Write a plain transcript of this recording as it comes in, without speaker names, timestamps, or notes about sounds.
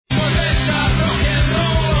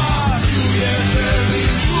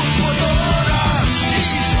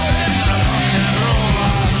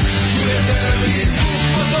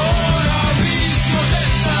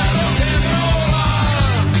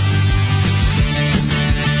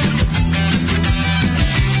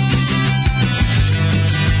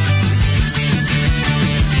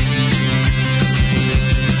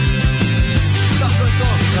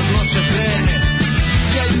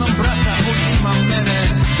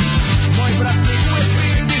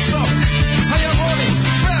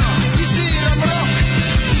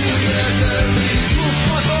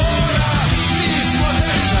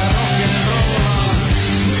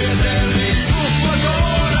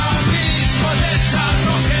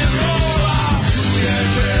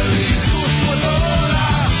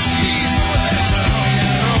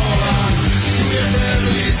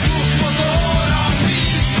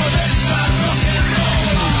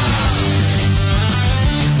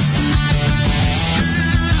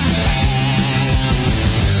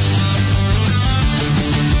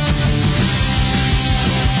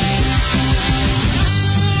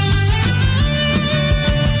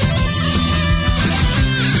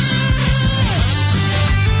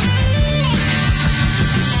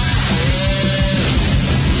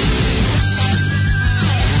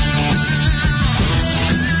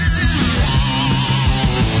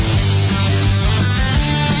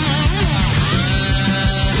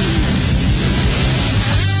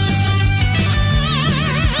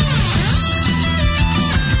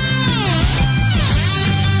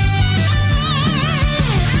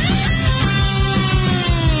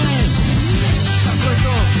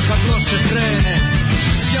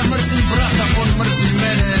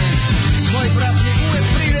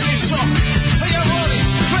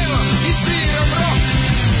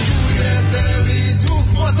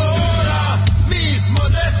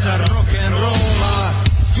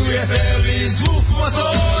čujete li zvuk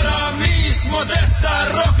motora, mi smo deca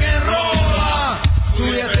rock'n'rolla.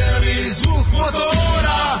 Čujete li zvuk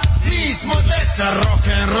motora, mi smo deca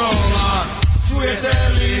rock'n'rolla. Čujete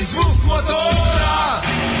li zvuk motora?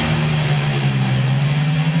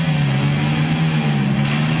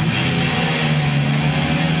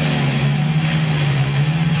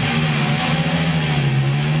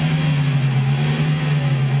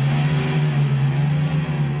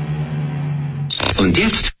 Und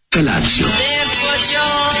jetzt Felatio. Then put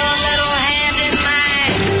your little hand in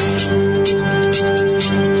mine.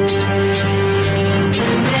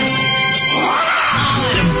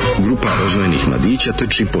 Grupa rozvojenih mladića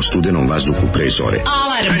trči po studenom vazduhu pre zore.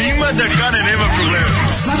 Alarm. Ima da kane, nema problema.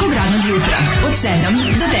 Svakog radnog jutra od 7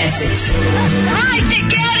 do 10. Hajde,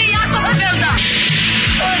 Geri, jako se velda.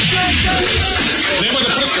 Nemoj da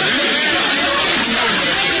prska, nemoj da prska.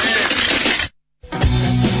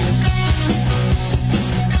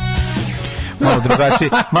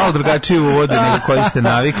 Malo drugačiji uvode nego koji ste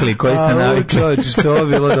navikli, Čovječe, što je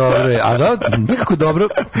bilo dobro je. A da, nekako dobro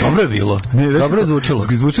je bilo. Dobro je zvučilo.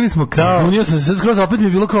 Zvučili smo kao... Zbunio sam se sad skroz, opet mi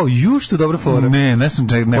je bilo kao, što dobro fora. Ne znam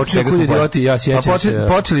čega smo... Idioti, ja sjećam se.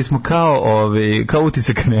 Počeli smo kao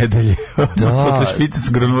utisak nedelje. Posle špice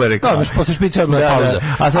su grunule rekao. Da, posle špice odmah pauza.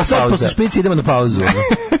 A sad posle špice idemo na pauzu.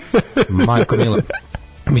 Majko mila.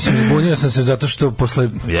 Mislim, zbunio sam se zato što posle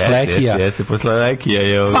Lekija... Jeste, posle Lekija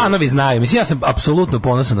je... Fanovi znaju. Mislim, ja sam apsolutno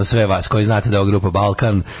ponosan na sve vas koji znate da je grupa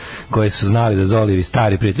Balkan, koji su znali da Zolijevi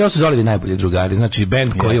stari prijatelji. Ovo su Zolijevi najbolji drugari. Znači,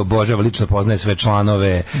 bend koji obožava, lično poznaje sve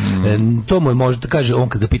članove. To mu je možda, kaže, on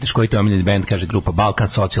kada pitaš koji to je omiljeni bend, kaže grupa Balkan,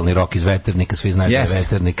 socijalni rock iz Veternika, svi znaju da je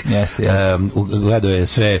Veternik. Gledao je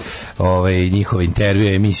sve njihove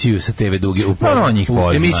intervjue, emisiju sa TV Duge.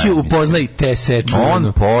 Emisiju Upoznajte se.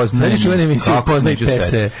 On poznaje. Znači, emisiju Upoznajte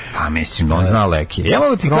se. A mislim, on zna Lekije. Ja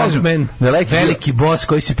mogu ti kažem da Leki veliki bos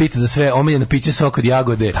koji se pita za sve omiljeno piće sok od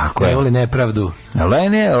jagode. Tako je. Ne voli nepravdu.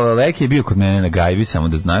 Leki je bio kod mene na gajbi, samo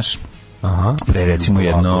da znaš. Aha. Pre recimo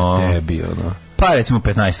jedno... Tebi, ono. Pa recimo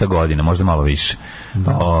 15 godina, možda malo više.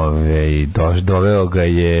 Doveo ga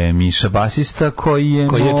je Miša basista koji je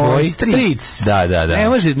tvoj stric. Da. Ne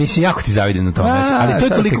može, mislim, jako ti zavidim na tom način. Ali to je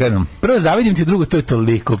toliko, prvo zavidim ti, drugo, to je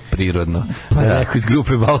toliko prirodno. Da je neko iz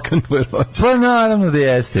grupe Balkan tvoj rođen. Pa naravno da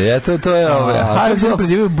jeste. To je kako se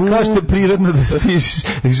prezivaju kao što je prirodno da ti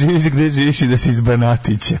živiš gde živiš i da si iz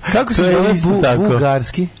Banatića. Kako se zove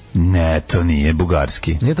bugarski? Ne, to nije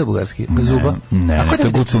bugarski. Nije to bugarski? Zuba? Ne, to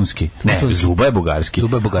je gucunski. Ne, Zuba je bugarski.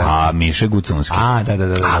 A Miša je gucunski. Da.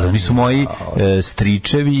 Ali oni su moji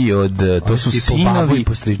stričevi to su sinovi.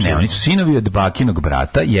 Ne, oni su sinovi od bakinog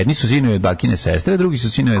brata. Jedni su sinovi od bakine sestre, drugi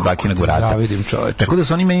su sinovi od bakinog brata. Zavidim, čoveče. Tako da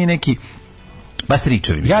su oni meni neki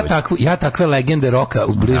stričevi. Ja takve legende roka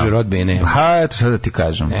u bliže rodbine. Eto sad da ti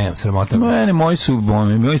kažem. Ne, sramota.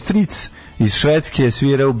 Moj stric iz Švedske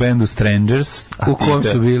svira u bendu Strangers. U kom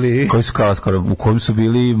su bili? U kojem su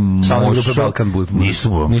bili članovi grupe Balkan. Nisu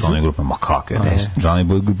članovi grupe, ma kakve,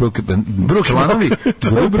 članovi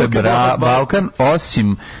grupe Balkan,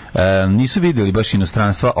 osim, nisu vidjeli baš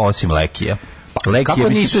inostranstva, osim Lekija. Kako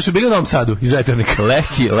nisu, su bili u Novom Sadu iz Veternika?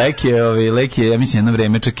 Leki je, ja mislim, jedno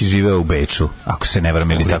vreme čak i živeo u Beču, ako se ne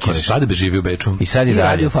varam ili tako nešto. Sada bi živio u Beču. I sad je dalje.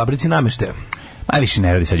 radi u fabrici nameštaja. A više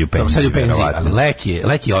ne radi sad u penziji. Sad je u penziji, ali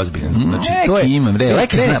Leki je ozbiljan. Znači, to je... imam,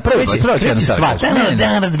 Leki zna, prvi stvar.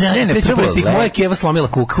 Treći prestik, moja keva slomila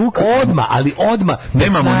kuk. Odma,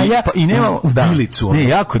 i nema bilicu. Ne,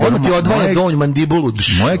 jako da. Odmah ti odvaja donju mandibulu.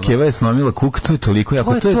 Moja keva je slomila kuk, to je toliko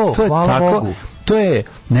jako. To je tako, to je,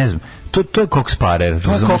 ne znam, to je koksparer.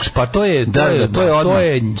 To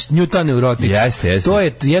je Newton neurotics. Jeste. To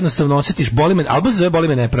je jednostavno osjetiš boli me, ali zove boli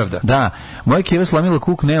me nepravda. Da, moja keva slomila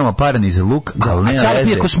kuk, nemamo para ni za luk, ali nema veze. Čale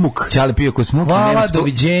pije ko smuk. Hvala,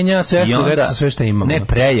 doviđenja, sve što imamo. Ne,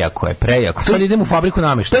 prejako je. Sad idem u fabriku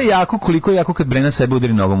nameštaja. To je jako, koliko je jako kad Brena sebe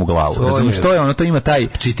udari nogom u glavu. Razumiješ, to je ono, to ima taj...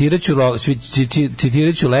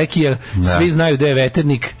 Citiraću Lekija, svi znaju da je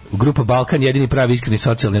Veternik, grupa Balkan, jedini pravi iskreni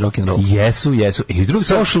socijalni rock'n'roll. Jesu. I drugi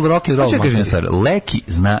social rock'n'roll. Leki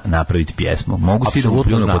zna napraviti pjesmu. Mogu svi da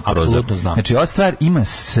upljunu pod prozor. Znači, ova stvar ima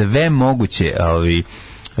sve moguće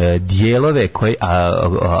dijelove koje,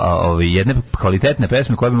 jedne kvalitetne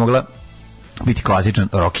pesme koje bi mogla biti klasičan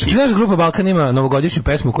rock hit. Znaš, grupa Balkan ima novogodišnju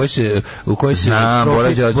pesmu u kojoj se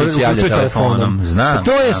uključuje telefonom. Znam.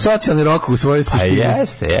 To je socijalni rock u svojoj suštini.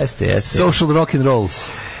 Jeste. Social rock'n'roll.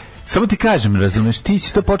 Samo ti kažem, razumeš, ti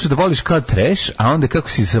si to počeo da voliš kao trash, a onda kako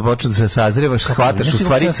si se počeo da se sazrevaš,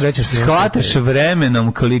 shvataš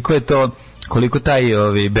vremenom koliko je to koliko taj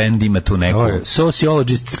bend ima tu neku...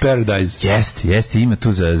 Sociologist's Paradise. Jeste, ima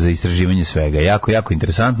tu za istraživanje svega. Jako, jako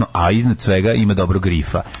interesantno, a iznad svega ima dobrog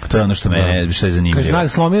grifa. To je ono što mene, što je zanimljivo. Kaže,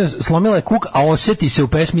 slomila je kuk, a osjeti se u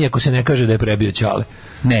pesmi ako se ne kaže da je prebio Ćale.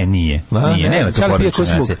 Ne, nije, nema to porodično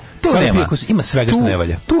nasilje. Ima svega što ne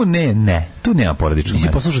valja. Tu nema porodičnog nasilja.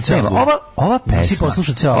 Nisi poslušao celo.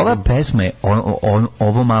 Ova pesma je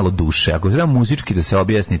ovo malo duše. Ako treba muzički da se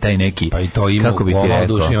objasni taj neki... Pa i to ima, ovo malo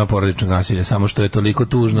duše ima porodičnog nasilja, samo što je toliko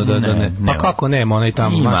tužno da ne... Pa kako nema, onaj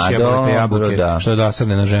tamo maš jebate jabuke, što je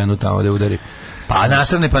dosrne na ženu tamo da udari. Pa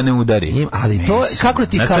nasrne pa ne udari. Ali to, kako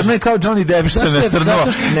ti kažeš... Nasrne je kao Johnny Depp što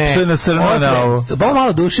je nasrnuo na ovo. Ovo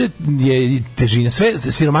malo duše je težina. Sve,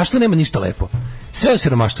 siromaštvo nema ništa lepo. Sve u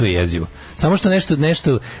siromaštvu je jezivo. Samo što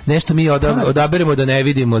nešto mi odaberemo da ne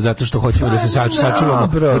vidimo zato što hoćemo da se sačuvamo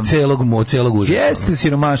od celog užasa. Jeste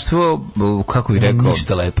siromaštvo, kako bih rekao...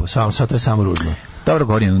 Ništa lepo, sve to je samo ružno. Dobro,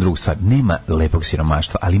 govorim jednu drugu stvar. Nema lepog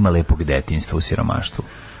siromaštva, ali ima lepog detinjstva u siromaštvu.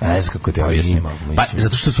 Ne znam kako te objasnim. Pa,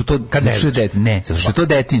 zato što su to... zato što je to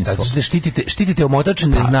detinjstvo. Zato što štitite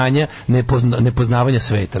omotačne znanja nepoznavanja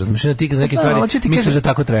sveta. Razmišljena ti za neke stvari misliš da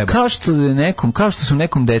tako treba. Kao što su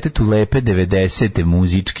nekom detetu lepe 90-te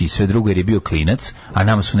muzički i sve drugo jer je bio klinac, a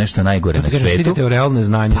nama su nešto najgore na svetu. Štitite realne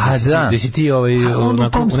znanje. Pa da. Da si ti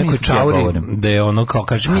u nekoj čauri, da je ono kao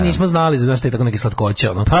kažeš, mi nismo znali za nas tako neke slatkoće.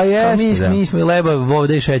 Pa jeste. Mi smo i leba,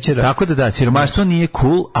 vode i šećera. Tako da, siromaštvo nije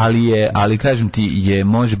cool, ali kažem ti,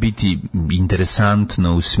 može biti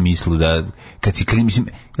interesantno u smislu da kad si mislim,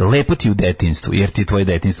 lepo ti u detinjstvu, jer ti je tvoje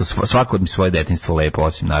detinjstvo, svako mi svoje detinjstvo lepo,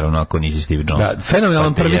 osim naravno ako nisi Steve Jones. Da,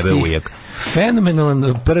 fenomenalan prvi stih.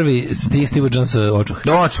 Fenomenalan prvi stih Steve Jonesa očuh.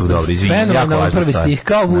 Dobro, izvini. Fenomenalan prvi stih,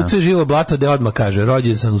 kao vuce živo blato, da odmah kaže,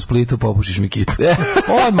 rođen sam u Splitu, popušiš mi kitu.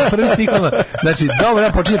 Odmah, prvi stih, znači, dobro,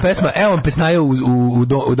 ja počinje pesma, evo vam pesnaja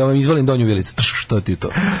da vam izvolim Donju Vilicu. Što ti to?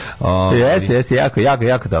 Jeste,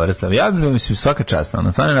 jako dobro stav. Ja mislim svaka čast,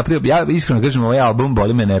 ja iskreno kažem, ovaj album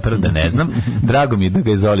boli me nepravda, ne znam. Drago mi je da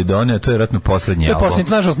ga je Zoli doneo, to je vjerojatno poslednji album. To je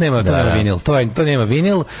poslednji, nažalost nema vinil. To nema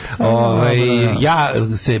vinil. Ja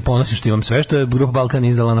se ponosim što imam sve što je grupa Balkan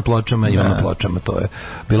izdala na pločama, imam na pločama, to je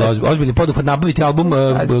bilo ozbiljni poduhvat nabaviti album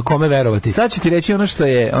Kome verovati. Sad ću ti reći ono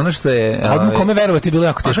što je album Kome verovati je bilo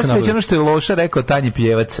jako teško nabaviti. Ono što je loše rekao Tanji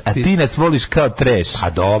Pjevac, a ti nas voliš kao treš. A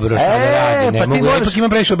dobro, šta da radi, ne mogu, ipak imam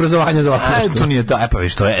previše obrazovanja za ovako nešto. To nije to, pa vi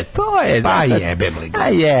što je, to je. Pa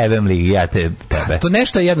jebem li, ja tebe. To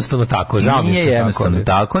nešto je jednostavno tako, žao mi je što jednostavno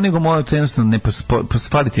tako, nego mora to jednostavno ne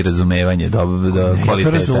postvariti razumevanje do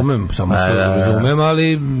kvaliteta. Ja to razumem, samo što razumem,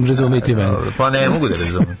 ali razumijete mene. Pa ne mogu da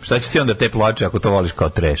razumem. Šta će ti onda te ploče ako to voliš kao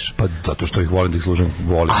treš? Pa zato što ih volim da ih slušam,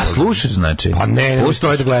 volim. A slušaš znači? Pa ne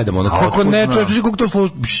stoji da gledamo. Kako ne, čovječe, kako to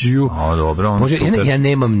slušaš? A dobro. Može, ja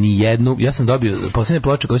nemam ni jednu, ja sam dobio, posljednje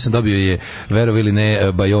ploče koje sam dobio je, verovi ili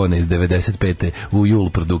ne, Bajone iz 95. u Jul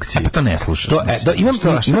produkciji. Pa to ne slušaš.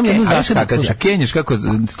 Imam jednu zasebnu. A kenješ kako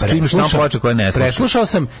čimaš samo ploče koje ne slušaš. Preslušao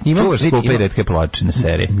sam, čuvaš skupe i retke ploče na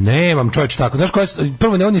seriji. Nemam, čovječ, tako. Znaš koja je,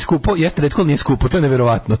 prvo ne on je skupo, jeste retko, ali nije skupo, to je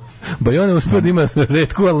neverovatno. Bajone uspio da ima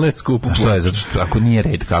retku, ali ne skupo. A što je, zato što ako nije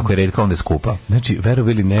retka, ako je retka, onda je skupa. Znači,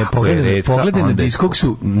 verovi ili ne, pogledaj na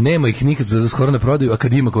Diskoksu, nema ih nikad za skoro na prodaju, a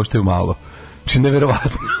kad ima koštaju malo. Znači,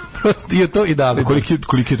 neverovatno. Prosto je to i Dalibor.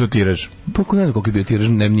 Koliki je to tiraž? Pa ne znam koliko je bio tiraž,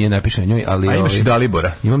 nije napiše njoj, ali... A imaš i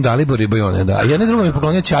Dalibora? Imam Dalibor i Bajone, da. A jedno drugo mi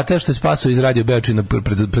poklonio Ćata što je spasao iz Radio Beočina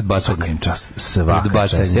pred bacanjem. Svaka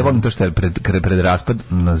čast. Ja volim to što je pred raspad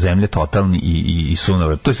na zemlje totalni i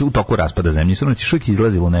sunovrat. To je u toku raspada zemlje i sunovrat je uvijek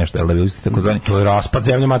izlazilo nešto, jel da bi uzeti takozvani... To je raspad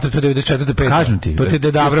zemlje, mater, to je 94. Kažem ti. To ti je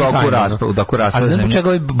Dedavran tajna. U toku raspada zemlje. A znaš po čega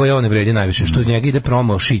ovaj Bajone vredi najviše? Što iz njega ide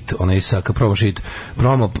promo shit, onaj sa promo shit,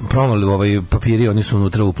 promo papiri, oni su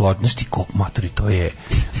unutra u plot. Znaš ti matori, to je...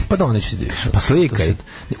 Pa da, neću ti da viš. Pa slikaj.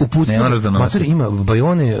 Uputstvo, matori ima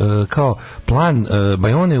Bajone kao plan,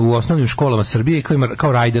 Bajone u osnovnim školama Srbije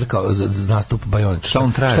kao rider, kao za nastup Bajone.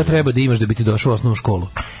 Šta treba da imaš da bi ti došao u osnovnu školu?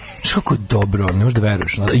 Kako je dobro, ne možeš da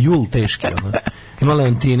veruješ. Jul teški, ono. Ima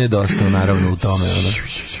Leontine dosta, naravno, u tome.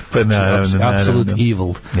 Pa naravno. Absolute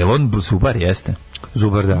evil. Jel on super jeste?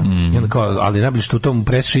 Zubar, da. Ali najbolje što u tom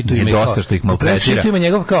press-sheetu ima dosta što ih maltretira. Ima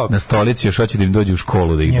njegov kao... Na stolici još hoće da im dođe u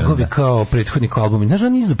školu da ih njegovi kao prethodnik album. Znaš da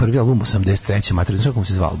nije izdo prvi album 83. Mater, znaš kako mu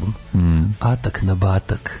se zva album? Atak na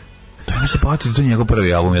batak. Pa se Batak, to je njegov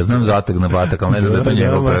prvi album. Ja znam Zatak na Batak, ali ne znam da je to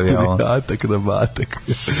njegov prvi album. Zatak na Batak.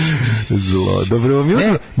 Zlo. Dobro,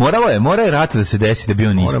 mora je rat da se desi da bi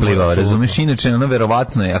on isplivao, razumeš? Inače, ono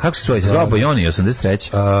verovatno je. A kako se svoje? Zvao Bajoni,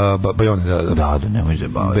 83. Bajoni, da. Da, nemoj se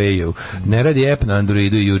baviti. Beju. Ne radi app na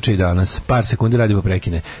Androidu i juče i danas. Par sekundi radi pa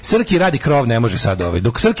prekine. Srki radi krov, ne može sad ovaj.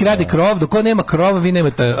 Dok Srki radi krov, dok on nema krov, vi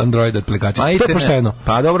nemate Android aplikaciju. To je pošteno.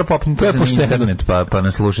 Pa dobro, popnite se na internet, pa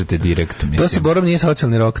nas slušajte direkt, mislim. To se borom nije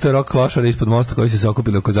socijalni rok, to je rok klošara ispod mosta koji se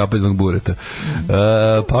okupili oko zapadnog bureta.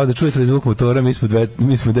 Pa onda čujete zvuk motora,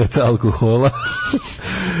 mi smo deca alkohola.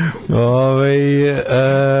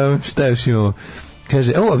 Šta još imamo?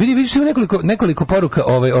 Kaže, evo, vidiš nekoliko poruka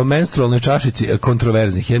o menstrualnoj čašici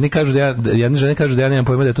kontroverznih. Jedne žene kažu da ja nemam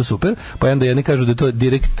pojma da je to super, pa onda jedne kažu da je to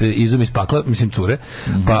direkt izum iz pakla, mislim cure,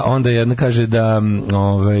 pa onda jedna kaže da,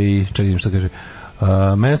 čekaj, što kaže,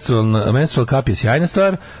 menstrual kap je sjajna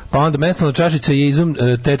stvar, pa onda menstrualna čašica je izum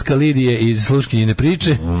tetka Lidije iz Sluškinjine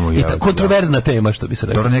priče i kontroverzna tema, što bi se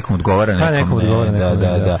rekao. Dobro, nekom odgovara, nekom ne.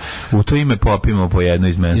 Da. U to ime popimo po jedno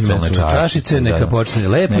iz menstrualne čašice. Neka počne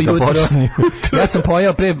lepo jutro. Ja sam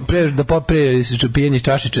pojao pre pijenja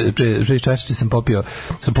iz čašice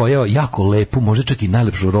sam pojao jako lepu, možda čak i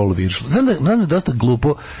najlepšu rolu viršlu. Znam da je dosta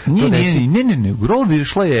glupo. Ne, rol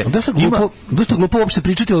viršla je dosta glupo uopšte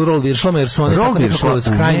pričati o rol viršlama, jer su one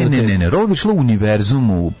Ne, rol viršla u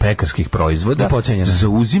univerzumu pekarskih proizvoda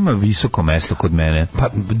zauzima visoko mesto kod mene. Pa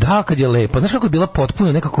da, kad je lepa. Znaš kako je bila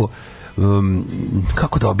potpuno nekako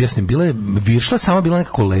kako da objasnim, bila je viršla, sama bila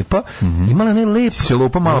nekako lepa, imala ne lep. Se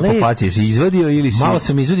lupa malo po faci, si izvadio ili si... Malo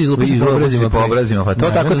sam izvadio, izlupio po obrazima, pa to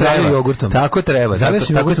tako treba. Tako treba,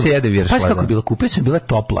 tako se jede viršla. Pa kako je bila, kupio sam, bila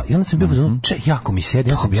topla i onda sam bio jako mi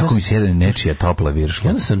sjede, jako mi sjede nečija topla viršla. I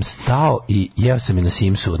onda sam stao i jeo sam i na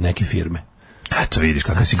Simsu od neke firme. Eto vidiš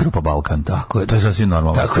kakva si grupa Balkan. Tako je. To je sasvim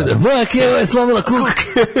normalno. Tako da, moja keva je slomila kuk.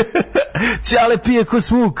 Ćale pije ko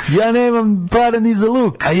smuk. Ja nemam para ni za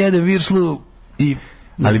luk. A jedem viršlu i...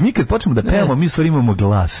 Ali mi kad počnemo da pevamo, mi stvari imamo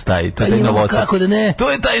glas taj. To je taj novosadski. Kako da ne?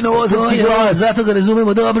 To je taj novosadski glas. Zato ga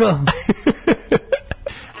razumemo dobro.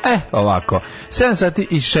 Ovako, 7 sati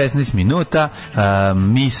i 16 minuta,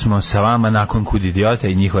 mi smo sa vama nakon Kud idiota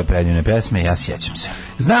i njihove predivne pesme, ja sjećam se.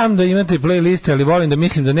 Znam da imate playliste, ali volim da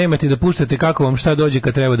mislim da nemate da puštate kako vam šta dođe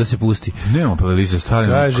kad treba da se pusti. Nemamo playliste,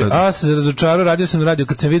 stavljamo. Kaže, se razočarao, radio sam na radio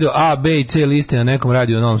kad sam video A, B i C liste na nekom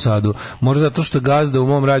radiju u Novom Sadu. Možda zato što gazda u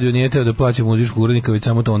mom radiju nije teo da plaća muzičku urednika, već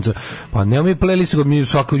samo tonca. Pa nemamo mi playliste, mi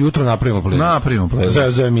svako jutro napravimo playlist. Napravimo playlist.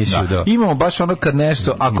 Za emisiju, da. Imamo baš ono kad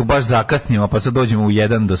nešto, ako baš zakasnimo, pa sad dođemo u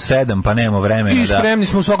 1 do 7, pa nemamo vremena. I spremni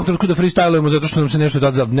smo u svakom trenutku da freestylujemo zato što nam se nešto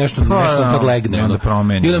kad legne.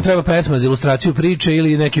 Ili nam treba pesma za ilustraciju priče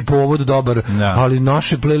ili neki povod dobar, ali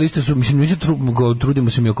naše playliste su, mislim, trudimo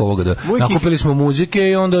se mi oko ovoga da nakupili smo muzike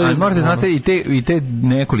i onda... Ali morate, znate, i te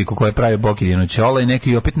nekoliko koje pravi Bokidino Ćola i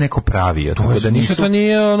neki opet neko pravi. To ništa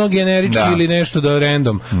nije ono generički ili nešto da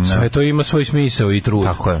random. Sve to ima svoj smisao i trud.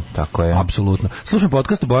 Tako je. Apsolutno. Slušam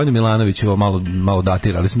podcast o Bojanu Milanoviću, ovo malo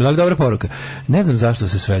datira, ali smo dali dobre poruke. Ne znam zašto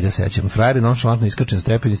se Sređa sećam. Frajer nonšalantno iskačen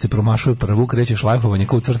stepenište, promašuje prvu, kreće šlajfovanje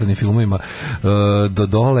kao u crtanim filmovima do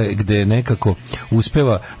dole, gde nekako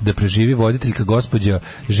uspeva da preživi voditeljka gospođa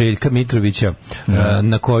Željka Mitrovića,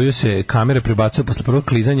 na koju se kamera prebacuje posle prvog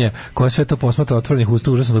klizanja, koja sve to posmatra otvorenih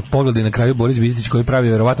usta užasnog pogleda i na kraju Boris Bizetić koji pravi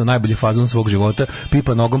verovatno najbolji fazon svog života,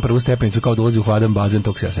 pipa nogom prvu stepenicu kao da ulazi u hladan bazen,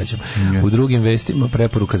 tog se ja sećam. U drugim vestima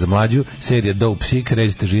preporuka za mlađu, serija Dope Sick,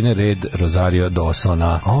 red težine, red Rosario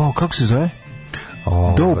Dawsona. Kako se zove?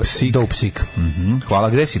 Dope Sick. Hvala,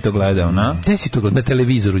 gde si to gledao? Gde si to gledao? Na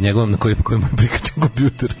televizoru njegovom na kojem je prikačen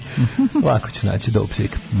kompjuter. Lako ću naći Dope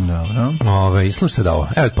Sick. Dobro. Slušaj se da ovo.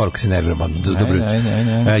 Evo poruka se nerviram. Dobro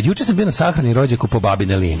jutro. Juče sam bio na sahrani rođaku po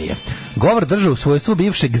babine linije. Govor držao u svojstvu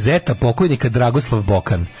bivšeg zeta pokojnika Dragoslav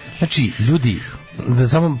Bokan. Znači, ljudi, da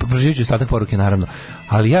samo proživit ću ostatak poruke, naravno.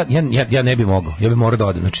 Ali ja ne bi mogao. Ja bi morao da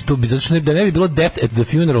odem. Znači, zato što da ne bi bilo death at the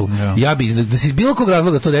funeral, ja bi, da se iz bilo kog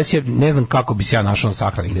razloga to desi, ne znam kako bi se ja našao na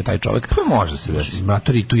sahrani gde taj čovjek. Pa može se desiti.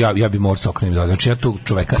 Matori, tu ja bi morao se okrenuti da odem. Znači, ja tog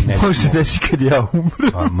čoveka ne bi. Može se desiti kad ja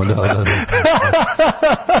umrem.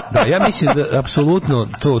 Da, ja mislim da apsolutno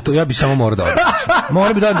to ja bi samo morao da odem.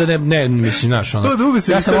 Morao bi da ne mislim naš ono.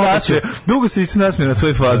 Dugo se i nasmije na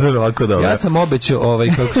svoj fazor ovako dobro. Ja sam obećao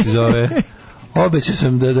kako se zove. Obećao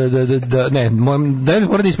sam da ne moram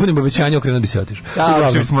da ispunim obećanje, okrenuo bi se otišao.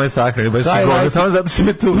 Uopšte smo moje sahrane, baš sigurno, samo zato što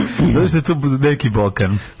je tu neki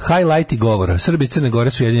Bokan. Highlighti govora. Srbi i Crne Gore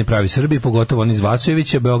su jedini pravi Srbi, pogotovo oni iz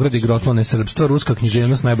Vasojevića, Beograd i Grotlone srpstva, ruska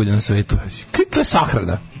književnost najbolja na svetu. To je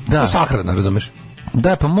sahrana. Da. To je sahrana, razumeš?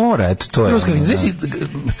 Da, pa mora, eto, to je. Ruska književnost.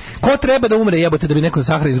 Ko treba da umre, jebote, da bi neko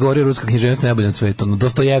sahara izgovorio ruska književnost najbolje na svetu?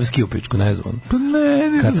 Dostojevski u pičku, ne znam. Pa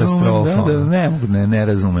ne razumem. Ne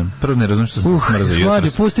razumem. Prvo ne razumem što se smrza jutros.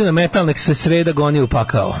 Mlađe, pusti na metal, nek se sreda goni u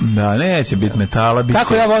pakao. Da, neće biti metala, biće.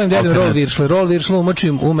 Kako ja volim da jedem roll viršle. Roll viršle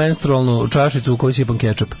umočim u menstrualnu čašicu u kojoj sipam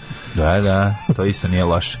kečap. Da, to isto nije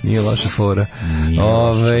loše. Nije loša fora.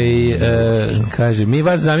 Kaže, mi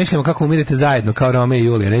vas zamišljamo kako umirete zajedno, kao Rome i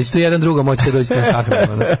Julija. Neće to jedan drugo moći da dođete na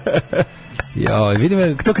sahranu. Joj,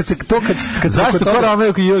 vidim, kad zašto ko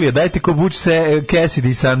Romeo i Julija, dajte ko buči se Cassidy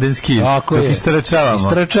i Sundance Kid, dok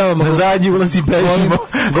istračavamo, na zadnji ulazi i bežimo.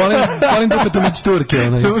 Golim dupetom ići Turke.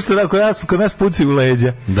 Samo što kod nas puci u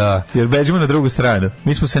leđa, jer bežimo na drugu stranu.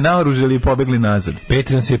 Mi smo se naoružili i pobegli nazad.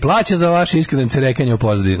 Patreon se plaća za vaše iskrene cerekanje u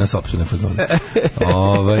pozadini na sopstvene fazone.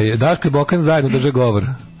 Daško i Bokan zajedno drže govor.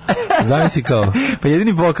 Zamisli kao. Pa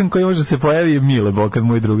jedini Bokan koji može se pojavi je Mile Bokan,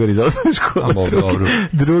 moj drugar iz osnovne škole.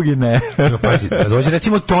 Drugi ne. Pazi, dođe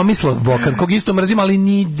recimo Tomislav Bokan, kog isto mrzim, ali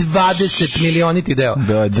ni 20 milioniti deo.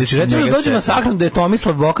 Znači, recimo da dođe na sahranu da je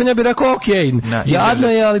Tomislav Bokan, ja bih rekao okej, jadno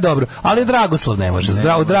je, ali dobro. Ali Dragoslav ne može.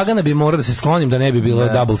 Od Dragana bi morao da se sklonim da ne bi bilo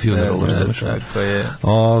double funeral. Tako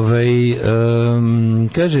je.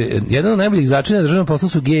 Kaže, jedan od najboljih začina državnog posla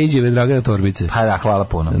su gejđeve Dragana Torbice. Pa da, hvala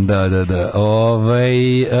puno. Da.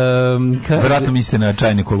 Vratno mislite na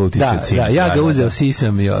čajne kolutiće. Da, ja ga uzeo,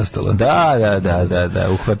 sisam i ostalo. Da,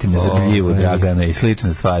 uhvati me za gljivu Dragana i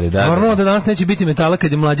slične stvari. Normalno da danas neće biti metala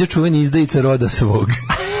kad je Mlađa čuveni izdajica roda svog.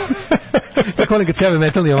 Tako volim kad se javi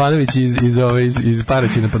Metal Jovanović iz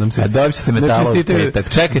Paraćina pa nam se... Dobit ćete metala u petak.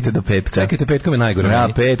 Čekajte do petka. Čekajte, petkom je najgore. Ja,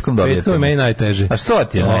 petkom dobijete. Petkom je meni najteže. A što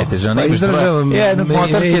ti je najteže? Pa izdržavam... Jednog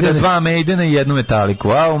motorkeda, 2 Maidena i jednu metaliku.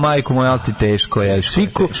 A u majku moja, ali ti teško je.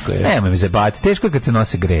 Sviku, nemoj mi zabati. Teško je kad se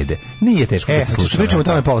nose grede. Nije teško kad se sluša. Pričamo o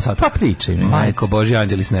tome pola sata. Pa pričaj mi. Majko Božji,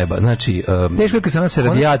 anđeli s neba. Znači... Teško je kad se nose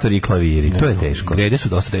radijatori i klaviri. To je teško. Grede su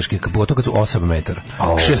dosta teške. Pogotovo kad su 8 metara.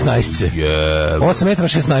 16. 8 metara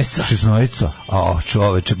 16. 16.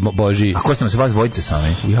 Čoveče, Boži. A ko ste nas vas dvojice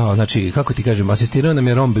sami? Ja, znači, kako ti kažem, asistirao nam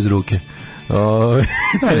je Rom bez ruke.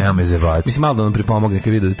 Nema me zebati. Mislim, malo da nam pripomogne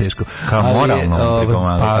kad vidio da je teško. Kao moralno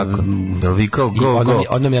pripomogne. Da li vi kao go.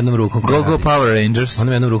 Odnom jednom rukom koja go Power Rangers.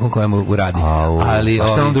 Odnom jednom rukom koja mu uradi. A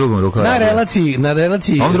šta on drugom rukom? Na relaciji...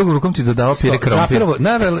 On drugom rukom ti dodao pire krompir.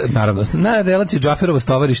 Naravno, na relaciji Džaferovo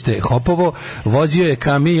stovarište Hopovo vozio je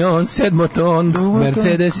kamion, 7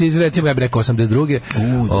 Mercedes iz, recimo, ja bih rekao 82.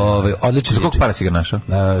 Odlično. Za koliko para si ga našao?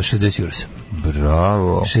 60 €.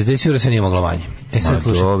 Bravo. 60 € se nije moglo manje. Sad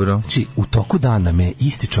slušaj, znači, u toku dana me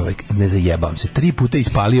isti čovjek, ne zajebam se, 3 puta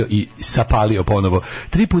ispalio i sapalio ponovo.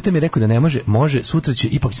 3 puta mi je rekao da ne može, sutra će,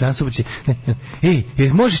 ipak će danas sutra će,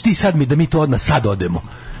 možeš ti sad da mi to odmah sad odemo.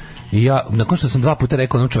 I ja, nakon što sam 2 puta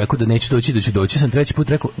rekao onom čoveku da neću doći, da ću doći, sam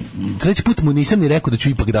treći put mu nisam ni rekao da ću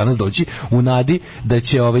ipak danas doći, u nadi da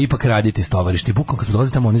će ipak raditi stovarište. Bukom kad smo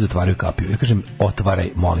dolazili tamo, oni zatvaraju kapiju. Ja kažem, otvaraj,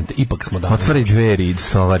 molim te, ipak smo danas. Otvaraj dveri i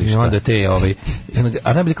stovarišta. I onda te,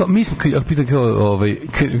 a najbolje kao, mi smo, pitan kao,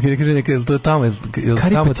 kaže neka, je to tamo,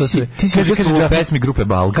 to sve. Ti si u pesmi grupe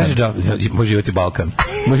Balkan. Kaže, može živjeti Balkan.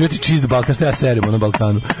 Može živjeti čist Balkan, što ja serimo na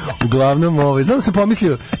Balkanu. Uglavnom, znam da sam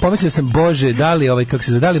pomislio sam, Bože, da li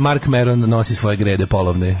Mark Meron nosi svoje grede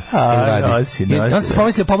polovne. Nosi. Ja sam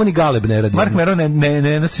pomislio, pa ni Galeb ne radi. Mark Meron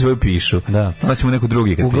ne nosi svoju pišu. Da. Nosi mu neko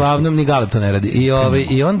drugi kad piše. Uglavnom ni Galeb to ne radi.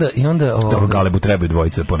 I onda dobro, Galebu trebaju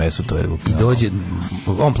dvojice da ponesu to. I dođe,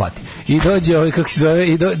 on plati. I dođe, kako se zove,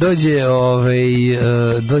 i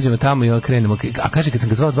dođemo tamo i krenemo. A kaže, kad sam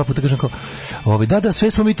ga zvao 2 puta, kažem kao, da,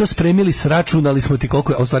 sve smo mi to spremili, sračunali smo ti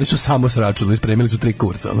koliko, a u stvari su samo sračunali, spremili su 3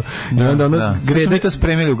 kurca. I onda grede to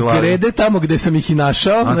spremili u glavi. Grede tamo gde sam ih i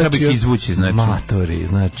našao. A treba ih izvući, znači. Matori,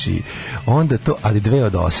 znači, onda to, ali 2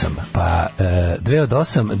 od 8, pa 2 od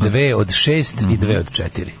 8, 2 od 6 i 2 od 4.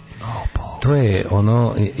 To je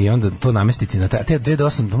ono, i onda to namestiti na te 2 do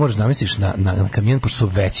 8, to možeš namestiš na kamion, pošto su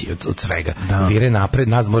veći od svega. Vire napred,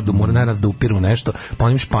 mora nas da upiru nešto, pa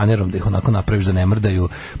onim španerom da ih onako napraviš da ne mrdaju,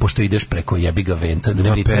 pošto ideš preko jebiga venca, da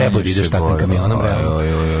ne bi trebao da ideš takvim kamionom.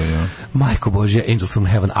 Majko Božja, Angels from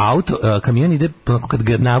Heaven out, kamion ide, onako kad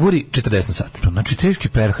ga navuri, 40 na sat. Znači teški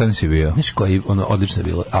perhan si bio. Znaš koji, odlično je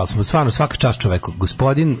bilo, ali smo stvarno svaka čast čoveku.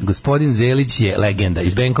 Gospodin Zelić je legenda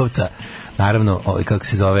iz Benkovca. Naravno, kako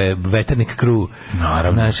se zove, veternik crew.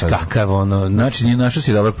 Naravno. Znaš, kakav Znači, nije našao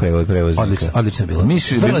si dobar prevoznika. Odlično je bilo.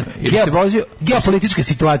 Geopolitička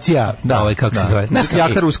situacija, kako se zove. Znaš,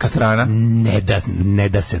 jaka ruska strana. Ne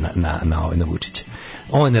da se na Vučića.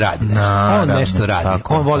 on radi nešto. On nešto radi.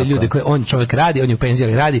 On voli ljude koje on čovjek radi, on je u penziji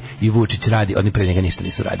ali radi i Vučić radi, oni pre njega ništa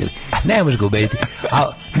nisu radili. Ne može ga ubediti.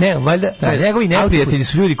 A ne, valjda njegovi neprijatelji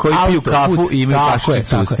su ljudi koji piju kafu i imaju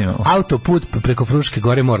kašičicu u ustima. Autoput preko Fruške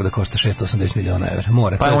gore mora da košta 680 miliona evra.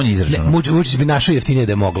 Mora. Pa on je izračunao. Vučić bi našao jeftinije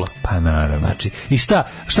da je moglo. Pa naravno. Znači, i šta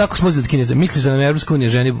ako smo uzeli od Kineza? Misliš da nam Evropska unija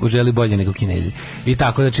želi bolje nego Kinezi? I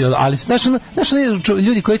tako, znači, ali znaš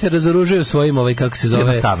ljudi koji te razoružaju svojim kako se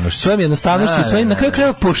zove, svojim jednostavnošću, svojim na kraju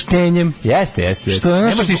krajeva poštenjem. Jeste. Što je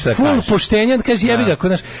ono full poštenje, da kaže jebi ga,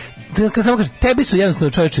 kad samo kaže, tebi su jednostavno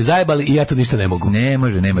čovječe zajebali i ja to ništa ne mogu. Ne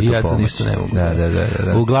može, nema to ja pomoć. To ništa ne mogu.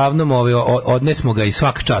 Da. Uglavnom, odnesmo ga i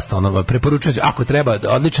svaka čast, preporučujem, ako treba,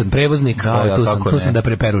 odličan prevoznik, tu sam da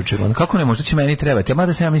preporučujem. Kako ne, možda će meni trebati.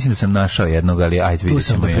 Mada sam ja mislim da sam našao jednog, ali ajde vidjet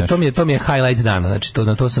ćemo još. To mi je highlight dana, znači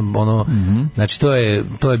to sam znači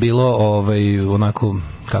to je bilo onako,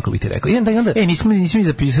 kako bih ti rekao. Nisi mi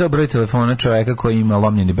zapisao broj telefona čovjeka koji ima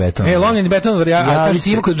lomljeni beton. Lomljeni beton, ja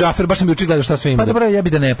ti ima kod Džafer, baš sam bi učigledao šta sve ima. Pa dobro, ja bi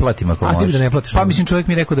da ne platim ako može. Ti bi da ne platiš. Pa mislim čovjek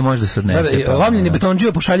mi rekao da može da se odnese. Lomljeni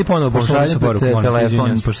betonđija, pošalji ponovo, pošalji poruku.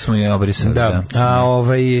 Telefon, pošto smo je obrisali. Da,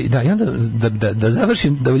 i onda da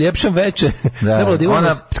završim, da uljepšam veče. Trebalo da imamo...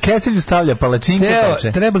 Ona kecelju stavlja palačinke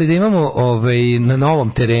peče. Trebali da imamo na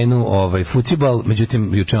novom terenu futsibal,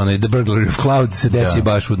 međutim, juče The Burglary of Clouds se desi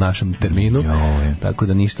baš u našem terminu. Tako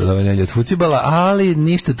da ništa od ove nelje od futsibala, ali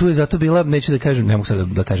ništa, tu je zato bila, neću da kažem, ne mogu sad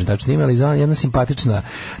da kažem tačno ime, ali jedna simpatična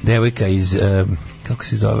devojka iz, kako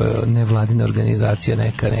se zove, nevladina organizacija,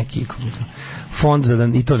 neki fond za,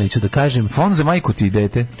 i to neću da kažem. Fond za majku ti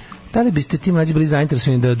dete. Da li biste ti mlađi bili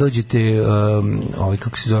zainteresovani da dođete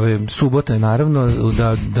kako se zove, subota naravno,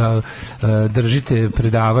 da držite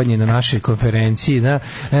predavanje na našoj konferenciji,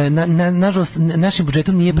 nažalost našim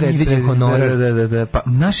budžetom nije predviđen honorar. Da. Pa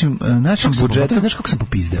našim budžetom, znaš kako sam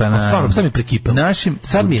popizdeo? Stvarno, sad mi prekipao. Našim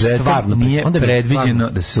budžetom nije predviđeno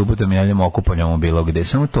da se subotom javljamo okupanjamo bilo gde,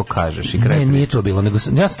 samo to kažeš i kraj priče. Ne, nije to bilo, nego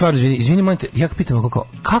ja stvarno, izvini, molite, ja pitam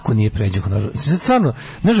kako nije predviđen honorar? Stvarno,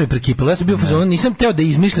 znaš mi prekipalo, ja sam bio fazon, nisam teo da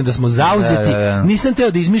izmišljam da smo zauzeti, nisam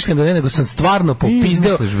teo da izmišljam da nego sam stvarno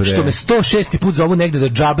popizdeo što me 106. put zovu negde da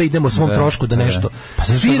džabe idemo svom trošku da nešto. Pa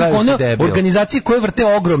organizacije koje vrte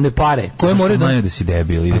ogromne pare, koje moraju da si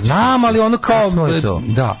debil. Znam, ali ono kao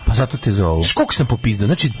da, pa zato te zovu. Koliko sam popizdeo?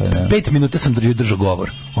 Znači 5 minuta sam držao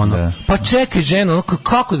govor. Pa čekaj ženo,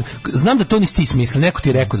 kako, znam da to nisi ti smislio, neko ti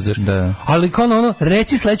je rekao da, ali kao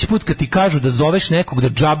reci sledeći put kad ti kažu da zoveš nekog da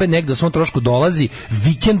džabe negde svom trošku dolazi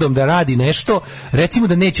vikendom da radi nešto, recimo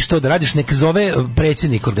da nećeš to da radiš, nek zove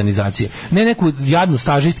predsjednik organizacije, ne neku jadnu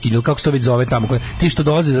stažistkinju ili kako se to već zove tamo, ti što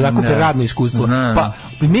dolaze da kupe radno iskustvo. Pa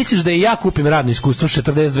misliš da i ja kupim radno iskustvo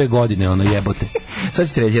 42 godine, jebote. Sad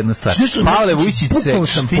ću ti reći jednu stvar. Pavle Vujčić se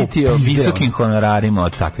štitio visokim honorarima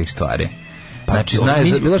od takvih stvari. Znači,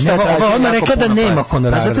 bilo šta ona rekla da nema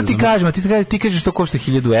honorara. A zato ti kažem, ti kažeš to košta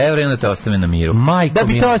 1000 evra i onda te ostave na miru. Da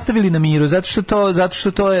bi to ostavili na miru, zato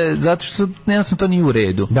što jednostavno to nije u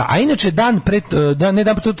redu. Da, a inače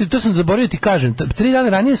to sam zaboravio ti kažem, 3 dana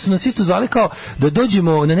ranije su nas isto zvali kao da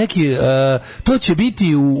dođemo na neki, to će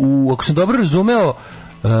biti ako sam dobro razumeo,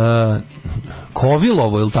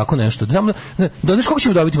 Kovilovo ili tako nešto. Znaš koliko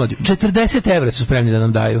ćemo dobiti mlađe? 40 evra su spremni da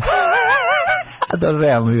nam daju. Da,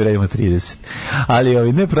 realno mi vredimo 30.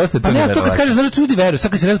 Ali ne, prosto je to neverovatno. Pa ne, to kad kažeš, znaš da tu ljudi veruju,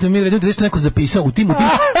 sad kad se redimo mi vredimo da je neko zapisao u tim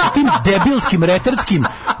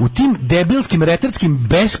debilskim retardskim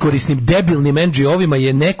beskorisnim debilnim NGO-ovima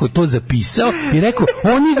je neko to zapisao i rekao,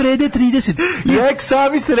 oni vrede 30.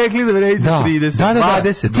 Sami ste rekli da vredite 30.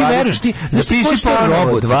 20. Ti veruješ, znaš ti koji su to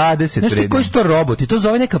roboti? 20. Znaš ti koji su to roboti? To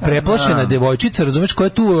zove neka preplašena devojčica, razumeš, koja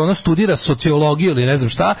tu studira sociologiju ili ne znam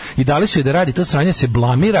šta i dali su je da radi to sranje, se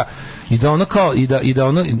blamira i da ono kao i da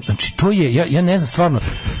ono, znači to je, ja ne znam stvarno,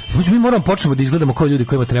 mi moramo počnemo da izgledamo kao ljudi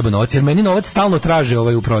kojima treba novac, jer meni novac stalno traže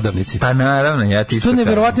u prodavnici. Pa naravno, ja ti isto kažem. Što je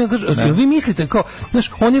nevjerovatno, jel vi mislite kao,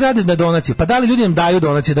 znaš, oni rade na donacije, pa da li ljudi nam daju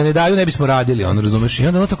donacije, da ne daju ne bismo radili, razumeš, i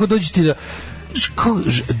onda tako dođe ti da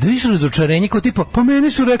da viš razočarenje kao tipa, pa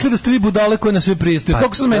meni su rekli da ste vi budale koje na sve pristaju,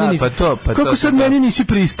 kako sad meni nisi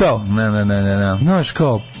pristao? Ne. Znaš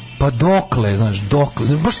kao, pa dokle, znaš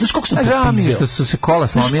koliko sam popizdeo. Što su se kola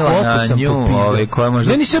slomila na nju, koja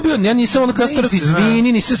možda... Ja nisam ono kada starac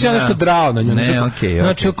izvini, nisam se ja nešto drao na nju. Ne, okej.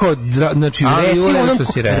 Znači,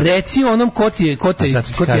 reci onom ko ti je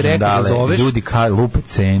rekao da zoveš. Ljudi lupe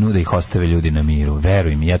cenu da ih ostave ljudi na miru,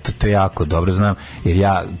 veruj mi, ja to jako dobro znam, jer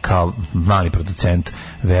ja kao mali producent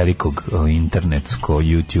velikog internetsko,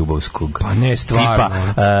 YouTube-ovskog pa ne, stvarno. Tipa,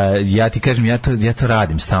 ja ti kažem, ja to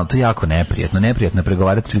radim stalno, to je jako neprijatno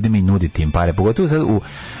pregovarati ljudima i nuditi im pare, pogotovo sad u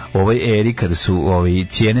ovoj eri kada su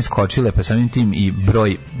cijene skočile, pa samim tim i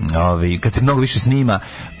broj, kad se mnogo više snima,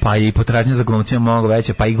 pa i potražnja za glumcima mnogo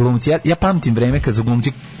veća, pa i glumci, ja pamtim vreme kad su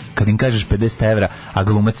glumci, kad im kažeš 50 evra, a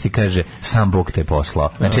glumac ti kaže sam Bog te poslao.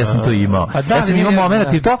 Znači ja sam to imao. Ja sam imao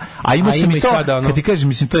moment i to, a imao sam i to, kad ti kažeš,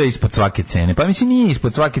 mislim, to je ispod svake cene. Pa mislim, nije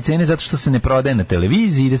ispod svake cene zato što se ne prodaje na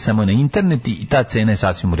televiziji, ide samo na internet i ta cena je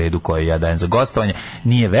sasvim u redu koju ja dajem za gostovanje.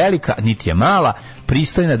 Nije velika, niti je mala,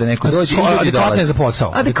 pristojna da neko dođe. Adekvatna je za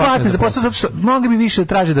posao. Adekvatna je za posao, zato što mnogi bi više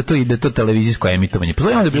traže da to ide to televizijsko emitovanje. Pa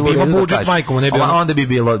onda bi bilo budžet majkom, ne bi onda bi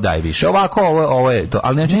bilo daj više. Ovako ovo je to.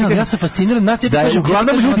 Ali neću ti ja sam fasciniran, znači da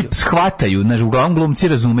uglavnom ljudi shvataju, znači uglavnom glumci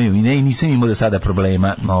razumeju i nisam imao do sada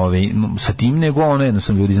problema sa tim, nego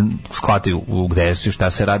jednostavno ljudi shvataju gde su,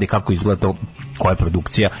 šta se radi, kako izgleda to, koja je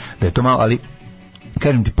produkcija, da je to malo, ali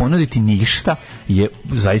kažem ti, ponuditi ništa je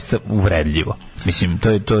zaista uvredljivo. Mislim,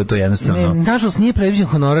 to je jednostavno... Ne, nažalost, nije predviđen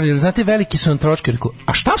honorar, jer znate, veliki su nam troškovi.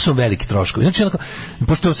 A šta su veliki troškovi? Znači,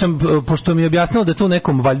 pošto mi je objasnilo da je tu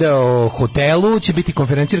nekom, valjda, hotelu će biti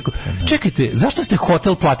konferencija, rekao, čekajte, zašto ste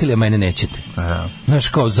hotel platili, a mene nećete? Znaš,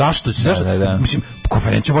 kao, zašto? Mislim,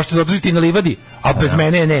 konferenciju možete da održite i na livadi, a bez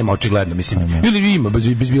mene je nema, očigledno, mislim. Ili ima,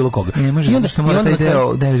 bez bilo koga. Ne može, zato što mora taj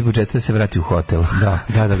deo iz budžeta da se vrati u hotel. Da.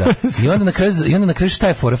 I onda na kraju šta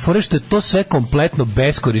je fore? Fore što je to sve kompletno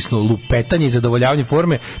beskorisno lupetanje i zadovoljavanje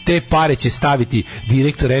forme, te pare će staviti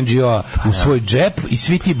direktor NGO-a u svoj džep i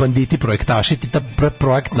svi ti banditi projektaši, ta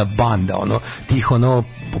projektna banda, tih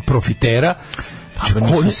profitera.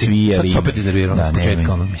 Nisu svi, ali... Sad se opet iznervirao s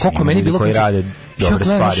početka. Koliko meni bilo... koji rade dobre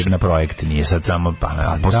stvari na projekte, nije sad samo...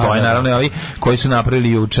 Postoje naravno ovi koji su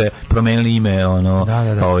napravili juče, promenili ime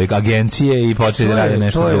agencije i počeli da rade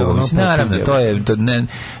nešto drugo. Naravno, to je...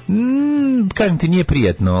 Kažem ti, nije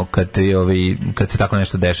prijatno kad se tako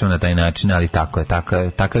nešto dešava na taj način, ali tako je,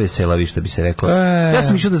 takav je selavi, što bi se reklo. Ja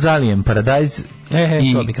sam išao da zalijem paradajz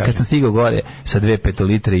i kad sam stigao gore sa 2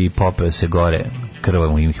 petolitre i popeo se gore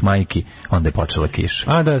krvom ih majki, onda je počela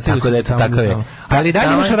kiša. Tako da eto, takav je. Ali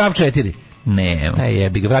dalje imaš RAV4? Ne.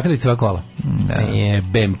 Jebi ga, vratili ti tvoja kola?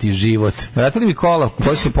 Jebem ti život. Vratili mi kola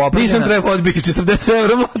koji su popravljena. Nisam trebao odbiti 40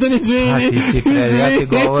 evra, mladen, izvini. Ti si ja ti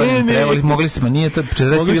govorim, mogli smo, nije to,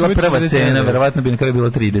 40 je bila prva cena, verovatno bi na kraju bilo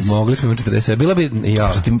 30. Mogli smo 40, bila bi,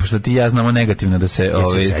 Pošto ti ja znamo negativno da se cenkamo.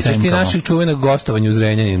 Sećaš ti naših čuvenog gostovanja u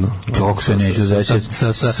Zrenjaninu? Kako se neću zeći?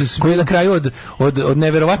 Koji je na kraju od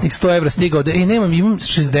neverovatnih 100 evra stigao, imam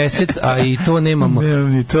 60, a i to nemamo.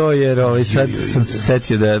 Nemam ni to, jer sad sam se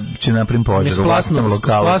setio da će napravim požar u vlastnom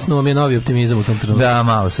lokalu. Splasnuo mi je novi optimizam u tom trenutku. Da,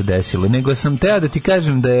 malo se desilo. Nego sam teo da ti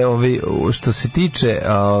kažem da je što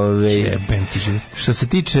se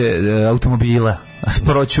tiče automobila,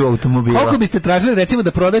 sproću automobila. Koliko biste tražili, recimo,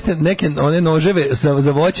 da prodajete neke one noževe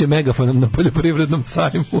za voće megafonom na poljoprivrednom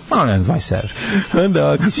sajmu? Ne, 20 evra.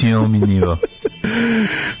 Da, ako si imamo mi nivo.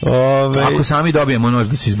 Ako sami dobijemo nož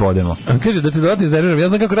da se izbodemo. Kaže da te dodatno iznerviram. Ja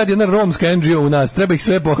znam kako radi jedna romska NGO u nas. Treba ih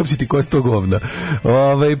sve pohapsiti ko je 100 govna.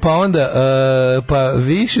 Pa onda, pa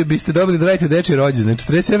više biste dobili da radite dečji rođendan.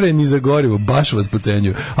 40 evra je ni za gorivo. Baš vas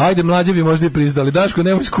pocenjuju. Ajde, mlađe bi možda i priznali. Daško,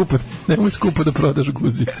 nemoj skupo da prodaš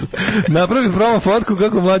guzicu. Napravi promo fotku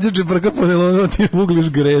kako mlađe čeprka po nelonu, ti ugliš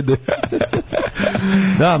grede.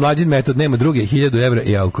 Da, mlađin metod, nema druge, 1000 evra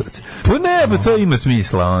i aukurac. Pa ne, to ima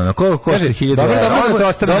smisla. Ko košta 1000 evra?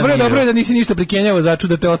 Dobro je da nisi ništa prikenjava začu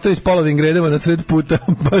da te ostavi s polovim gredama na sred puta,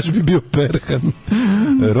 baš bi bio perhan.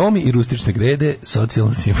 Romi i rustične grede,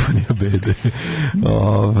 socijalna simfonija bede.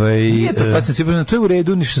 Nije to socijalna simfonija, to je u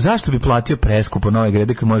redu, zašto bi platio preskupo nove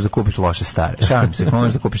grede kad možeš da kupiš loše stare? Šalim se,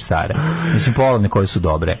 možeš da kupiš stare. Mislim, polovne koje su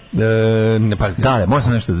dobre. Da,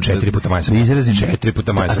 možda nešto 4 puta manje. 4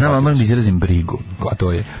 puta manje. A znam, moram da izrazim brigu. Koja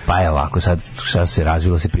to je? Pa evo ovako, sad se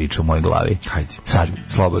razvila se priča u mojoj glavi. Hajde, sad,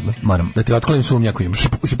 slobodno. Moram da ti otklonim sumnju ako imaš.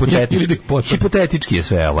 Hipotetički je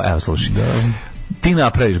sve, evo slušaj. Ti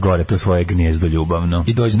napraviš gore to svoje gnjezdo ljubavno.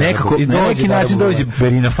 I dođe na neki način dođe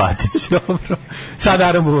Berina Fatić. Dobro. Sad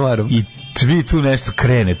Arom Bumarom. I vi tu nešto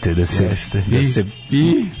krenete da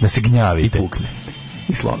se gnjavite. I pukne.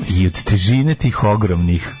 I od težine tih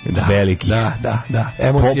ogromnih, velikih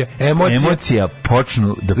emocija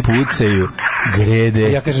počnu da pucaju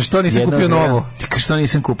grede. Ja kažem, što nisam kupio novo? Ti kažeš, što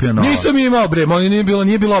nisam kupio novo? Nisam imao, bre,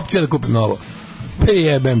 nije bilo opcija da kupim novo. Pa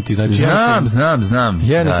jebem ti, znači... Znam.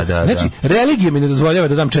 Znači, religija mi ne dozvoljava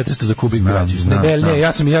da dam 400 za kubik građe. Ne,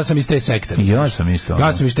 ja sam iz te sekte. Ja sam isto.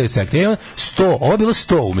 Ja sam iz te sekte. 100, ovo je bilo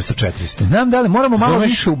 100 umjesto 400. Znam da li moramo malo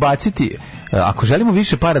više ubaciti ako želimo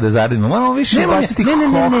više para da zaradimo, moramo više baciti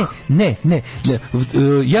Ne.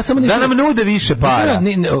 Ja samo da nam nude više para.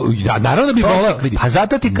 Naravno da bih voleo, a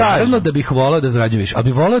zato ti kažem. Naravno da bih voleo da zarađujem više, a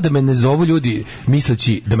bih voleo da me ne zovu ljudi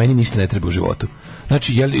misleći da meni ništa ne treba u životu.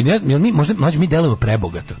 Znači, jel mi možda mi delujemo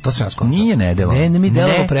prebogato. To se nas konta. Nije ne delamo. Ne, mi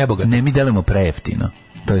delujemo prebogato. Ne, mi delujemo prejeftino.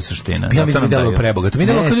 To je suština. Ja mislim da mi delujemo prebogato. Mi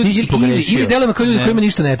delujemo kao ljudi ili delujemo kao ljudi kojima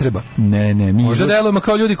ništa ne treba. Ne, mi možda delujemo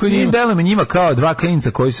kao ljudi koji mi delujemo njima kao dva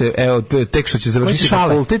klinca koji se tek što će završiti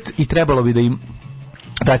fakultet i trebalo bi da im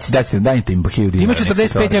dajte im po 1000 dinara. Ima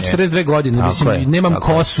 45, ja 42 godine, mislim, nemam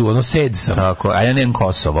kosu, ono sed sam. Tako, a ja nemam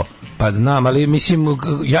Kosovo. Pa znam, ali mislim,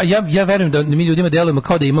 ja verujem da mi ljudima delujemo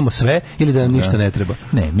kao da imamo sve ili da nam ništa ne treba.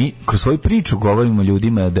 Ne, mi kroz svoju priču govorimo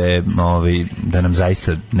ljudima da nam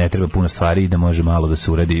zaista ne treba puno stvari i da može malo da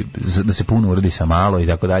se uradi, da se puno uradi sa malo i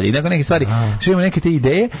tako dalje. I neke stvari, širimo neke te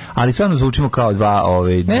ideje, ali stvarno zvučimo kao dva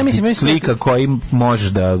slika koji možeš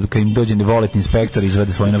da, kad im dođe nevoletni inspektor,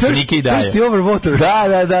 izvede svoje novčanike i daje. Thirsty over water.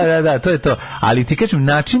 Da, to je to. Ali ti kažem,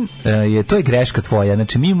 način, to je greška tvoja.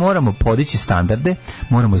 Znači, mi moramo podići standarde,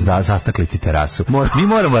 moramo zastakliti terasu. Mi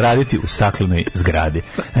moramo raditi u staklenoj zgradi.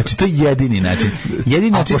 Znači, to je jedini način.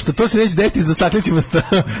 A pošto to se neće desiti, zastaklićemo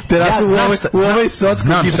terasu u ovoj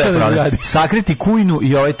sotskoj gipsanoj zgradi. Sakriti kujnu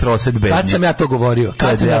i ovaj troset bednje. Kad sam ja to govorio? To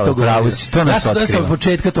nas otkriva. Ja sam od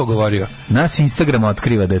početka to govorio. Nas Instagram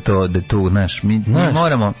otkriva da je tu, znaš, mi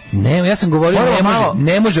moramo... Ne, ja sam govorio,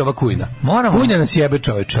 ne može ova kujna. Kujna nas jebe,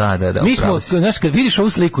 čoveče. Da. Mi smo, znaš, kad vidiš ovu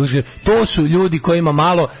sliku, to su ljudi kojima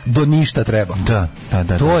malo do ništa treba. Da.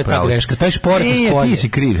 To je ta greška, taj šporet na spolje. Ti si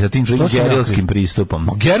kriv sa tim gerilskim pristupom.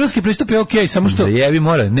 Gerilski pristup je okej, samo što... Zajebi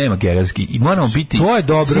nema gerilski. I moramo biti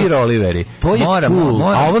Sir Oliveri. To je cool,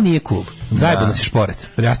 a ovo nije cool. Zajedno nas je šporet.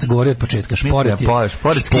 Ja sam govorio od početka, šporet je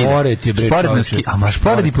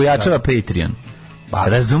šporet i pojačava Patreon. Pa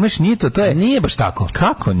razumeš, nije to je... Nije baš tako.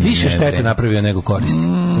 Kako nije? Više štete napravio nego koristi.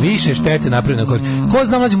 Više štete napravio nego koristi. Ko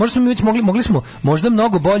zna, mlađe, možda smo mi već mogli smo možda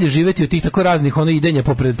mnogo bolje živjeti od tih tako raznih idenja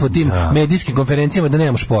po tim medijskim konferencijama da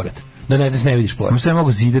nemamo šporet. Da se ne vidiš šporet. Možda sam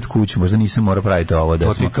mogu zidet kuću, možda nisam morao praviti ovo.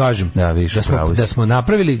 To ti kažem. Da smo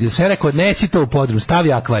napravili, sve rekao, odnesi to u podrum,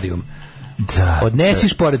 stavi akvarijum. Odnesi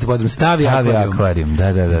šporet u podrum, stavi akvarijum.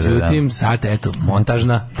 Da. Međutim, sad, eto,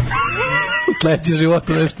 montažna. U sledećem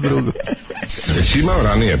životu nešto drugo. Jesi imao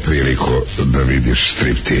ranije priliku da vidiš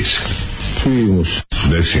striptease?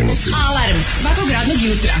 Desimo ti. Alarm svakog radnog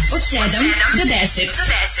jutra od 7 do 10.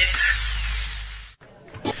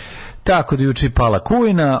 Tako da juče pala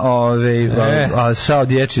kujna, a sao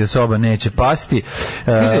dječja soba neće pasti.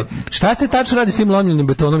 Šta se tačno radi s tim lomljenim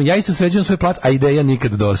betonom? Ja isto sređujem svoj plac, a ideja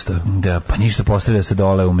nikad dosta. Da, pa ništa, postavlja se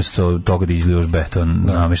dole umjesto toga da izlijuš beton,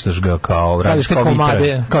 namještaš ga kao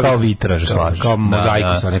vitraž, slažeš. Kao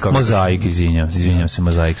mozaiku. Mozaik, izvinjam se,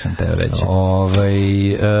 mozaik sam teo reći.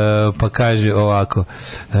 Pa kaže ovako,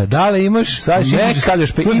 da li imaš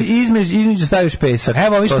između staviš pesak.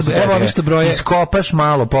 Evo što broje. Iskopaš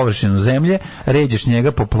malo površinu zemlje, ređeš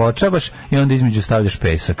njega, popločavaš i onda između stavljaš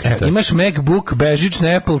pesak. Imaš MacBook,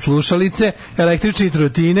 bežične Apple slušalice, električni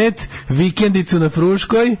trotinet, vikendicu na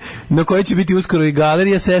Fruškoj, na kojoj će biti uskoro i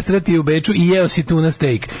galerija, sestra ti je u Beču i jeo si tuna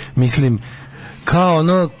steak. Mislim, kao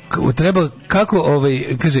treba,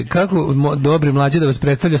 kako dobri Mlađa da vas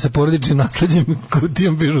predstavlja sa porodičnim nasleđem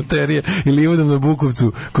kutijom bižuterije ili uvodom na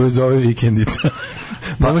Bukovcu koju zove vikendica.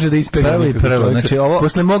 Ne može da ispegne. Prvo, znači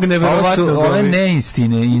posle mog neverovatnog ove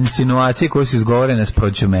neistine, insinuacije koje su izgovorene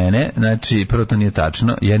sproću mene, znači prvo to nije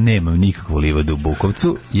tačno, ja nemam nikakvu livadu u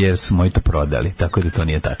Bukovcu jer su moji to prodali, tako da to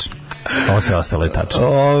nije tačno. Ovo sve ostalo je tačno.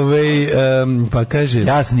 Pa kaže,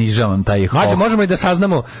 ja snižavam taj Mlađe, možemo i da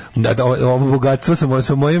saznamo ovo bogatstvo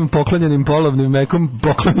sa mojim poklonjenim polovnim mekom,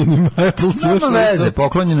 poklonjenim Apple slušalicom. Nema veze,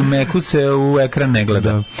 poklonjenom meku se u ekran ne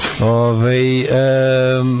gleda.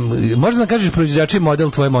 Možda da kažeš proizvođači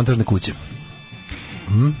model tvoje montažne kuće?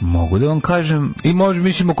 Mogu da vam kažem. I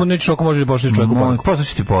mislim, ako nećeš, ako možeš da pošliš čovjeku poruku. Posle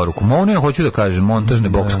ću ti poruku. Ne, hoću da kažem, montažne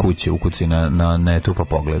boks kuće ukuci na netu pa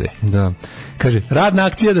pogledaj. Da. Kaže, radna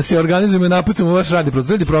akcija da se organizujemo i napucamo vaš radni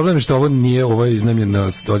prostor. Problem je što ovo je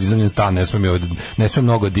iznajmljen stan, ne smije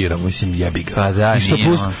mnogo diramo, mislim, jebi ga. Pa da,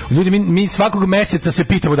 ljudi, mi svakog meseca se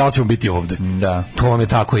pitamo da li ćemo biti ovde. Da. To vam je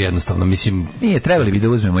tako jednostavno, mislim. Nije, trebali bi da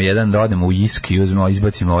uzmemo jedan, da odemo u iski,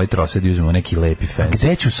 izbacimo ovaj trosed i uzmemo neki lepi fence.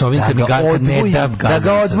 Gde ću s ovim kad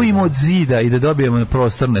ga odvojimo od zida i da dobijemo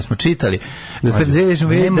prostor, ne smo čitali. Da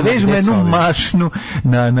vežemo jednu mašnu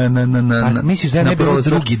na misliš da ja ne bi ovo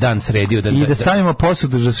drugi dan sredio i da stavimo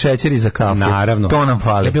posudu za šećer i za kafu. Naravno. To nam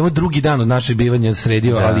fali. Ja bi ovo drugi dan od našeg bivanja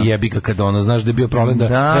sredio, ali jebi ga kad ono, znaš da je bio problem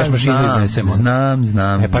da veš mašinu iznesemo.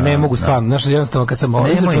 Znam. Pa ne mogu stvarno, znaš, jednostavno kad sam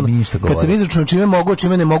izračunao čime mogu,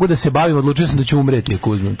 čime ne mogu da se bavim, odlučio sam da ću umreti ako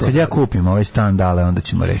uzmem to. Kad ja kupim ovaj stan dale, onda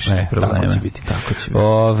ćemo rešiti probleme. Tako će biti.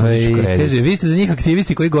 Kaže, vi ste za njih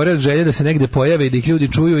aktivisti koji gore od želje da se negde pojave i da ih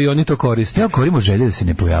ljudi čuju i oni to koriste. Ja govorim o želje da se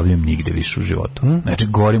ne pojavljujem nigde više u životu. Znači,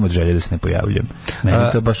 govorim od želje da se ne pojavljujem. Meni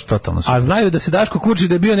to baš totalno super. A znaju da se Daško kuči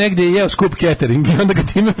da je bio negde i jeo skup catering i onda ga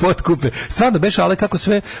time potkupe. Stvarno, beš, ale kako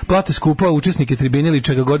sve plate skupa učesnike tribine ili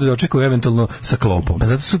čega god da očekuju eventualno sa klopom. Pa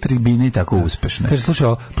zato su tribine i tako uspešne. Kaže,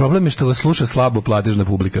 slušaj, problem je što vas sluša slabo platežna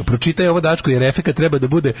publika. Pročitaj ovo, Daško, jer efekat treba da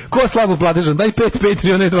bude ko slabo platežan, daj 5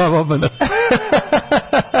 Patreona i 2 Vobana.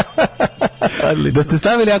 Da ste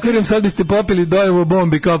stavili akvarijum, sad biste popili dojevo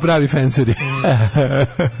bombi kao pravi fenseri.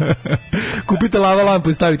 Kupite lava lampu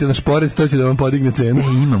i stavite na šporet, to će da vam podigne cenu.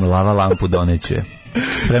 Imam lava lampu, doneće.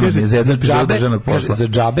 Spreman je za državnog posla. Za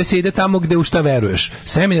džabe se ide tamo gde u šta veruješ.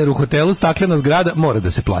 Seminar u hotelu, staklena zgrada, mora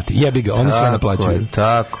da se plati. Jebi ga, oni sve naplaćuju.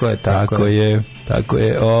 Tako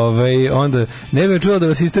je. Onda ne bih čuo da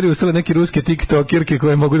vas isteriju usale neke ruske tiktokirke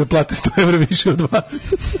koje mogu da plate 100 € više od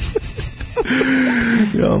vas.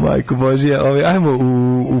 Jo, majko Božija, ajmo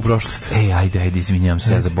u prošlost. Ajde, izvinjam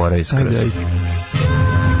se, ja zaboravim skroz.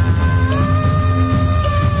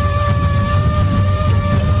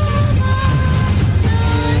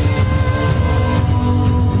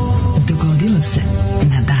 Dogodilo se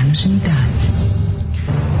na današnji dan.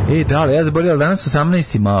 Dale, ja zaboravim, danas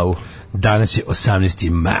 18. mau. Danas je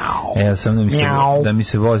 18. mao. Evo sam da mi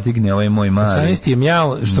se voz digne ovaj moj mali. 18. je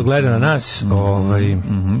mjau što gleda na nas.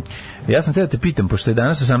 Ja sam te da te pitam, pošto je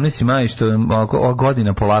danas 18. maj, što ova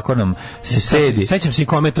godina polako nam se sedi. Sećam se i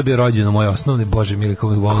kome je to bio rođeno, moje osnovne, Bože mili,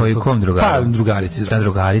 kom drugaru? Pa drugarici. Da,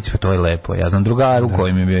 drugarici, pa to je lepo. Ja znam drugaru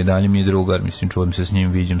koji mi je bio i dalje mi je drugar, mislim, čuvam se s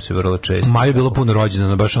njim, viđam se vrlo često. Maju je bilo puno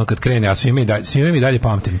rođena, baš ono kad krene, a svime mi dalje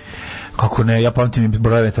pamtim. Kako ne, ja pamtim i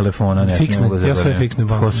brojeve telefona, ne fiksne, ja sve fiksne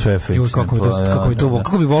pamtim. Sve fiksne.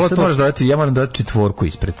 Kako bi volao to? Ja moram dodati 4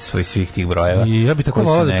 ispred svih tih brojeva. I ja bih tako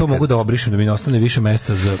volao da to mogu da obrišem, da mi ne ostane više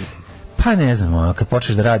mesta za... Pa ne znam, kad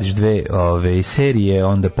počneš da radiš dve serije,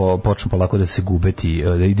 onda počnu polako da se gubeti,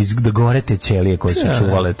 da gore te ćelije koje su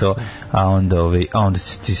čuvale to, a onda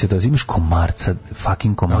ti se to imaš komarca,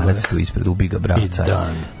 fucking komarac tu ispred, ubi ga, bravo,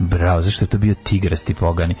 bravo, zašto je to bio tigrasti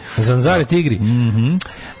pogani. Zanzare tigri.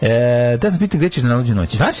 Da sam pitan gde ćeš na najluđu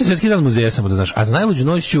noć? Znaš je Svetski dan muzeja, samo da znaš, a za najluđu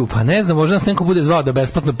noć ću, pa ne znam, možda nas neko bude zvao da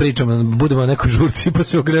besplatno pričamo, budemo na nekoj žurci, pa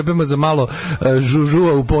se ogrebemo za malo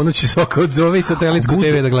žužua u ponoći, Soka odzove i satelitsku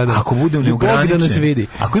TV da gledamo. Ako budem neograničen.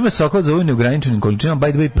 Ako ima sok od zove neograničenim količinama,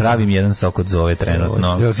 by the way, pravim jedan sok od zove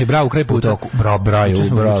trenutno. Jel si bravo u kraj puta? Bravo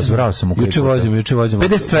sam u kraj puta. Juče vozimo.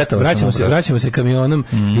 50 cvetova. Vraćamo se kamionom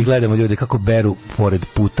i gledamo ljude kako beru pored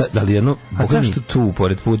puta. Da li jedno... A zašto tu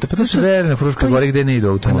pored puta? Pa to se bere na Fruškoj gori gde ne idu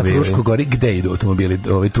automobili. Na Fruškoj gori gde idu automobili?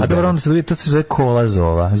 A dobro, onda se vidi, to se zove kola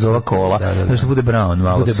zova kola. Znači bude brown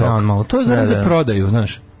malo sok. Bude brown malo. To je garant za prodaju,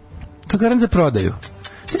 znaš. To je garant za prodaju.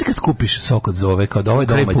 Znači kad kupiš sok od zove, kao da ovo je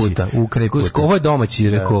domaći. U kraj puta. Ovo je domaći,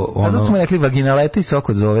 rekao ono. Da smo rekli vaginaleta i sok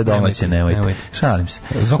od zove domaće, nemojte. Šalim se.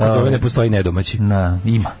 Sok od zove ne postoji nedomaći.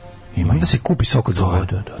 Ima. Da se kupi sok od zove.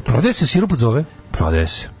 Prodaje se sirup od zove? Prodaje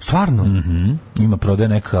se. Stvarno? Ima prodaje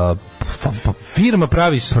neka firma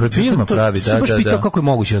pravi. Da. Baš pitao kako je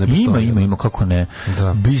moguće da ne postoji. Ima, kako ne.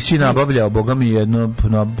 Bići nabavljao, boga mi jedno,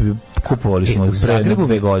 kupovali smo pre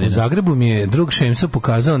 2 godine. U Zagrebu mi je drug Šemso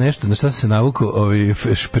pokazao nešto, na šta se navukao,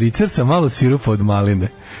 špricer sa malo sirupa od maline.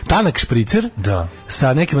 Tanak špricer,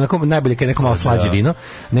 sa nekim, najbolje kad je neko malo slađe vino,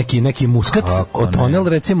 neki muskat, otonel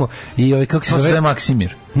recimo, i kako se zove?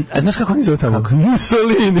 Maksimir. Znaš kako oni zove tamo?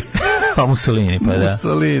 Mussolini. Pa Mussolini, pa da.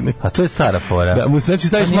 Mussolini. A to je stara fora. Da, znači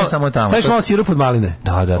staviš malo sirup od maline.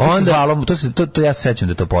 Da. To ja se sećam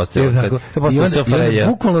da to postoji. I onda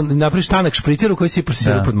bukvalno napraviš tanak špricer u koji sipaš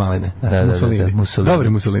sirup od maline. Mussolini. Dobri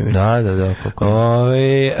Mussolini. Da. To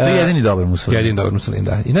je jedini dobar Mussolini.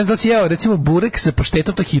 Da. I ne znam da si jeo, recimo, burek sa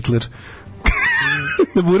paštetom, to Hitler.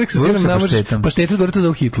 Na burek sa sirom namaš paštetu, gore to da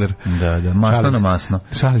u Hitler. Da, masno na masno.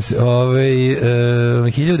 Šalim se.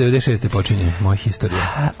 1096. počinje moja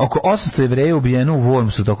historija. Oko 800 Jevreja ubijeno u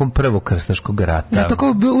Wormsu tokom prvog krstaškog rata. Ja,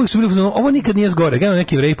 tako uvijek su bili, ovo nikad nije zgore. Gledam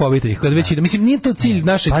neki Jevreji pobite ih. Mislim, nije to cilj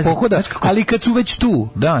našeg pohoda, ali kad su već tu.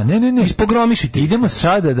 Da, ne. Ispogromišite. Idemo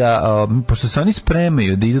sada da, pošto se oni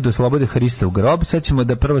spremaju da idu do slobode Hrista u grob, sad ćemo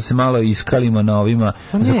da prvo se malo iskalimo na ovima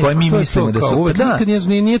za koje mi mislimo da su. Uvijek nikad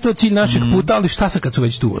nije to cilj našeg puta, ali šta sa kad su su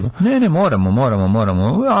već tu, ono. Ne,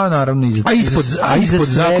 moramo. A naravno ispod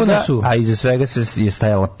zakona su. A iza svega se je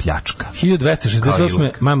stajala pljačka.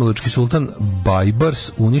 1268. Mamelučki sultan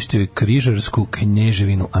Bajbars uništio je križarsku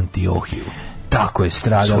knježevinu Antiohiju. Tako je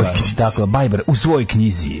stradala. Tako, Bajbar u svojoj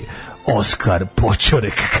knjizi Oskar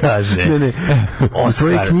Počorek kaže. U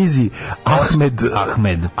svojoj knjizi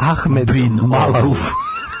Ahmed bin Malauf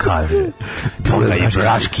kaže. Bilo je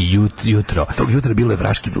vraški jutro. Tog jutra bilo je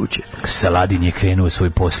vraški vruće. Saladin je krenuo svoj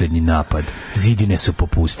posljednji napad. Zidine su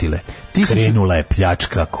popustile. Krenula je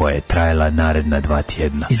pljačka koja je trajala naredna 2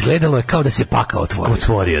 tjedna. Izgledalo je kao da se pakao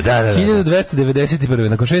otvorio. Da. 1291.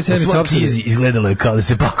 Nakon 6 sedmica opsade. Izgledalo je kao da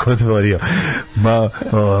se pakao otvorio.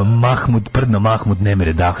 Mahmud ne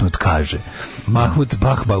mere dahnut kaže. Mahmud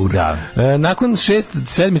Bahbaur. Da. Nakon 6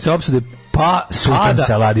 sedmica opsade Sultan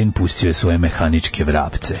Saladin pustio svoje mehaničke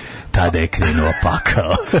vrapce. Tada je krenuo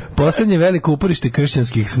pakao. Poslednje veliko uporište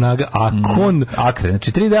kršćanskih snaga Akre,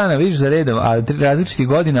 znači 3 dana vidiš za redom, a 3 različitih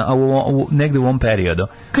godina, a negde u ovom periodu.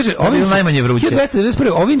 Kaže, ovim najmanje vruće.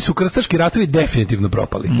 1291. Ovim su krstaški ratovi definitivno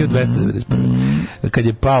propali. 1291. Kad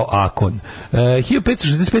je pao Akon.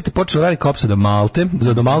 1565. počela velika opsada Malte,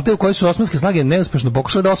 do Malte u kojoj su osmanske snage neuspešno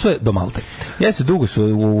pokušale da osvoje do Malte. Jeste, dugo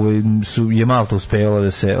je Malta uspela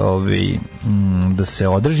da se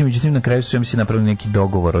održi, međutim na kraju su napravili neki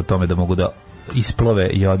dogovor o tome da mogu da isplove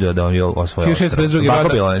i odio da oni osvoje ostrvo. Tako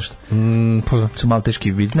bilo nešto. Su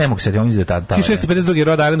malteški, ne mogu se oni za tada. 1652.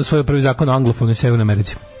 Rhode Island usvojio prvi zakon o anglofonoj Severnoj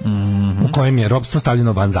Americi, u kojem je ropstvo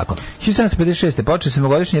stavljeno van zakona. 1756. počeo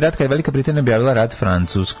sedmogodišnji rat kada je Velika Britanija objavila rat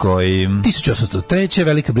Francuskoj. 1803.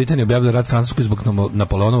 Velika Britanija objavila rat Francuskoj zbog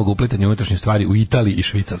Napoleonovog uplitanja unutrašnjih stvari u Italiji i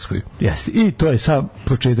Švicarskoj. Jeste. I to je sam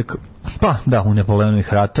početak u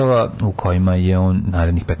Napoleonovih ratova u kojima je on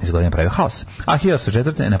narednih 15 godina pravio haos. A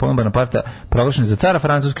 1804. Napoleon Bonaparte proglašen za cara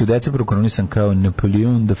Francuske u decembru, koronisan kao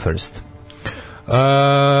Napoleon the First.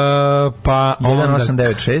 Pa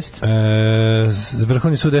 1896.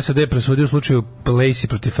 Vrhovni sud SAD presudio u slučaju Lacey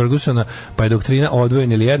protiv Fergusona, pa je doktrina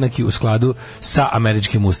odvojen ili jednaki u skladu sa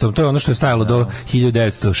američkim ustavom. To je ono što je stajalo do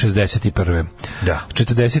 1961. Da.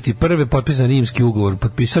 41. potpisan rimski ugovor,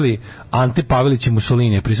 potpisali Ante Pavelić i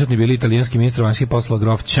Mussolini, prisutni bili italijanski ministar vanjskih poslova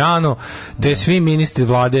grof Ciano, te svi ministri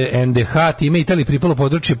vlade NDH, time Italiji pripalo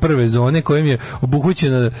područje prve zone kojim je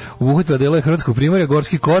obuhvatila delove Hrvatskog primorja,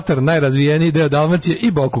 Gorski Kotar, najrazvijeniji deo Dalmacije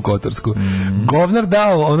i Boku Kotarsku. Govnar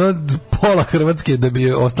dao ono pola Hrvatske da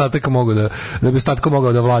bi ostatak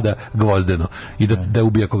mogao da vlada Gvozdeno i da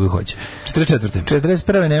ubija koga hoće.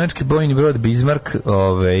 41. nemački bojni brod Bismarck,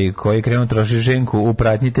 koji je krenuo troši ženku u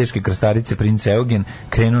pratnji teške krstarice princ Eugen,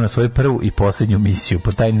 krenuo na svoju prvu i posljednju misiju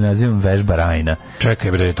pod tajnim nazivom Vežba Rajna.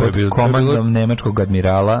 Čekaj bre, to je bilo komandom nemačkog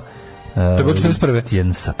admirala. To je bilo 41.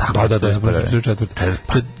 Jensa, tako. Da,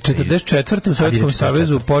 44. u Sovjetskom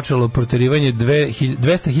savezu počelo proterivanje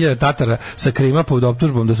 200.000 Tatara sa Krima pod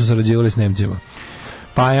optužbom da su sarađivali s Nemcima.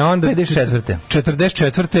 Pa je onda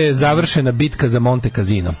 44. završena bitka za Monte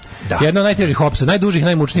Cassino. Jedna od najtežih opsada, najdužih,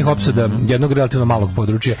 najmučnijih opsada jednog relativno malog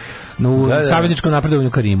područja u savezničkom napredovanju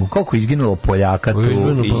ka Rimu. Koliko izginulo Poljaka tu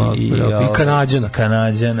i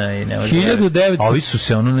Kanadjana i 1900. Ovi su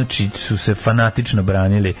se su se fanatično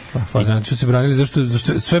branili. Fanatično se branili zašto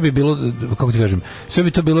sve bi bilo, kako ti kažem, sve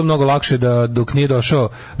bi to bilo mnogo lakše da dok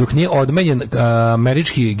nije odmenjen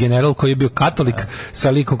američki general koji je bio katolik sa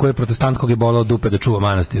likom koji je protestant kog je bolao dupe da čuva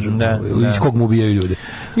manastir iz kog mu ubijaju ljude.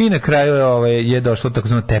 I na kraju je došlo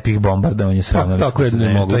takozvano tepih bombardovanje sravno. Tako je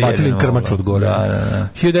ne moglo. Bacili krmač od gore.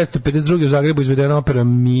 1952. u Zagrebu izvedena opera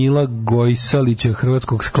Mila Gojsalića,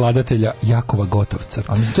 hrvatskog skladatelja Jakova Gotovca.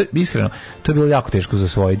 A mislim, iskreno, to je bilo jako teško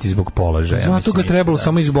zasvojiti zbog položaja. Zato ga trebalo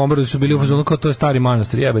samo izbombardovati, su bili u fazonu kao to je stari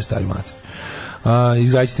manastir, jebe stari manastir.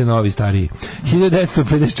 Izgradite novi, stariji.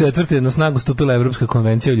 1954. je na snagu stupila Evropska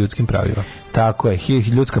konvencija o ljudskim pravima. Tako je,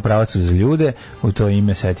 ljudska prava su za ljude, u to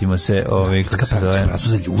ime setimo se ljudska prava su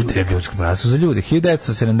za ljude. Ljudska prava su za ljude.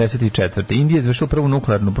 1974. Indija je izvršila prvu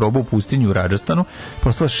nuklearnu probu u pustinju u Rajasthanu,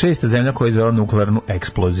 postala 6. zemlja koja je izvela nuklearnu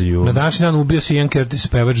eksploziju. Na današnji dan ubio se Ian Curtis,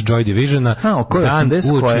 pevač Joy Divisiona.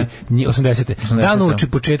 Dan uoči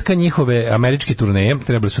početka njihove američke turneje,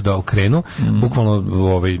 trebali su da okrenu, bukvalno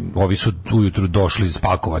ovi su ujutru došli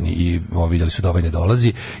spakovani i vidjeli su da ovaj ne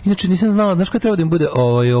dolazi. Inače nisam znala, znaš ko treba da im bude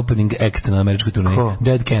opening act na američkoj turneji?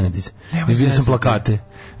 Dead Kennedys. Vidio sam plakate.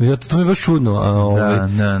 To mi je baš čudno.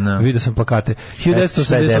 Vidio sam plakate.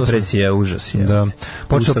 1988. Depresija, užas je. Da.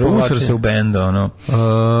 Usro se u bendu,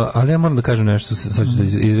 ali ja moram da kažem nešto, sad ću da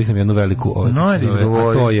izreknem jednu veliku a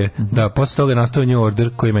to je, da, posle toga je nastao New Order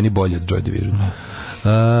koji je meni bolji od Joy Division.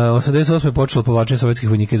 88. je počelo povlačenje sovjetskih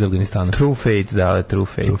vojnika iz Afganistana. True Fate, da, True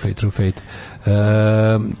Fate.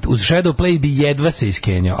 Uz Shadow Play bi jedva se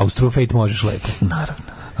iskenjao, a uz True Fate možeš lepo. Naravno.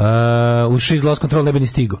 U 6 Lost Control ne bi ni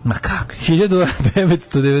stigo. Ma kako?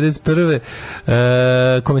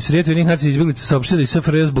 1991. Komisarijat Ujedinjenih nacija izbjeglica saopštili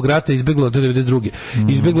SFRJ zbog rata izbjeglo do 92.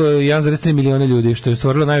 Izbjeglo je 1,3 miliona ljudi, što je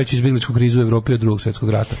stvorilo najveću izbjegličku krizu u Evropi od Drugog svjetskog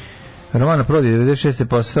rata. Romana Prodi 96. je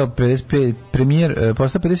postao premijer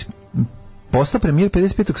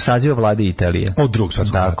 55. saziva vlade Italije. Od Drugog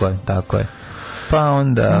svjetskog rata. Tako je. Pa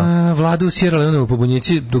onda... Vlada u Sierra Leoneu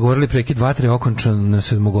pobunjenici dogovorili prekid vatre okončan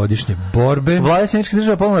 7-godišnje borbe. Vlada Sjedinjenih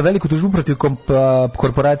Država podnela veliku tužbu protiv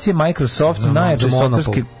korporacije Microsoft, najjače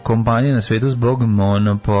softverske kompanije na svetu zbog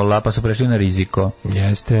monopola, pa su prešli na riziko.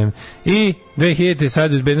 Jeste. I 2000.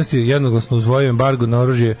 Savjet bezbednosti jednoglasno usvojio embargo na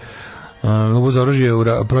oružje uvoz oružja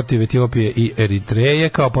protiv Etiopije i Eritreje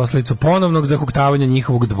kao posljedicu ponovnog zahuktavanja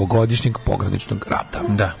njihovog dvogodišnjeg pograničnog rata.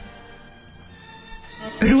 Da.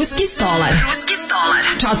 Ruski stolar.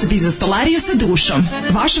 Časopis za stolariju sa dušom.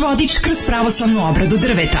 Vaš vodič kroz pravoslavnu obradu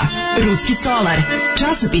drveta. Ruski stolar.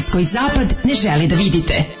 Časopis koji zapad ne želi da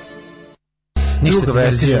vidite. Ništa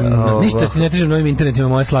ti ne težem novim internetima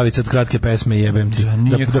moje Slavice od kratke pesme jebem ti.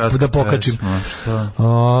 Da pokačim.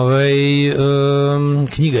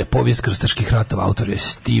 Knjiga je Povijest krstaških ratova, autor je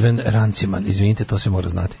Steven Ranciman. Izvinite, to se mora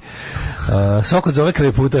znati. Sokot zove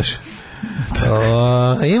krajputaš.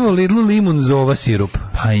 Ima u Lidlu limunzova sirup.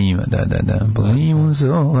 Pa ima, da.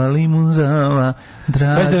 Limunzova,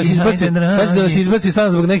 dragi. Sad će da vas izbaci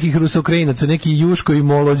stan zbog nekih Rusokrajinaca, neki Juško i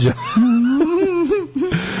Molođa.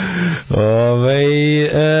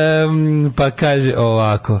 Pa kaže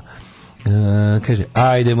ovako. Kaže,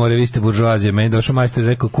 ajde more, vi ste buržoazije. Meni došao majstor i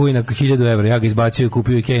rekao, kuj na 1000 evra, ja ga izbacio i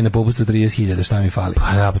kupio Ikea na popustu 30.000, šta mi fali?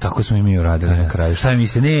 Pa da, pa tako smo i mi uradili na kraju. Šta mi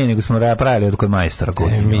mislite? Ne, nego smo pravili od kod majstora.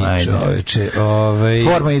 Mi čoveče.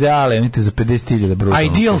 Forma ideale, imate za 50.000 brutalno.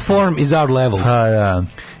 Ideal form is our level. Pa da.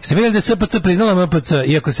 Ste vidjeli da SPC priznala MPC,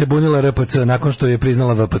 iako se bunila RPC, nakon što je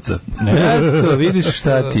priznala VPC? Eto, vidiš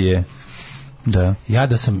šta ti je. Da. Ja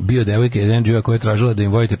da sam bio devojka iz NGO-a koja je tražila da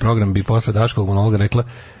im vodite program, bi posle Daškovog monologa rekla,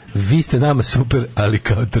 vi ste nama super, ali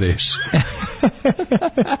kao trash.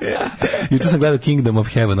 Juče sam gledao Kingdom of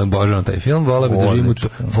Heaven, obožavam taj film, vola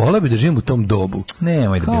bi da živim u tom dobu.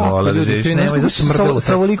 Nemoj da bi vola da živiš. Nemoj da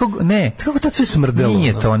sa ovoliko... Ne. Kako tad sve smrdelo?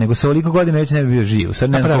 Nije to, nego sa ovoliko godina već ne bi bio živ. Sad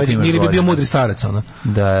ne znam koliko imaš ili bi bio mudri starac, ono.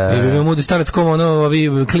 Da. Ili bi bio mudri starac, como ono,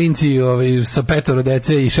 ovi klinci sa 5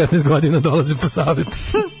 dece i 16 godina dolaze po savjet.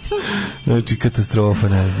 Znači, katastrofa,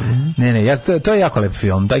 ne znam. Ne, to je jako lep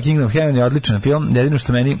film. Taj Kingdom of Heaven je odličan film. Jedino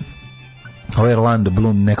što meni ovaj Orlando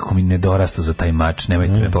Bloom nekako mi nedorasto za taj mač,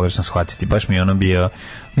 nemojte me pogrešno shvatiti. Baš mi je ono bio,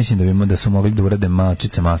 mislim da su mogli da urade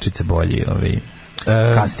malčice bolji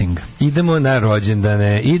casting. Idemo na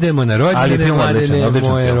rođendane, Mladene,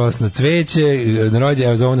 moje rosno cveće,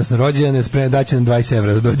 evo zovu nas na rođendane, daće nam 20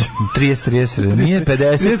 evra da dođemo. 30, nije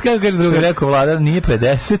 50. Kako kaže druga? Rekao Vlada, nije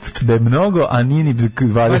 50, da je mnogo, a nije ni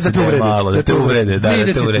 20 da je malo, da te uvrede.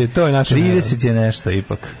 30 je, to je naša 30 je nešto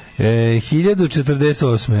ipak.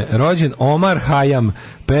 1048. Rođen Omar Hayam,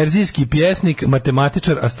 perzijski pjesnik,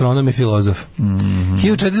 matematičar, astronom i filozof.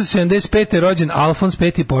 1475. rođen Alfons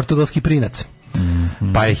V, portugalski prinac.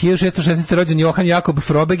 Pa je 1616. rođen Johan Jakob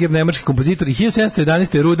Frobeger, nemački kompozitor, i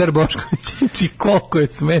 1711. Rudar Bošković. Či koliko je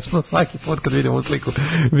smešno svaki put kad vidim ovu sliku,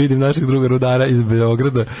 vidim našeg druga Rudara iz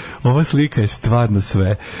Beograda. Ova slika je stvarno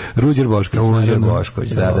sve. Ruđer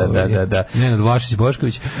Bošković. Da. Nenad Vlašić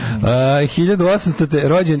Bošković. 1800.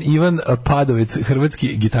 rođen Ivan Padovec,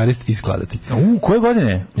 hrvatski gitarist i skladatelj. Koje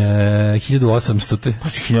godine? 1800.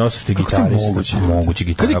 1800. gitarist. Moguće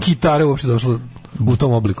gitara. Kada je gitara uopšte došla u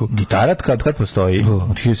tom obliku? Gitara kad postoji?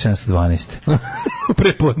 Od 1712.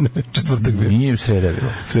 Prepodne, četvrtak bio. Nije sreda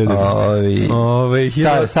bilo.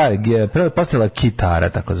 Stari, postala kitara,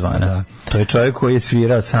 takozvana. Da. To je čovjek koji je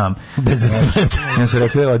svirao sam. Bez sveta. Ja su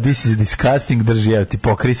rekli, this is disgusting, drži, evo ti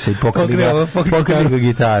pokri se i pokri ga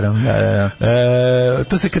gitarom.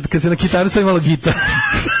 To se, kad se na kitaru stavi malo gitar.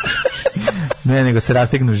 Ne, nego se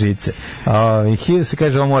rastegnu žice. Se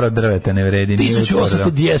kaže, ovo mora drveta, ne vredi.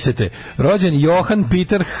 1810. Rođen Johann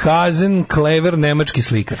Peter Hasenclever, nemački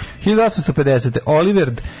slikar. 1850.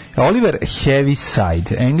 Oliver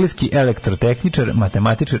Heaviside, engleski elektrotehničar,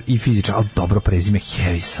 matematičar i fizičar. Ali dobro prezime,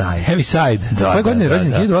 Heaviside. Heaviside. Koje godine je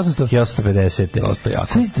rođen? 1850. Dosta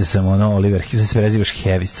jasno. Mislite sam Oliver, se prezivaš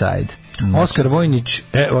Heaviside. Oskar Vojnić,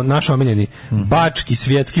 naš omiljeni bački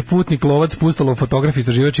svjetski putnik, lovac, pustalo, fotograf,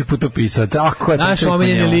 istraživač i putopisac. Naš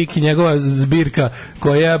omiljeni lik i njegova zbirka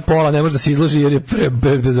koja pola ne može da se izloži jer je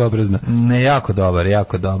bezobrazna. Ne, jako dobar.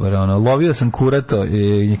 Lovio sam kurato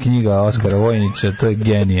i knjiga Oskara Vojnića, to je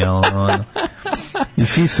genijalno. I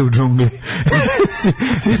Sisa u džungli.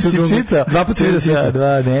 Sisa u džungli. Dva puta vidio Sisa.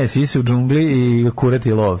 Ne, Sisa u džungli i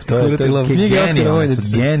Kurati lov. To je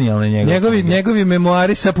genijalne njegovi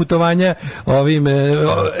memoari sa putovanja ovim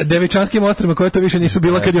Devičanskim ostrvima koje to više nisu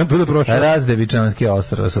bila kad je on tuda prošao. Devičanske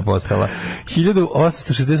ostrva su postala.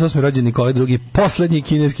 1868. rođen Nikolaj II, poslednji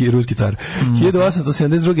kineski i ruski car.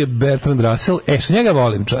 1872. Bertrand Russell, što njega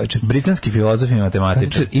volim, čovječe. Britanski filozof i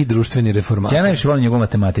matematičar. I društveni reformator. Ja najviše volim njegovu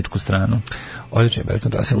matematičku stranu. Odličan je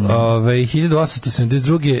Bertrand Russell.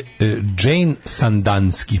 1872. Jane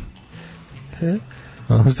Sandanski.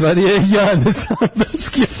 U stvari je Jane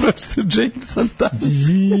Sandanski, prosto Jane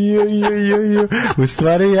Sandanski. U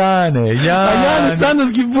stvari Jane. A Jane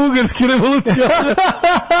Sandanski, bugarski revolucionar.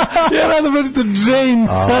 Ja rado pročito Jane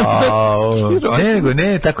Sandanski.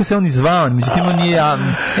 Ne, tako se on i zvao, međutim on nije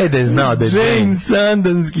da je znao da je Jane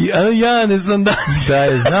Sandanski, a Jane Sandanski. Da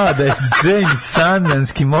je znao da je Jane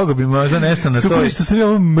Sandanski, mogo bi možda nešto na to. Super, što sam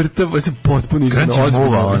ja mrtav, se potpuno izgledno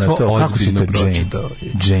ozbiljno pročitao.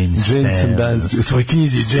 Jane Sandanski, u svoj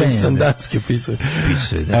knjizi Jane Sandanski opisuje.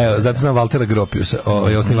 Evo, zato znam Valtera Gropiusa,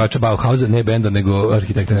 osnivača Bauhausa, ne benda, nego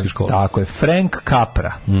arhitektonske škole. Tako je, Frank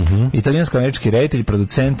Capra, italijansko-američki reditelj,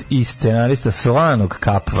 producent i scenarista Slanog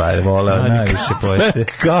Capra, je voleo najviše poete.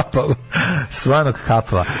 Slanog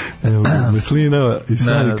Capra. Slinava i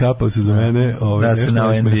Slani Capra su za mene da se na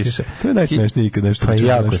ovim više. To je najsmešnije ikad nešto. Pa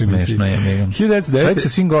jako smešno je, Megan. Čovjek sa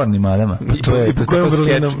svim gornim madama.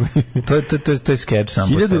 To je skeč sam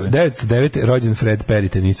po sebi. 1909. rođen Fred Perry,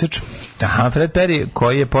 tenisač. Aha, Fred Perry,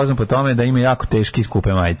 koji je poznat po tome da ima jako teške i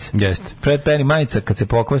skupe majice. Jeste. Fred Perry majica, kad se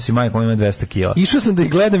pokvasi, majka ima 200 kila. Išao sam da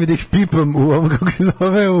ih gledam i da ih pipam u ovom, kako se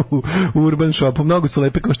zove, u Urban Shopu. Mnogo su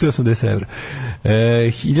lepe, kao što je 80 evra.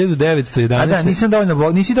 1911. A da, nisi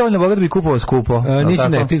dovoljno bogat da bi kupovao skupo. Nisi,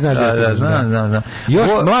 ne, ti znaš da je to. Znam. Još,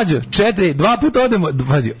 mlađo, 2 puta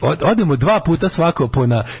odemo 2 puta svako po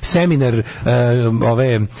na seminar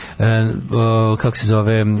kako se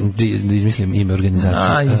zove, da izmislim ime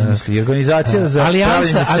organizacije. Organizacija za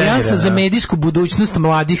Alijansa za medijsku budućnost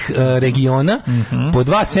mladih regiona. Po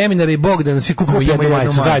 2 seminara i Bog da nas svi kupimo jednu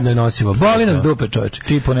majicu, zajedno je nosimo. Boli nas dupe, čovječe.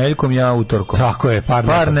 Ti ponedeljkom, ja utorkom. Tako je,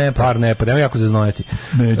 par ne, nema jako zaznojati.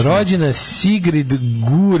 Rođena Sigrid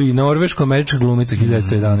Guri, norveško-američka glumica,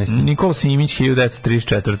 1911. Nikol Simić,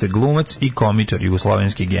 1934. glumac i komičar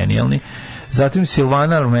jugoslovenski genijalni. Zatim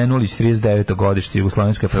Silvana Armenulić, 39. godište,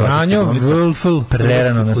 jugoslovenska Franjo Wölfel,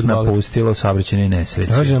 prerano nas napustilo u saobraćajnoj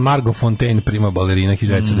nesreći. Rođena Margot Fontaine, prima balerina,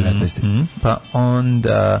 1919. Pa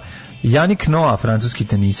onda Janik Noah, francuski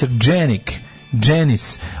tenisar,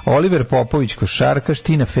 Janis, Oliver Popović, košarkaš,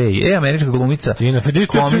 Tina Fey, američka glumica. Tina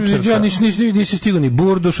Fey, ja nisi stigao ni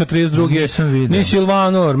Burduša, 32. Ni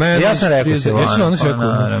Silvano Armenulić. Ja sam rekao Silvano.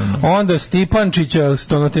 Onda Stipančića,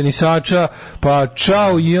 stonotenisača, pa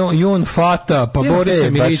Čao Jun Fata, pa Borisa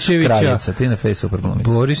Milićevića. Tina Fey, super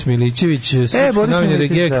glumica. Boris Milićević, novinar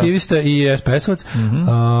regija, aktivista i SPS-ovac.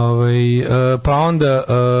 Pa onda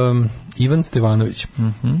Ivan Stevanović,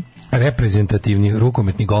 reprezentativni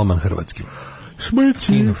rukometni golman hrvatski.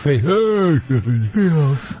 Tina Fey.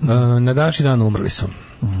 Na današnji dan umrli su.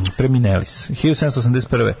 Premineli su.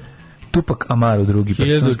 1781. Tupac Amaru II,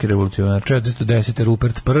 personalski revolucionar. 410.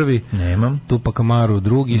 Rupert I. Nemam. Tupac Amaru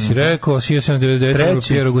II, si rekao. 1799.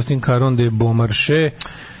 Pierre Augustin Caron de Beaumarchais.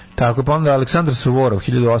 Tako, pa onda Aleksandar Suvorov,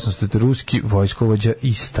 1800. ruski vojskovođa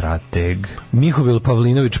i strateg. Mihovil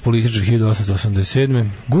Pavlinović, političar, 1887.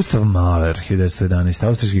 Gustav Mahler, 1911.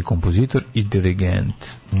 austrijski kompozitor i dirigent.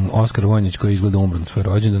 Oskar Vojnić, koji izgleda umro na svoj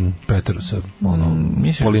rođendan, preteru sa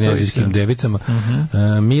polinezijskim devicama.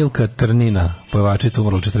 Milka Trnina, pevačica,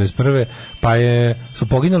 umrla 41. Pa su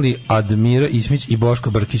poginuli Admira Ismić i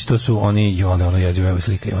Boško Brkić, to su oni, ono jezivo, evo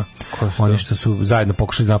slika ima. Oni što su zajedno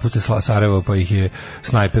pokušali da napuste Sarajevo, pa ih je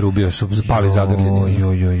snajper ubio, su pali zagrljeni.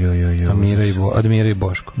 Admira i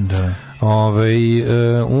Boško. Da.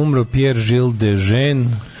 Umro Pierre Gilles de Jean.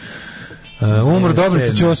 Umro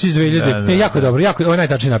Dobrica Ćosić iz 2000. Jako dobro, ovo je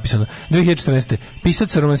najtačnije napisano. 2014.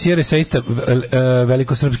 Pisac, romansijer, eseista,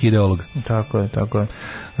 velikosrpski ideolog. Tako je.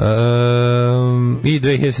 I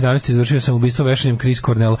 2017. izvršio sam ubistvo vešanjem Chris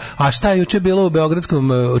Cornell. A šta je juče bilo u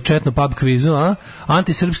beogradskom četno pub kvizu, a?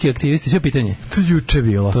 Antisrpski aktivisti, sve pitanje. To je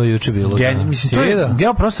juče bilo. Mislim, to je,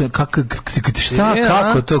 ja prosto, kako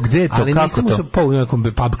to, gde je to, ali kako nisam to? pa u nekom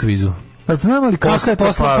pub kvizu. Pa znam, ali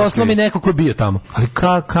posla mi neko ko je bio tamo. Ali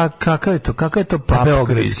kakav je to pub?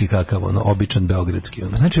 Beogradski kakav, običan beogradski.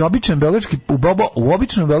 Znači, običan beogradski, u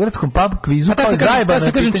običnom beogradskom pub kvizu, pa zajebano. Ja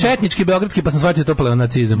se kažem četnički beogradski, pa sam shvatio to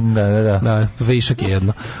pleonacizam. Da, višak je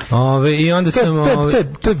jedno. I onda sam...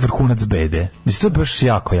 To je vrhunac bede. Mislim, to je baš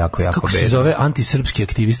jako bede. Kako se zove antisrpski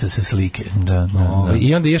aktivista sa slike. Da.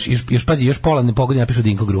 I onda još pola ne pogodi napišu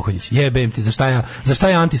Dinko Gruhonjić. Jebem ti, za šta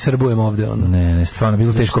ja antisrbujem ovde? Ne, stvarno,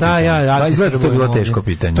 bilo teško pitanje. To je bilo teško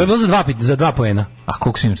pitanje. To je bilo za 2 poena. A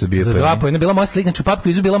koliko si inače bio? Za 2 poena bila moja slika, znači u pub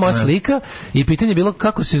kvizu bila moja slika i pitanje je bilo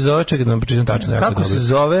kako se zove, čekaj da vam pročitam tačno. Kako se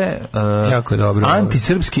zove jako dobro.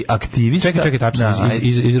 Antisrpski aktivista. Čekaj tačno,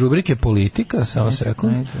 iz rubrike politika, samo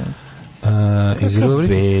sekund.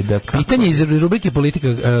 Pitanje iz rubrike politika,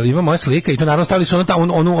 ima moja slika i to naravno stavili su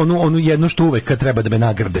onu jednu što uvek kad treba da me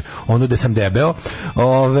nagrade, onu da sam debeo.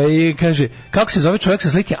 Kaže, kako se zove čovjek sa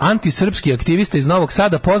slike? Antisrpski aktivista iz Novog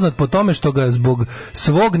Sada, poznat po tome što ga zbog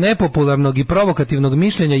svog nepopularnog i provokativnog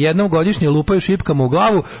mišljenja jednom godišnje lupaju šipkama u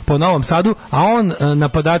glavu po Novom Sadu, a on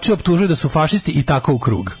napadači optužuje da su fašisti i tako u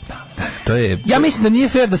krug. Ja mislim da nije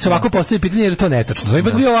fair da se ovako postavi pitanje jer je to netačno. To je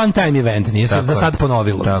ipak bio one time event, nije se za sad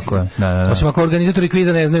ponovilo. Tako je. Osim ako organizatori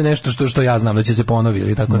kviza ne znaju nešto što ja znam da će se ponovi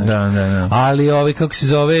ili tako nešto. Ali kako se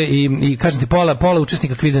zove i kažem ti pola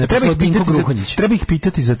učesnika kviza ne poslao Dinko Gruhonjić. Treba ih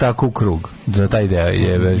pitati za tako u krug. Za taj ideja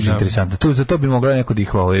je interesantna. Tu za to bi mogla neko da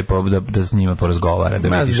ih da s njima porazgovara,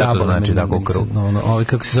 da vidi šta to znači tako u krug.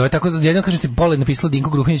 Kako se zove tako jedno kaže ti pola napisalo Dinko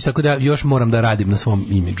Gruhonjić, tako da još moram da radim na svom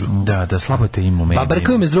imidžu. Da slabo te imo meni. Pa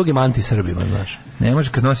brkaju me s drugim antisrbima, znaš. Ne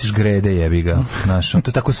može kad nosiš grede, jebi ga, znaš, to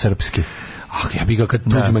je tako srpski. Ja bih ga kad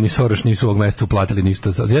Tuđman i Soroš nisu ovog meseca uplatili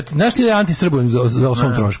ništa. Znaš ti da je antisrbujem za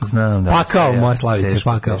svom trošku? Znam, da. Pakao, moja Slavice,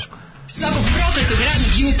 pakao. Svakog prokletog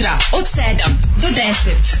radnog jutra od 7 do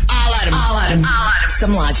 10. Alarm. Sa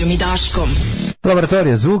Mlađom i Daškom.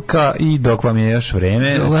 Laboratorija zvuka i dok vam je još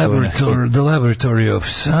vreme... The laboratory of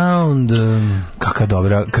sound... Kakva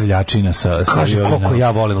dobra krljačina sa... Kaže, koliko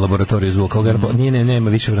ja volim laboratoriju zvuka. Nema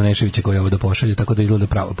više Vraneševića koji ovo da pošalje, tako da izgleda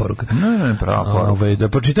prava poruka. Ne, prava poruka. Da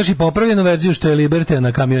pročitaš i popravljenu verziju što je Liberte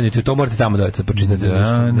na Community, to morate tamo dojete, pročitate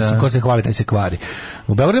nešto. Ko se hvali, taj se kvari.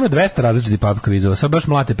 U Beogradu ima 200 različitih pub kvizova, sad baš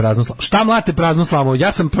mlate praznu slamu. Šta mlate praznu slamu?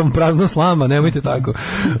 Ja sam prazna slama, nemojte tako.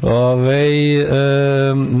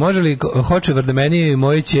 Može li hoće da meni i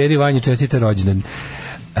moje ćeri Vanji čestite rođendan?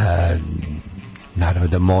 Naravno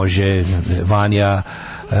da može. Vanja,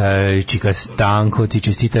 čika Stanko ti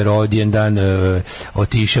čestite rođendan,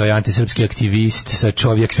 otišao je antisrpski aktivist, sa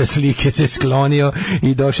čovjek sa slike se sklonio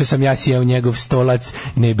i došao sam ja sjeo u njegov stolac,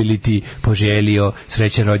 ne bi li ti poželio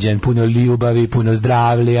srećan rođendan, puno ljubavi, puno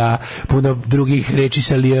zdravlja, puno drugih reči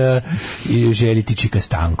sa lj i želi ti čika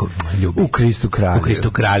Stanko ljubi. U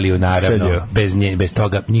Kristu kralju, naravno. Bez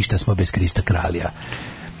toga ništa smo bez Krista kralja.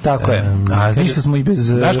 Tako je. A ništa smo i bez...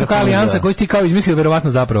 Daško ta alijansa koju si ti kao izmislio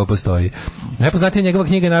verovatno zapravo postoji. Najpoznatija njegova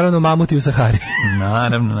knjiga je naravno Mamuti u Sahari.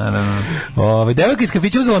 Naravno. Devojka iz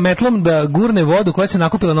kafića uzela metlom da gurne vodu koja se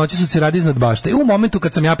nakupila noći su se radi iznad bašte. I u momentu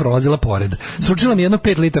kad sam ja prolazila pored, sručila mi jedno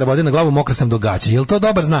 5 litara vode na glavu, mokra sam do gaća. Je li to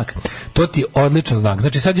dobar znak? To ti je odličan znak.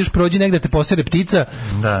 Znači sad još prođi negde te posere ptica,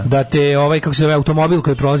 da te kako se zove automobil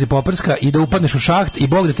koji prolazi poprska i da upadneš u šaht i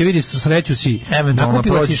Bog da te vidi sreću si.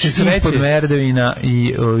 Nakupila si se sreće ispod merdevina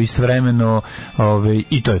i istovremeno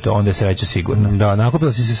i to je to, onda je sreća sigurna. Da,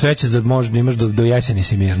 nakupila si se sreće za možda imaš do jeseni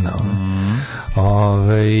si mirna.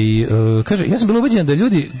 Kaže, ja sam bila ubeđena da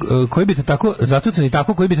ljudi koji bi te tako zatucani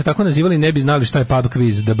tako, koji bi te tako nazivali ne bi znali šta je pub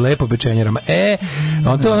quiz, da blepo pečenjerama.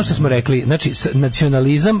 To je ono što smo rekli, znači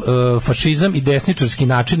nacionalizam, fašizam i desničarski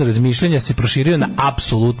način razmišljanja se proširio na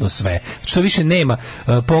apsolutno sve. Što više nema,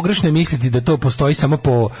 pogrešno je misliti da to postoji samo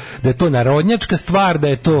da je to narodnjačka stvar, da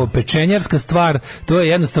je to pečenjarska stvar, to je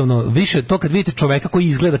jednostavno više to kad vidite čoveka koji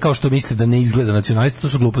izgleda kao što mislite da ne izgleda nacionalista, to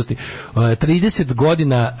su gluposti. 30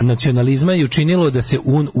 godina nacionalizma je učinilo da se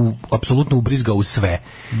apsolutno ubrizga u sve.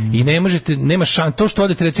 I ne možete, nema to što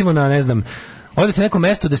odete recimo na, ne znam, odete na neko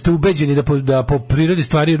mesto da ste ubeđeni da po prirodi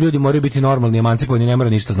stvari ljudi moraju biti normalni, emancipovani, ne mora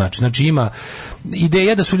ništa znači. Znači ima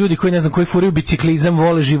ideja da su ljudi koji, ne znam, koji furaju biciklizam,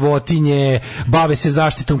 vole životinje, bave se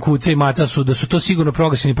zaštitom kuca i maca, da su to sigurno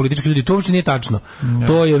progresivni politički ljudi. To uopšte nije tačno.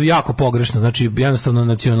 To je jako pogrešno. Znači jednostavno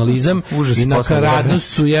nacionalizam i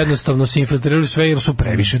nakaradnost su jednostavno se infiltrirali sve jer su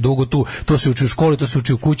previše dugo tu. To se uči u školi, to se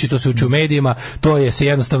uči u kući, to se uči u medijima, to se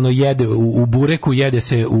jednostavno jede u bureku, jede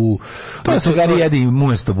se u... To se gari jede i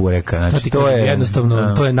umjesto bureka. Znači to je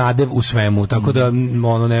jednostavno to je nadev u svemu, tako da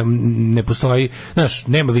ne postoji, znaš,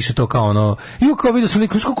 nema više to kao ono, i kao vidio sam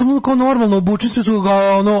kao normalno obučen sve su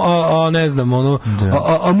kao ne znam,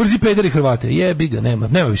 a mrzi pederi Hrvate, jebi ga,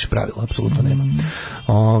 nema više pravila, apsolutno nema.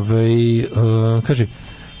 Kaže,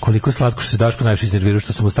 Koliko je slatko što se Daško najviše iznervirao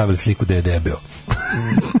što su mu stavili sliku da je debeo.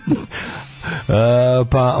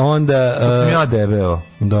 Pa onda... Sad sam ja debeo.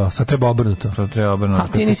 Da, sad treba obrnuto. A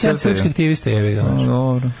ti nisi jedan srpski aktivista, jevi ga.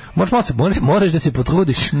 Dobro. Moraš da se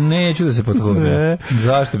potrudiš. Neću da se potrudim.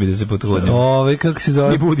 Zašto bi da se potrudim? Kako se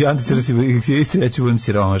zove? Ti budi antisrpski aktivista, ja ću budem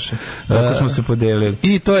siromašan. Tako smo se podelili.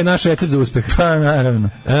 I to je naš recept za uspeh. Pa, naravno.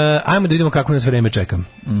 Ajmo da vidimo kako nas vreme čekam.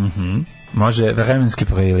 Može vremenske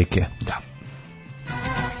prilike. Da.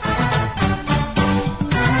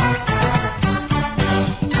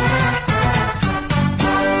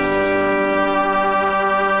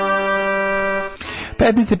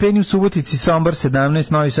 Petnaest stepeni u Subotici, Sombor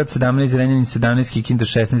 17, Novi Sad 17, Zrenjanin 17, Kikinda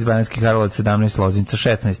 16, Banatski Karlovac 17, Loznica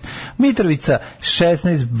 16, Mitrovica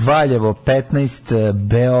 16, Valjevo 15,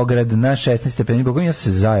 Beograd na 16 stepeni. Bogom, ja sam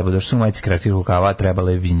se zajebo, došao sam u majici kratkih rukava, a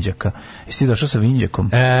trebala je vinđaka. Jesi ti došao sa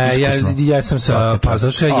vinđakom? Ja sam sa, pa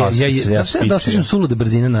zašto ja dostižem sulude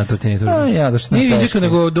brzine na trotinetu. Nije vinđaka,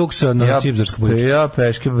 nego duksa na Cipzarska puljuča. Ja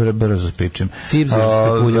peške brzo spičem.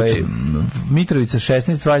 Cipzarska puljuča. Mitrovica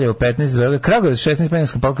 16, Valjevo 15, Beograd, Kragujevac 16,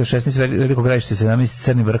 Penjanska Palanka 16, Veliko Gradište 17,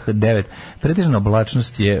 Crni Vrh 9. Pretežna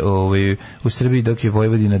oblačnost je u Srbiji, dok je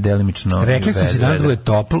Vojvodina delimično. Rekli smo se danas bude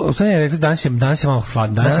toplo. Danas je malo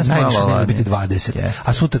hladno. Danas je najviše dnevno biti 20.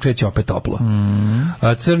 A sutra kreće opet toplo.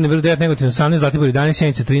 Crni Vrh 9, Negotin 18, Zlatibor 11,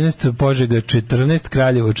 Sjenica 13, Požega 14,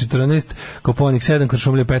 Kraljevo 14, Koponik 7,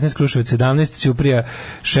 Kuršumlija 15, Kruševac 17, Ćuprija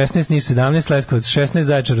 16, Niš 17, Leskovac 16,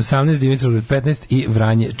 Zaječar 18, Dimitrovgrad 15 i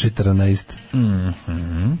Vranje 14.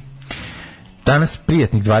 Danas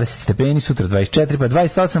prijatnih 20 stepeni, sutra 24, pa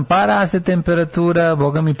 28, pa raste temperatura,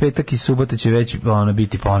 boga mi petak i subota će već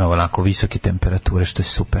biti ponovo onako visoke temperature, što je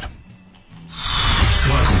super.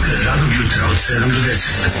 Svakog radnog jutra od 7 do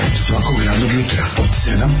 10. Svakog radnog jutra od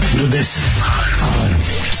 7 do 10. Alarm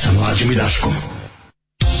sa Mlađom i Daškom.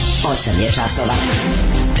 8 je časova.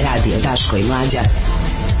 Radio Daško i Mlađa.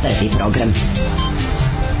 Prvi program.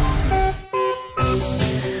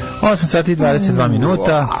 8 sati i 22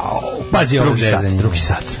 minuta. Pazi ovo drugi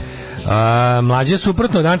sat. Mlađe je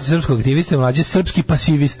suprotno od antisrpskog aktivista, Mlađe je srpski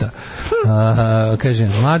pasivista. Kaže,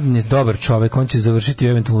 Mladen je dobar čovek, on će završiti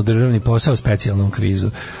eventualno državni posao u specijalnom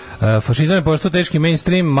kvizu. Fašizam je postao teški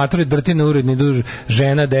mainstream, maturi drtine, uredni duž,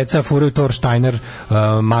 žena, deca, furaju Thorsteiner,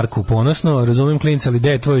 Marku ponosno, razumijem klinca, ali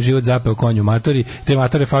gde je tvoj život zapeo konju matori, te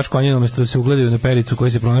matore faš konjene, umjesto da se ugledaju na pericu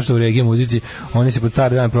koji se pronašla u regije muzici, oni se pod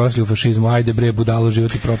stari dan prošli u fašizmu, ajde bre, budalo,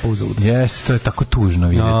 život i propao uzalud. Jeste, to je tako tužno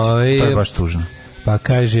vidjeti, to je baš tužno. Pa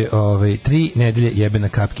kaže, 3 nedelje jebena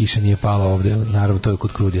kap kiša nije pala ovde, naravno to je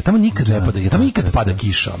kod Krudija. Tamo nikad ne pada, tamo nikad pada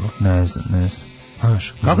kiša, ono. Ne znam.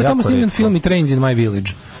 Znaš, kako je tamo snimljen film i Trains in my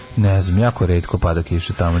village? Ne znam, jako retko pada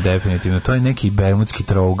kiša tamo, definitivno. To je neki bermudski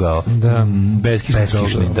trougao. Da,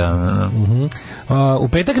 beskišni da. U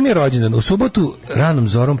petak mi je rođendan. U subotu ranom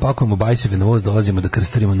zorom pakujemo bajseve na voz, dolazimo da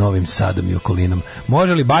krstarimo Novim Sadom i okolinom.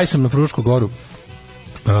 Može li bajsom na Frušku goru?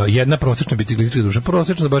 Jedna prosječna biciklistička duša,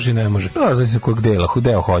 prosječna baš i ne može. Da, znači kog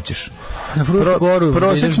deo hoćeš. Na Frušku goru,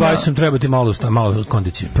 ideš bajsom, treba ti malo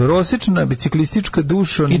kondicije. Prosječna biciklistička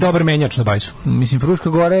duša i dobar menjač na bajsu. Mislim, Fruška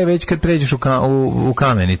gora je već kad pređeš u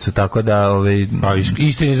Kamenicu, tako da...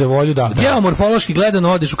 Istini za volju, da. Geomorfološki gledano,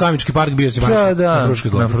 odeš u Kamenički park, bio si bajsom na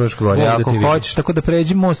Fruškoj gori. Na Fruškoj gori, ako hoćeš, tako da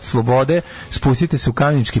pređi most Slobode, spustite se u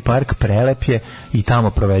Kamenički park, prelep je i tamo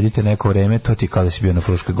provedite neko vreme, to ti kao da si bio na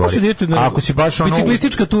Fruškoj gori. Ako si baš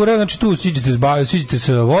biciklistička tura, znači tu siđete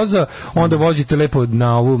sa voza, onda vozite lepo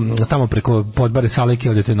na ovu, tamo preko Podbare Salike,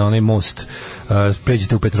 odete na onaj most,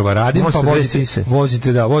 pređete u Petrovaradin, pa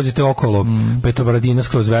vozite okolo Petrovaradina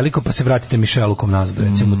skroz veliko, pa se vratite Mišelukom nazad,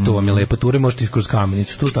 recimo, to vam je lepa tura, možete kroz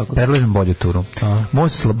Kamenicu, tu tako. Predlažem bolju turu.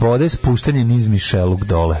 Most Slobode, spuštanje niz Mišeluk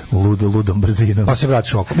dole, ludom brzinom. Pa se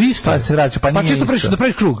vratiš okolo. Isto. Pa se vratiš, pa čisto da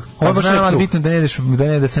pređeš krug. Ovo je malo bitno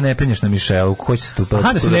da se ne penješ na Mišeluk, hoće se tu.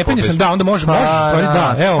 Aha, da se ne penješ, da, onda možeš stvari,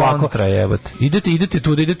 da, evo ovako. Idete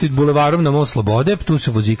tu, idete bulevarom na most Slobode, tu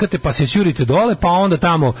se vozikate, pa se sjurite dole, pa onda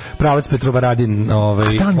tamo pravac Petrovaradin,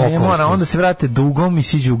 ne mora, onda se vrate dugom i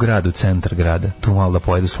siđu u grad, u centar grada. Tu malo da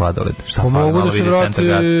pojedu sladoled. Šta mogu da se vrate?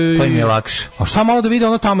 To im je lakše. A šta malo da vide,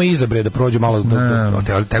 ono tamo iza bre, da prođu malo,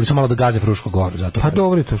 teli su malo da gaze Frušku goru, zato. Pa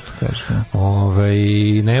dobro to što kažeš.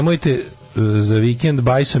 Nemojte za vikend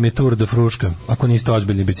bajsom je Tour de Fruška, ako niste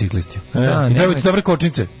ozbiljni biciklisti. I trebate dobre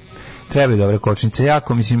kočnice. Trebaju dobre kočnice,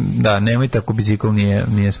 jako, mislim, da, nemojte ako bicikl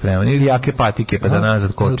nije spreman, ili jake patike, pa da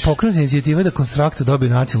nazad koči. Pokrenut inicijativa da Konstrakta dobije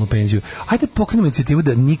nacionalnu penziju. Hajde pokrenemo inicijativu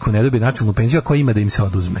da niko ne dobije nacionalnu penziju, a ko ima da im se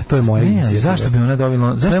oduzme. To je moja inicijativa. Zašto bi ona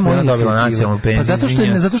dobila nacionalnu penziju?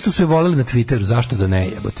 Pa zato što su je voleli na Twitteru, zašto da ne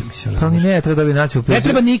jebote, mislim. Pa ne treba dobiti nacionalnu penziju. Ne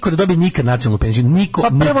treba niko da dobije nikad nacionalnu penziju, niko. Pa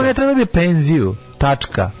prvo ne treba dobije penziju.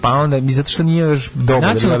 tačka. Pa onda mi zato što nije još dobro.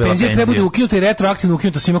 Nacionalna penzija treba da ukinuta i retroaktivno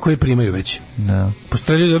ukinuta svima koji primaju već. Da.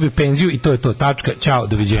 Postoje ljudi dobiju penziju i to je to, tačka, ćao,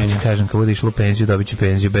 doviđenja. Kažem, kad bude išlo u penziju, dobit će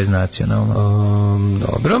penziju bez nacionalno.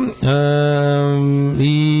 Dobro.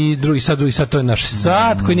 I drugi sad, to je naš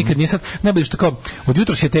sat, koji nikad nije sad. Najbolje što kao, od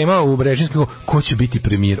jutros je tema u Brežinskom, ko će biti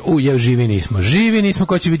premijer? Živi nismo,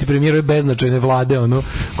 ko će biti premijer ove beznačajne vlade,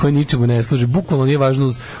 koje ničemu ne služi. Bukvalno nije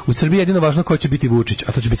važno, u Srbiji jedino važno ko će biti Vučić,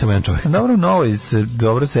 a to će biti samo jedan čovjek. Dobro, novo se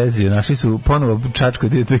dobro sezio. Našli su ponovo Čačko,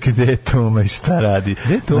 gde je Toma i šta radi.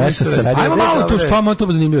 Ajmo malo tu, što malo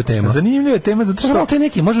to zanimljiva tema. Zanimljiva tema, zato što te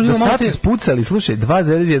neki, možemo da sad spucali, slušaj,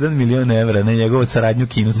 2,1 milion evra na njegovu saradnju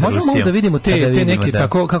Kinu sa Rusijom. Možemo da vidimo te neke,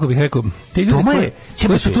 kako bih rekao, te ljudi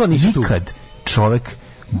koji su tu, nisu tu. Nikad čovjek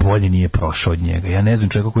bolje nije prošao od njega. Ja ne znam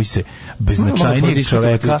čovjeka koji se beznačajnijeg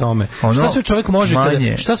čovjeka.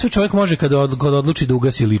 Šta sve čovjek može kada odluči da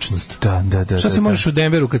ugasi ličnost? Da. Šta se možeš u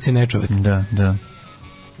Denveru kad si ne čovjek? Da.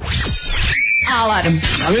 Alarm.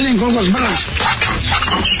 Da vidim koliko zbrz.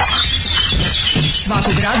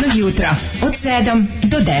 Svakog radnog jutra od 7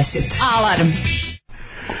 do 10. Alarm.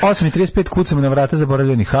 8:35 kucamo na vrata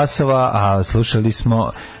zaboravljenih hasova, a slušali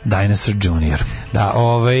smo Dinosaur Junior. Da,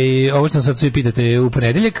 ovo što sad svi pitate u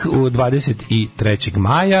ponedeljak, u 23.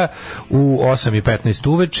 maja, u 8:15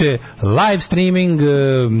 uveče, live streaming,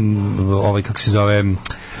 kako se zove,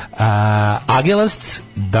 Agelast,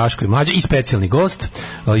 Daško i Mladja i specijalni gost,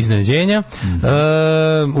 iznenađenja.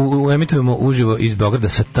 Emitujemo uživo iz Beograda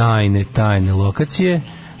sa tajne lokacije.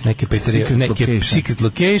 Neke secret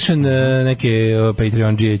location, neke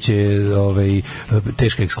Patreon-đije će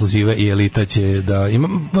teška ekskluziva i elita će da ima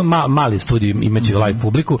mali studij, imaće live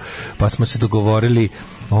publiku, pa smo se dogovorili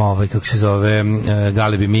kako se zove,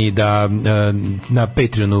 Galebi mi da na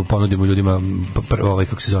Patreonu ponudimo ljudima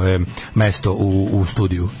kako se zove, mesto u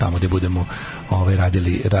studiju, tamo gde budemo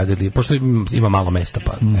radili, pošto ima malo mesta,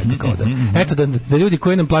 pa eto da ljudi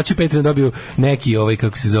koji nam plaćaju Patreon dobiju neki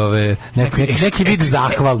kako se zove, neki vid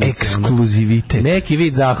zahvalnice, ekskluzivitet, neki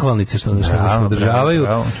vid zahvalnice što nas podržavaju,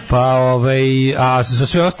 pa a za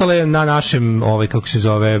sve ostale na našem kako se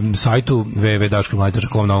zove sajtu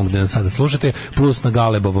www.daškomlađa.com, na ovom gde nas sada slušate, plus na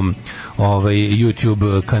Galebovom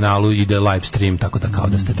YouTube kanalu ide live stream, tako da kao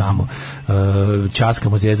da ste tamo,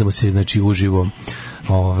 ćaskamo, zjezamo se, znači uživo,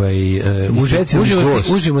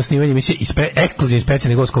 uživo snimanje emisije i ekskluzivni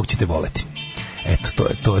specijalni gost kog ćete voleti. Eto,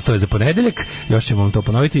 to je za ponedeljak. Još ćemo vam to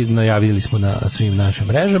ponoviti. Najavili smo na svim našim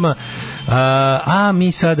mrežama. A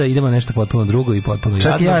mi sada idemo nešto potpuno drugo i potpuno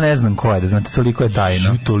jadno. Čak ja ne znam ko je, da znate, toliko je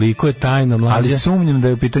tajno. Toliko je tajno, Mladja. Ali sumnjam da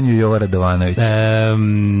je u pitanju Jovo Radovanović.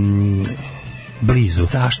 Blizu.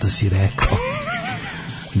 Zašto si rekao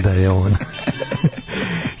da je on?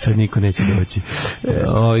 Sad niko neće doći.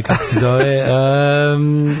 Kako se zove?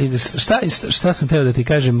 Šta sam teo da ti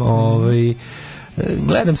kažem?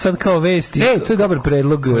 Gledam sad kao vesti. To je dobar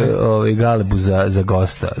predlog Galebu za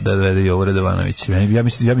gosta, da dovede Jovo Radovanović. Ja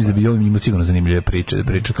mislim da bi Jovo imao sigurno zanimljive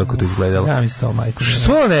priče kako to izgledalo. Zamisli to, majko.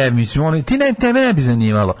 Što ne, mislim, tebe ne bi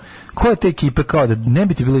zanimalo. Ko je te ekipe, kao da ne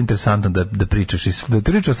bi ti bilo interesantno da pričaš, da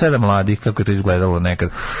ti pričaš o 7 mladih, kako je to izgledalo nekad.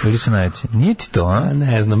 Bili su najveći. Nije ti to, a?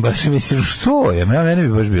 Ne znam, baš mislim. Što je? Mene bi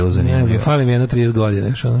baš bilo zanimljivo. Ne znam, fali mi 30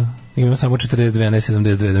 godina, što imam samo 42, ne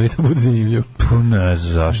 72, da mi to bude zanimljivo. Ne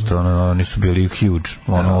znam zašto, oni su bili huge.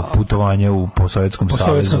 Putovanje po Sovjetskom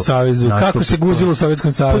savezu. Kako se guzilo u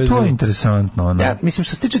Sovjetskom savezu. Pa to je interesantno. Ja, mislim,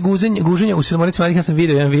 što se tiče guženja u Sedmorici mladih, ja sam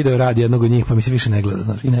video jedan video radi jednog od njih, pa mi se više ne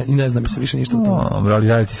gleda. I ne znam mi se više ništa o tome. Ali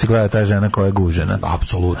da ti se gleda ta žena koja je gužena?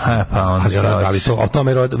 Apsolutno. Ali o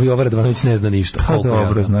tome Jovo Radovanović ne zna ništa. Pa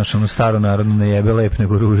dobro, znaš, staro narodno ne jebe lep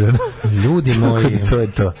nego ružan.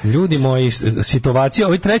 Ljudi moji, situacija,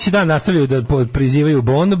 ovaj treći dan nastavljaju da prizivaju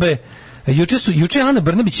bombe. Juče je Ana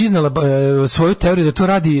Brnabić iznala svoju teoriju da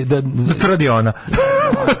to radi ona.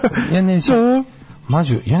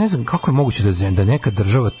 Mlađo, ja ne znam kako je moguće da neka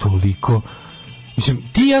država toliko, mislim,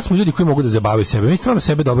 ti i ja smo ljudi koji mogu da zabavaju sebe. Mi stvarno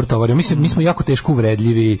sebe dobro tovarimo. Mi smo jako teško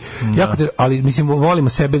uvredljivi, ali mislim volimo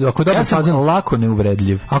sebe. Ako je dobar fazon, lako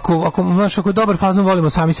neuvredljiv. Ako je dobar fazon, volimo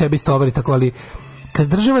sami sebe istovariti, tako, ali kad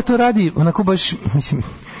država to radi, onako baš, mislim,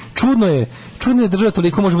 čudno je da država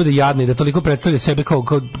toliko može bude jadna i da toliko predstavlja sebe kao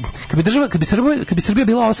kad bi Srbija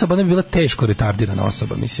bila osoba, ona bi bila teško retardirana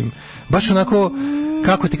osoba, mislim. Baš onako,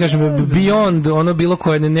 kako ti kažem, beyond ono bilo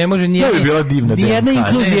koje ne može nijedna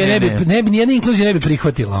inkluzija ne bi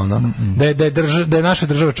prihvatila ono. Da je naša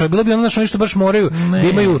država čovjek, bilo bi ono nešto baš moraju da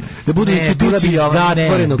imaju, da budu institucije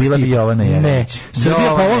zatvorenog tipa. Bila bi Jovana Jeremić.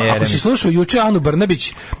 Srbija, pa ako si slušao juče Anu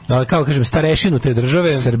Brnabić, kako kažem, starešinu te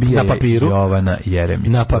države, na papiru. Jovana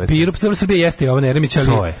Jeremić. Na papiru, Srbija jeste Jovan Jeremić,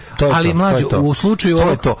 ali mlađe, u slučaju to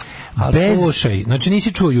je to. Slušaj, znači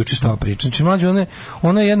nisi čuo juče šta priča. Znači mlađe,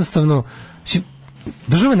 ona je jednostavno,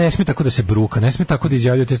 država ne smije tako da se bruka, ne smije tako da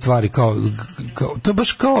izjavljuje te stvari kao to je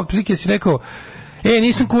baš kao prilike si rekao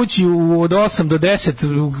nisam kući od 8 do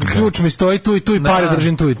 10, ključ mi stoji tu i pare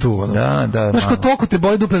držim tu i tu. Ono. Da. Znaš kao toliko te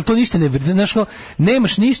boli duple, to ništa ne vredi, znaš kao,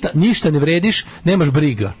 nemaš ništa ne vrediš, nemaš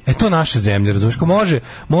briga. To naša zemlja, razumiješ, kao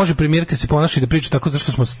može premijerka se ponaša i da priča tako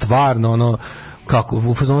zašto smo stvarno, ono, kako,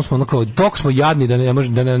 u fazonu smo ono kao, toliko smo jadni da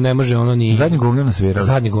ne može ono ni... Zadnji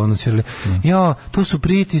govno svirali. Ja, to su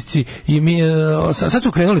pritisci i mi, sad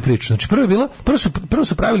su krenuli priču. Znači, prvo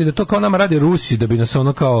su pravili da to kao nama rade Rusi, da bi nas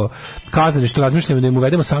ono kao kaznili što razmišljamo da im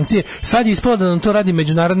uvedemo sankcije. Sad je ispalo da nam to radi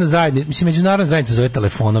međunarodna zajednica. Mislim, međunarodna zajednica zove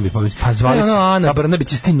telefonom. Pa zvali su... Ana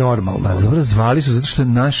Brnabić, jesi ti normalno. Pa dobro, zvali su zato što je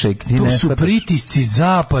naše... To su pritisci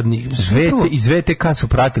zapadnih. Iz VTK su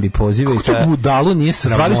pratili pozive. Kako to budalu nije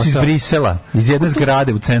sramota? Zvali su iz Brisela, iz jedne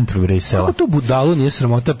zgrade u centru Brisela. Kako to budalu nije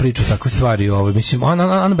sramota priča takve stvari? Mislim,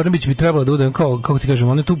 Ana Brnabić bi trebala da bude kao, kako ti kažem,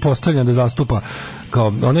 ona je tu postavljena da zastupa,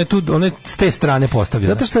 kao, ona je s te strane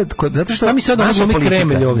postavljena. Zato što šta mi sad ona glumi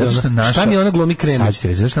Kremelj ovdje? Šta mi ona glumi Kremelj?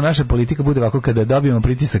 Zašto naša politika bude ovako kada dobijemo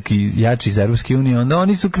pritisak i jači iz Evropske unije, onda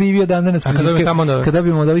oni su krivi od danas. A kada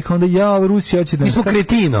dobijemo od ovih, onda Rusija hoće da... Mi smo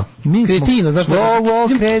kretino. Znaš da...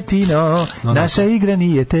 Kretino, naša igra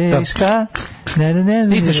nije teška.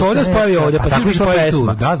 Stisneš ovdje, spavi ovdje, pa svi spavi tu.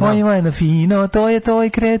 Da, znam. Ima je na fino, to je to i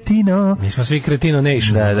kretino. Mi smo svi kretino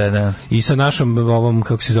nation. Da. I sa našom ovom,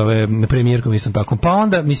 kako se zove, premijerkom istom tako. Pa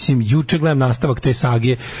onda, mislim, juče gledam nastavak te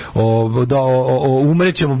sage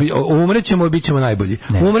umrećemo i bit ćemo najbolji.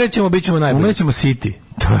 Umrećemo siti.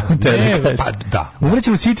 Pa da.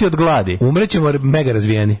 Umrećemo siti od gladi. Umrećemo mega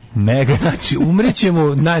razvijeni. Znači,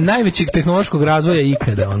 umrećemo najvećeg tehnološkog razvoja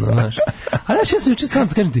ikada, ono, znaš. A znaš, ja sam juče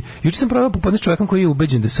stvarno, kažem ti, juče sam pravio popodne s čovjekom koji je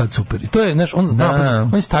ubeđen da je sad super. I to je, znaš, on zna,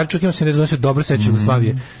 on je stari čovjek, on se ne zgonosio dobro seća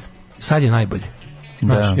Jugoslavije. Sad je najbolje.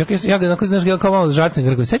 Znaš, ja ga, znaš, ja kao malo žacnim,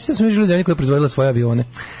 rekao, sećate se mi žili zemlji koja je proizvodila svoje avione?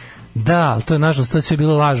 Da, ali to je, nažalost, to je sve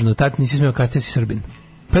bilo lažno. Tad nisi smeo kasnije si Srbin.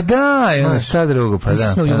 Pa da, šta drugo, pa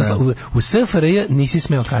da. U SFRJ nisi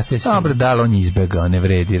smeo kasnije si Srbin. Dobro, da, ali on je izbegao, ne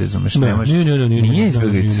vredi, razumeš? Nije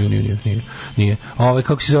izbeglica. Nije.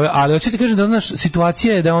 Kako se zove, ali hoću ti kažem da naša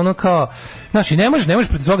situacija je da ono kao, znaš, i ne možeš,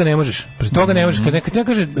 protiv toga ne možeš. Protiv toga ne možeš, kad ja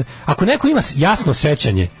kaže, ako neko ima jasno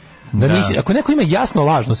sećanje, ako neko ima jasno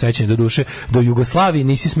lažno sećanje do duše, do Jugoslavije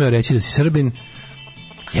nisi smeo reći da si Srbin,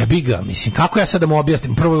 jebi ga, mislim, kako ja sad da mu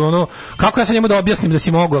objasnim? Prvo ono, kako ja sad njemu da objasnim da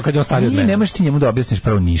si mogao kad je on stariji od mene? Ne možeš ti njemu da objasniš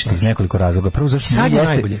prvo ništa iz nekoliko razloga. Prvo zašto sad je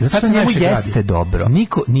najbolje. Sad njemu jeste dobro.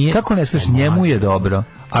 Niko nije. Kako ne znaš, njemu je dobro.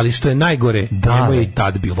 Ali što je najgore, njemu je i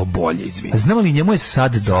tad bilo bolje, izvini. Znamo li njemu je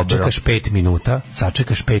sad dobro?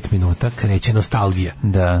 Sačekaš 5 minuta, kreće nostalgija.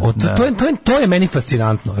 Da. To je meni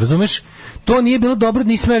fascinantno, razumeš? To nije bilo dobro,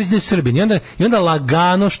 nismo reći da je Srbin. I onda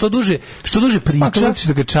lagano, što duže priča. Pa kad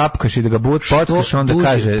da ga čapkaš i da ga pockaš, onda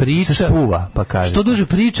kaže, se spuva, pa kaže. Što duže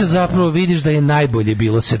priča, zapravo vidiš da je najbolje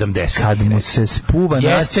bilo 70. Kad mu se spuva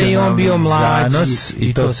jeste i on bio mlađi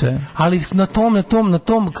i to sve. Ali na tom,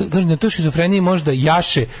 kažem, na toj šizofreniji možda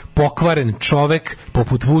jaše pokvaren čovek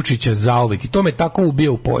poput Vučića zauvek. I to me tako ubije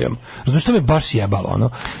u pojam. Razumiješ, to me baš jebalo, ono.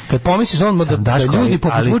 Kad pomisliš da ljudi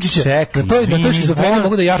poput Vučića, na toj šizofreniji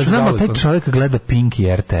mogu da jašu zauvek. Taj čovjek gleda Pink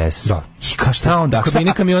i RTS. Da. I kao šta onda?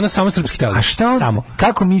 Kabina kamiona samo srpski telegraf. A šta on? Samo.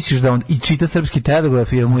 Kako misliš da on i čita srpski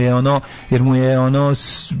telegraf jer mu je ono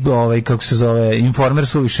kako se zove, Informer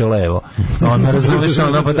suviše levo. On razumeš,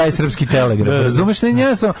 pa daj srpski telegraf. Razumeš, ne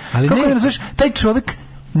njeno. Kako ne razumeš, taj čovjek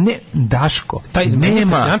ne, Daško,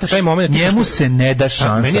 nema, njemu se ne da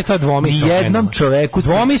šansa. Meni je to dvomisao. Jednom čoveku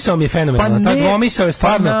dvomisao mi je fenomenalno. Ta dvomisao je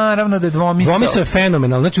stvarno. Pa naravno da je dvomisao. Dvomisao je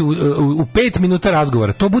fenomenalno. Znači u 5 minuta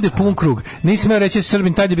razgovora to bude pun krug. Nisi smeo reći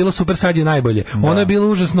Srbin, tad je bilo super, sad je najbolje. Ono je bilo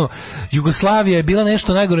užasno. Jugoslavija je bila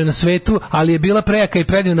nešto najgore na svetu, ali je bila prejaka i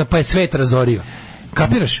predivna, pa je svet razorio.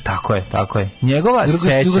 Kapiraš? Tako je. Njegova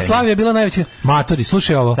sećanja. Jugoslavija je bila najveća. Matori,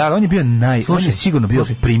 slušaj ovo. Da, on je bio on je sigurno bio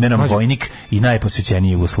primjeran vojnik i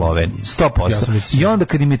najposvećeniji Jugosloven. 100%. I onda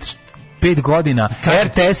kad im je 5 godina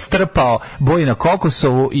RTS trpao boj na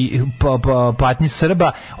Kokosovu i patnji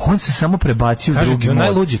Srba, on se samo prebacio u drugi mod.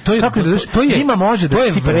 Najluđi. To je ima može da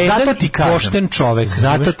se zato ti kažem, pošten čovek.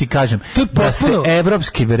 Zato ti kažem da se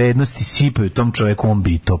evropske vrednosti sipaju tom čoveku, on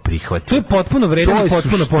bi to prihvatio. To je potpuno vredan i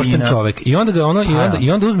potpuno pošten čovek. I onda ga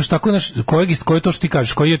i onda uzmeš tako koji to što ti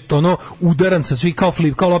kažeš, koji je ono udaran sa svi kao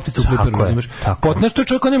flip, kao loptica u fliperu, razumeš? Potnaš to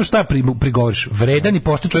čovjek, nema šta prigovoriš. Vredan i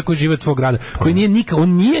pošten čovjek koji živi od svog grada, koji nije nikad, on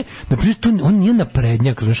nije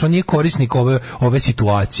naprednjak, znači on nije korisnik ove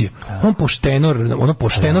situacije. On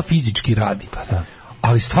pošteno fizički radi.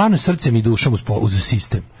 Ali stvarno srcem i dušom uz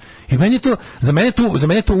sistem. I meni je to, za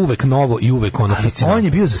mene je to uvek novo i uvek ono fascinantno. On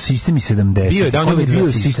je bio za sistem i 70. Bio je, da, on je uvek bio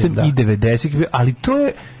za sistem da. i 90, ali to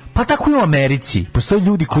je pa tako i u Americi. Postoje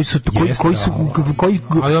ljudi koji su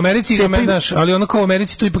ali u Americi znaš, ali ono kao u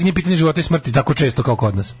Americi to ipak nije pitanje života i smrti tako često kao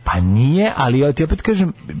kod nas. Pa nije, ali ja ti opet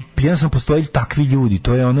kažem, jednostavno postoje takvi ljudi.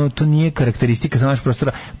 To je ono, to nije karakteristika za naš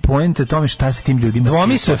prostor. Poenta je tome šta se tim ljudima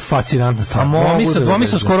Dvomisao je fascinantna stvar.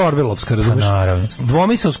 Dvomisao skoro Orwellovska, razumeš?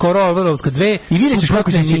 Dvomisao skoro Orwellovska, dve i vidjet ćeš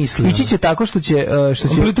kako će misli. Ići će tako što će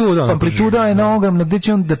amplituda je na ovom, gde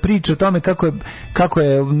će on da priča o tome kako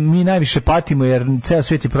je mi najviše patimo jer ceo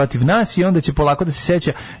svijet je protiv nas i onda će polako da se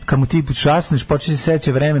seća kad mu ti šasneš, počne se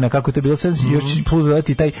seća vremena kako je to bilo sad, još će plus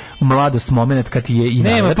dodati taj mladost moment kad ti je i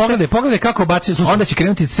nema, pogledaj kako bacio, onda će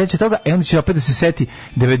krenuti da se seća toga i onda će opet da se seti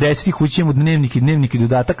 90-ih, ući mu dnevnik i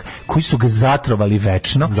dodatak koji su ga zatrovali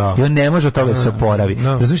večno i on ne može od toga da se oporavi.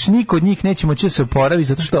 Razumiješ, niko od njih neće moći da se oporavi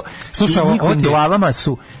zato što u njihovim glavama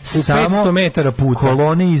su samo 500 metara puta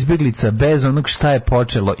kolone izbeglica bez onog šta je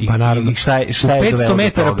počelo i šta je dovelo 500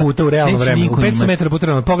 metara puta u realno vreme. U 500 metara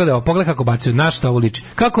puta pogledaj kako bacio, na šta ovo liči.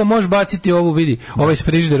 Kako možeš baciti ovu, vidi, ovaj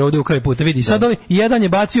frižider ovdje u kraju puta, vidi, sad ovaj jedan je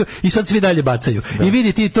bacio i sad svi dalje bacaju. I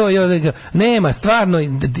vidi ti to, nema, stvarno,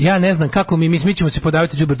 ja ne znam kako mi ćemo se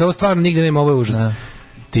podaviti đubre, ovo stvarno nigde nema, ovo je užas.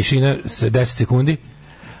 Tišina, 10 sekundi.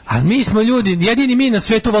 A mi smo ljudi, jedini mi na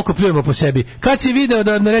svetu volko pljujemo po sebi. Kad si video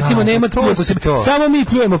da recimo Nemac pljuje po sebi, samo mi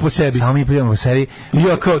pljujemo po sebi. Samo mi pljujemo po sebi.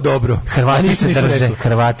 Ja kao dobro. Hrvati se drže.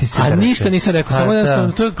 A ništa nisam rekao, samo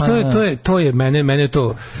jednostavno, to je mene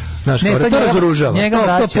to... Znaš, to razoružava.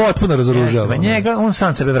 To potpuno razoružava. On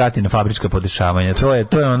sam sebe vrati na fabrička podešavanja. To je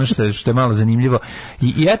ono što je malo zanimljivo.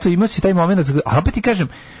 I eto, ima si taj moment, a opet ti kažem,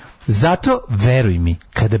 zato, veruj mi,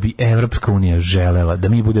 kada bi Evropska unija želela da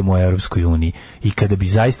mi budemo u Evropskoj uniji i kada bi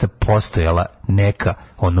zaista postojala neka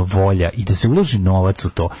volja i da se uloži novac u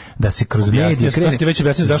to, da se kroz medije krene... Ja ti već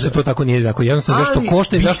objasnio zašto to tako nije, tako jednostavno, zašto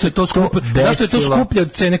košta i zašto je to skuplje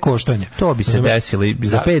od cene koštanja. To bi se desilo i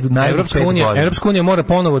za 5 godina. Evropska unija mora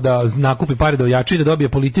ponovo da nakupi pare, da ojači, da dobije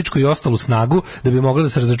političku i ostalu snagu, da bi mogla da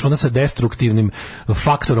se razračuna sa destruktivnim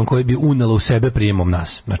faktorom koji bi unela u sebe prijemom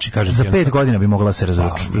nas. Znači, kažem, za 5 godina bi mogla se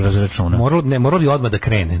razračuna. Moralo bi odmah da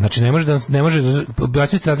krene. Znači, ne može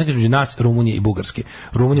objasniti razlike između nas, Rumunije i Bugarske.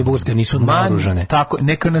 Rumunija i Bugarska nisu naoružane. Tako,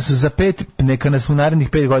 neka nas u narednih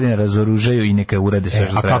 5 godina razoružaju i neka urade sve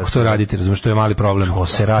što treba. A kako to raditi? Razumiješ, to je mali problem. To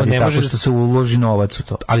se radi tako što se uloži novac u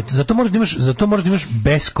to. Ali zato možeš da imaš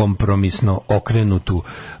beskompromisno okrenutu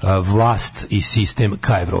vlast i sistem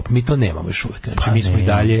ka Evropi. Mi to nemamo još uvijek. Znači, mi smo i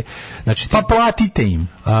dalje... Znači, pa platite im.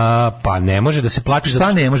 Pa ne može da se plati.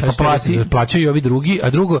 Šta ne može? Pa plati. Plaćaju i ovi drugi, a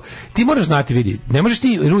drugo, ti moraš znati, vidi, ne možeš ti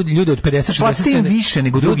ljudi od 50, 60... Platite im više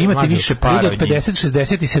nego drugi, imate više para. Ljudi od 50,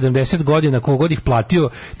 60 i 70 godina, kogod ih platio,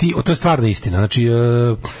 to je stvarno istina. Znači,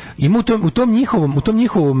 ima u tom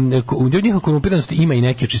njihovom korumpiranosti ima i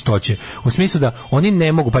neke čistoće. U smislu da oni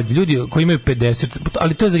ne mogu, pa ljudi koji imaju 50,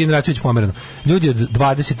 ali to je za generaciju već pomerano. Ljudi od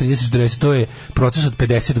 20, 30, 40, to je proces od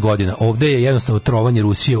 50 godina. Ovde je jednostavno trovanje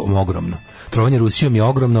Rusijom ogromno. Trovanje Rusijom je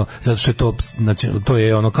ogromno, zato što je to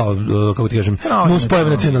je ono kao, kako ti kažem, nuspojava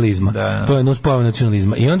nacionalizma. To je nuspojava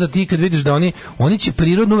nacionalizma. I onda ti kad vidiš da oni će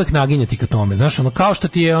prirodno uvek naginjati ka tome. Znaš, ono kao što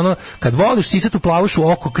ti je ono, kad voliš sisatu plavušu,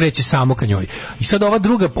 oko kreće samo ka njoj. I sad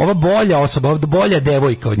ova bolja osoba, ova bolja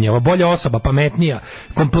devojka od nje, ova bolja osoba, pametnija,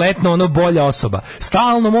 kompletno bolja osoba,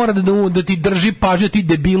 stalno mora da ti drži pažnju, ti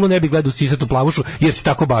debilu ne bi gledao sisatu plavušu, jer si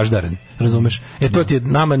tako baždaren. Razumeš? To ti je,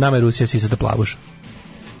 nama je Rusija sisata plavuša.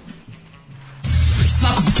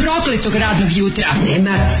 Svakog prokletog radnog jutra.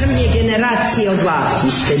 Nema crnje generacije od vas.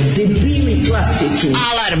 Vi ste debili klasični.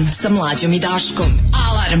 Alarm sa Mlađom i Daškom.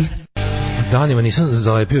 Alarm. Danima nisam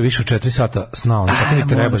zalepio više od 4 sata sna, tako mi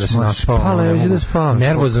treba da se naspao.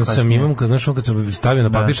 Nervozan sam, imam, kad sam stavio na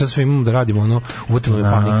papir, šta sve imam da radimo, uvotilo me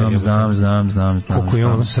panika. Znam. Koliko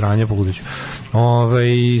imam sranja, pogledaću.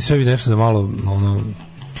 Sve bi nešto da malo,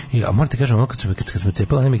 a morate kažem, kad sam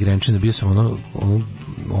cepala nemigrenčine, bio sam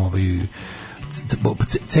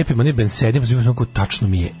cepim onaj bensedin, pa tačno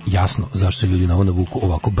mi je jasno zašto se ljudi na ovo navuku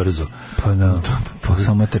ovako brzo. Pa da,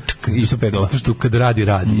 samo te isto pegala. Zato što kad radi,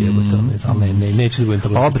 ali neću da budem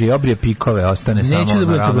tabletičar. Obrije pikove, ostane samo. Neću da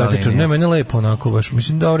budem tabletičar, ne, meni lepo onako baš.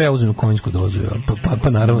 Mislim, dobro, ja uzmem konjsku dozu, pa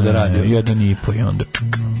naravno da radi. 1,5 i onda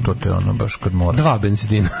to te baš kad moraš. 2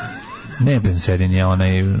 bensedina. Ne bensedin je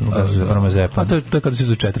onaj bromazepam. A to je kada si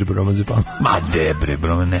za 4 bromazepam. Ma debre,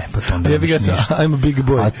 ne, pa to ne biš ništa. I'm a big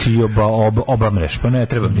boy. A ti obamreš, pa ne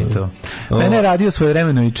treba mi to. Mene je radio svoje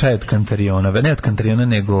vremeno i čaj od kantariona, ne od kantariona,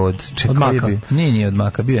 nego od maka. Nije od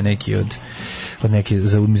maka, bio je neki od neke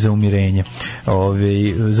za umirenje,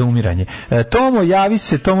 za umiranje. Tomo, javi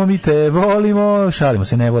se, Tomo, mi te volimo, šalimo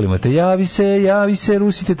se, ne volimo te, javi se,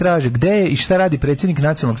 Rusi te traže. Gde je i šta radi predsjednik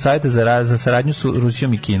Nacionalnog savjeta za saradnju s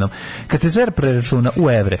Rusijom i Kinom? Kad se sve preračuna u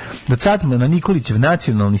evre, do sad na Nikolićev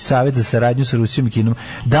Nacionalni savjet za saradnju sa Rusijom i Kinom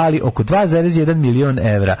dali oko 2,1 milion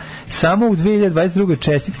evra. Samo u 2022.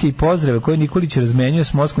 čestitke i pozdrave koje Nikolić razmenjuje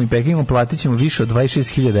s Moskvom i Pekingom platit ćemo više od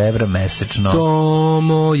 26.000 evra mesečno.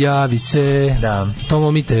 Tomo, javi se. Da.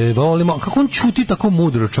 Tomo, mi te volimo. Kako on čuti tako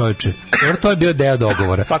mudro, čoveče? Jer to je bio deo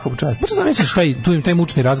dogovora. Svakog časta. Možda zamisliš taj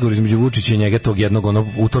mučni razgovor između Vučića i njega tog jednog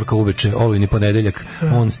utorka uveče, olujni ponedeljak,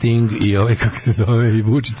 on Sting i kako se zove, i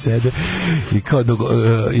Vučić sede i kao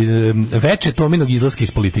veče Tominog izlaska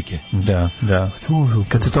iz politike. Da.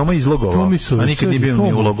 Kad se Toma izlogovao, a nikad nije bio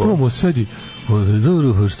ni ulogovao. Tomo sedi.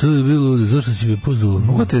 Dobro, što je bilo, zašto si me pozvao?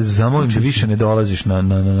 Mogu te zamolim da više ne dolaziš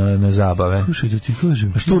na zabave. Slušaj, da ti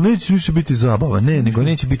kažem. A što, neće više biti zabava? Ne, nego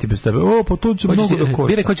neće biti bez tebe. Pa to će mnogo da košta.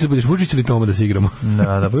 Biraj, ko će da budeš, Vučić ili Toma da se igramo?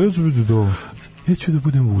 Da, pa ja ću biti dobro. Ja ću da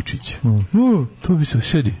budem Vučić. To bi se,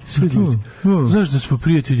 sedi. Znaš da smo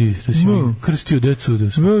prijatelji, da si mi krstio decu,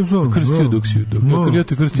 da si krstio dok ja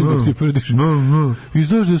te krstim dok ti prdiš. I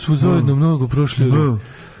znaš da smo zajedno mnogo prošli.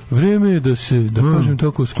 Vreme je da se, da kažem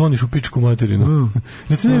tako, skloniš u pičku materinu.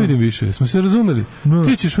 Da te ne vidim više, smo se razumeli.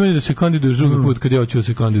 Ti ćeš meni da se kandiduješ drugi put kad ja ću da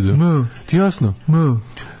se kandidujem. Ti jasno?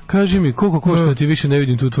 Kaži mi, koliko košta da ti više ne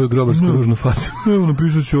vidim tu tvoju grobarsku ružnu facu? Evo,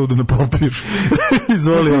 napisat ću ovdje na papir.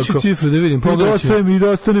 Izvoli ako. Napiši cifre da vidim, pogledaj će. I da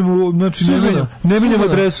ostanemo, znači, ne menjam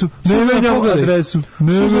adresu. Ne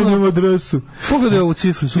menjam adresu. Pogledaj ovu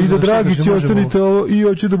cifru. I da, Dragići, ostanite ovo i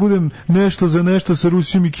hoću da budem nešto za nešto sa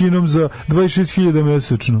Rusijom i Kinom za 26.000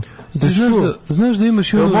 mesečno. Znaš da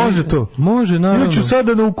imaš... Može to? Može, naravno. Ja ću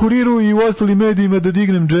sada na Ukuriru i u ostalim medijima da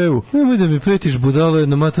dignem dževu. Nemoj da mi pretiš budalo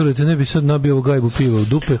jedna matura, te ne bi sad nabio ovu gajbu piva u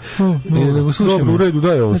dupe. Dobro, u redu,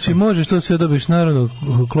 daj ovo. Znači, možeš to sve dobiš, naravno,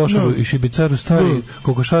 klošaru i šibicaru stari,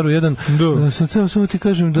 kokošaru jedan. Samo ti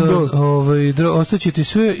kažem da ostaće ti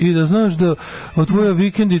sve i da znaš da tvoja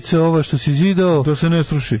vikendica, ova što si zidao... Da se ne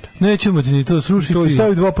sruši. Nećemo ti ni to srušiti. To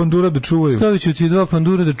stavi 2 pandura da čuvaju. Stavit ću ti 2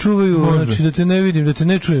 pandura da čuvaju, znači da te ne vidim, da te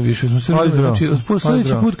ne čujem više. Znači,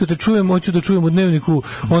 sljedeći put kad te čujem, hoću da čujem u dnevniku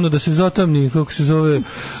ono da se zatamni, kako se zove,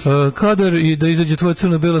 kadar i da izađe tvoja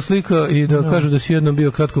crno-bela slika i da kažu da si jednom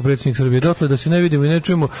bio kratko predsjednik Srbije. Dotle da se ne vidimo i ne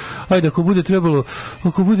čujemo. Ajde, ako bude trebalo,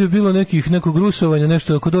 ako bude bilo nekog rusovanja,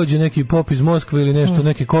 nešto, ako dođe neki pop iz Moskve ili nešto,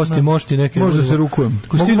 neke kosti, mošti, neke... Možda se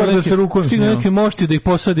rukujem. Stigne neke mošti da ih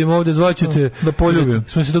posadim ovde, zvaću te. Da poljubim.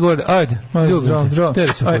 Smo se dogovorili. Ajde, ljubim te.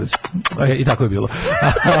 I tako je bilo.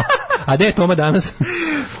 A gde je Toma danas?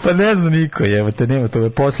 Pa ne znam niko, evo te, nema toga.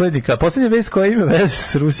 Poslednja vest koja ima veze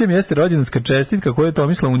s Rusijom jeste rođendanska čestitka koju je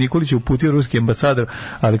Tomislavu Nikoliću uputio ruski ambasador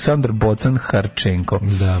Aleksandar Bocan-Harčenko.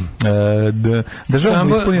 Država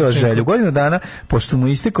mu ispunila želju. Godinu dana, pošto mu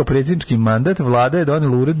istekao predsjednički mandat, vlada je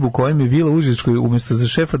donela uredbu kojom je Vila Užičkoj umjesto za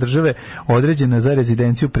šefa države određena za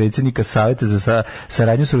rezidenciju predsjednika Saveta za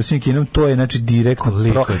saradnju sa Rusijom i Kinom. To je, znači, direktno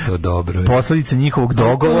posledica njihovog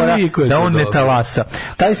dogovora da on ne talasa.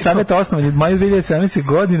 Taj savet osnovan je maju 2017.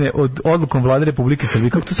 godine od odlukom vlade Republike Srbije.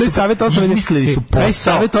 Kako to savet osnovan je? Taj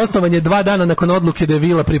savet osnovan je 2 dana nakon odluke da je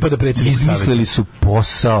Vila pripada predsjedniku saveta. Izmislili su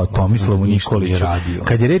posao Tomislavu Nikoliću.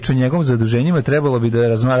 Kad je reč o njegovom zaduženjima, trebalo bi da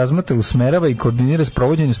razmatra, usmerava i koordinira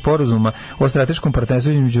sprovođenje sporazuma o strateškom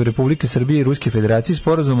partnerstvu između Republike Srbije i Ruske Federacije,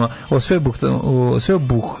 sporazuma o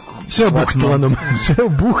sveobuhtlanom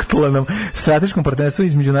strateškom partnerstvu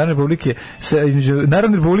između Narodne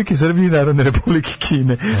Republike Srbije i Narodne Republike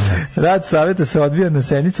Kine. Rad saveta se odvija na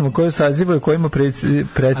sednicama koje sazivaju kojima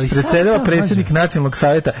predsedava predsjednik Nacionalnog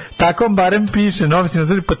saveta. Tako barem piše novinski,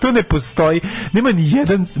 pa to ne postoji. Nema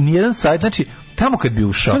ni jedan savjet, znači tamo kad bi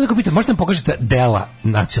ušao. Sada pitam, možete nam pokažete dela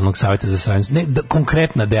Nacionalnog saveta za saradnju? Ne,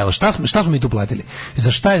 konkretna dela. Šta smo mi tu platili?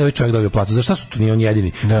 Za šta je ovaj čovjek dobio platu? Za šta su tu ni on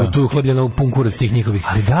jedini? Tu je uhlebljeno pun kurac tih njihovih.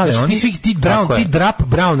 Ali da li oni ti drap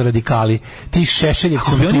brown radikali, ti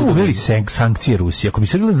šešeljevci su oni uveli sankcije Rusije. Ako bi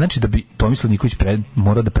se bilo, znači da bi Tomislav Nikolić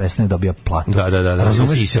mora da prestane da dobija platu. Da,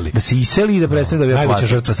 da se iseli i da prestane da dobija platu. Najveća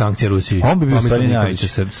žrtva sankcija Rusije. On bi bio stvari najveće.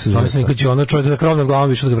 Tomislav Nikolić je ono čovjek za krov nad glavom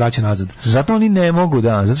više da ga vraća nazad. Zato oni ne mogu,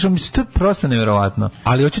 zato što mislim to je prosto neverovatno.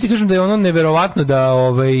 Ali hoću ti kažem da je ono neverovatno da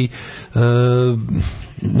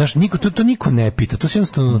to niko ne pita. To se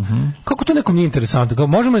jednostavno kako to nekom nije interesantno. Kao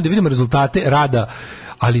možemo da vidimo rezultate rada,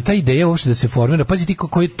 ali ta ideja uopšte da se formira, pazite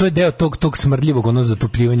to je deo tog smrdljivog ono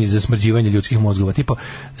zatopljivanja i zasmrđivanja ljudskih mozgova. Tipa,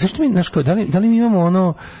 zašto mi da li mi imamo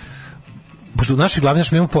ono pošto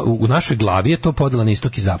u našoj glavi je to podela na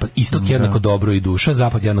istok i zapad. Istok je jednako dobro i duša,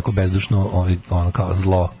 zapad jednako bezdušno, ono kao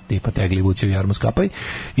zlo, tipa tegli, vucio, jarmo, skapaj.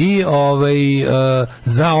 I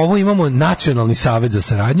za ovo imamo nacionalni savet za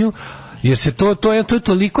saradnju, jer se to je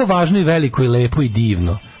toliko važno i veliko i lepo i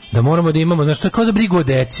divno da moramo da imamo, znači to je kao za brigu o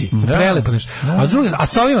deci, prelepo nešto. A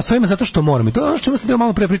sa ovima zato što moramo. I to je ono što ćemo se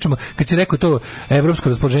malo pre pričamo, kad si rekao to evropsko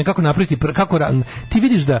raspoloženje, kako napraviti, ti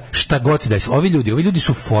vidiš da šta god se desi, ovi ljudi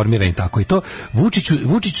su formirani tako i to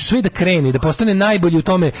Vučiću sve da krene, da postane najbolji u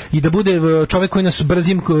tome i da bude čovjek koji nas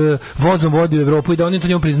brzim vozom vodi u Evropu i da oni to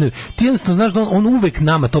njemu priznaju. Ti jednostavno znaš da on uvek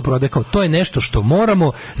nama to prodaje kao to je nešto što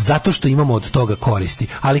moramo zato što imamo od toga koristi,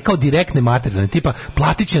 ali kao direktne materijalne, tipa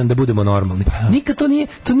platit će nam da budemo normalni. Nikad to nije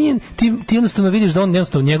ti jednostavno vidiš da on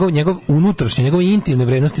jednostavno njegov unutrašnje, njegove intimne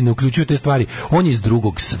vrednosti ne uključuju te stvari. On je iz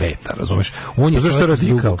drugog sveta, razumeš? On je iz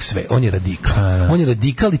drugog sveta. On je radikal. On je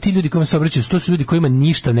radikal i ti ljudi kojima se obraćaju, to su ljudi kojima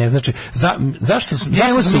ništa ne znači. Zašto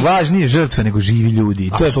su važnije žrtve nego živi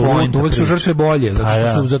ljudi? To je point. Uvek su žrtve bolje,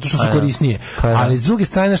 zato što su korisnije. Ali s druge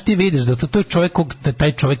strane ti vidiš da to je čovjek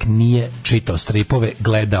taj čovjek nije čitao stripove,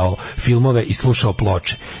 gledao filmove i slušao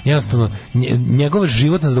ploče. Jednostavno njegova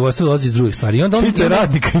životna zadovoljstvo dolazi iz drugih stvari. I onda on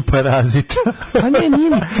radnika i parazita. Pa nije ni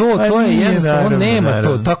to je jednostavno, on nema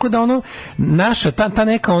to. Tako da ono, naša, ta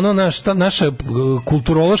neka naša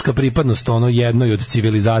kulturološka pripadnost jednoj od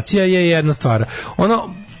civilizacija je jedna stvar.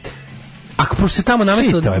 Ako pošto se tamo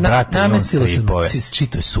namestilo se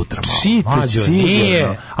čito je sutra malo. Čito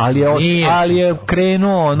sigurno, ali je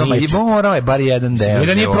krenuo morao je bar jedan deo.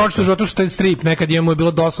 Da nije pročito zato što je strip, nekad njemu je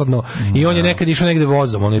bilo dosadno i on je nekad išao negde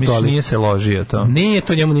vozom. Nije se ložio to. Nije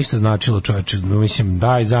to njemu ništa značilo, čoveče. Mislim,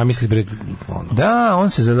 daj, zamisli bre. Da, on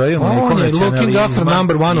se zadojio on je looking after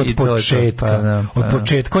number one od početka. Od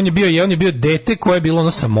početka. On je bio dete koje je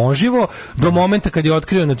bilo samoživo do momenta kad je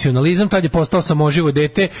otkrio nacionalizam, tad je postao samoživo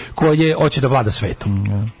dete koje hoće da vlada svetom.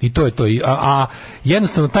 I to je to. A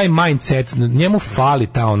jednostavno taj mindset, njemu fali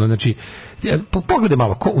znači, pogledaj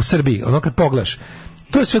malo, u Srbiji, kad pogledaš,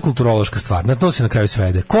 to je sve kulturološka stvar, na to se na kraju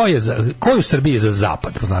svede. Ko je u Srbiji za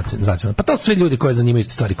zapad? Pa to su sve ljudi koji zanimaju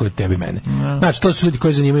iste stvari koje tebi mene. Znači, to su ljudi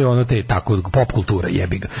koji zanimaju tako pop kultura,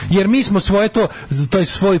 jebi ga. Jer mi smo taj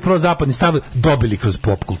svoj prozapadni stav dobili kroz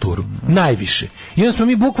pop kulturu. Najviše. I onda smo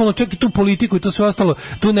mi bukvalno čak i tu politiku i to sve ostalo,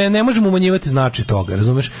 tu ne možemo umanjivati značaj toga,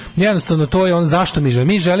 razumeš? Jednostavno, to je zašto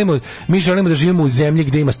mi želimo. Mi želimo da živimo u zemlji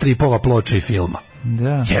gdje ima stripova, ploča i filma.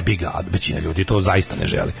 Da. Jebi ga, većina ljudi to zaista ne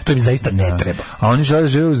želi. To im zaista ne treba. A oni žele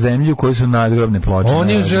žive u zemlji u kojoj su nadgrobne ploče.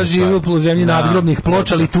 Oni žele žive u zemlji nadgrobnih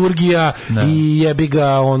ploča, liturgija i jebi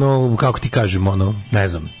ga kako ti kažem, ne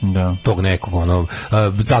znam, tog nekog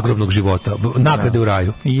zagrobnog života, nagrade u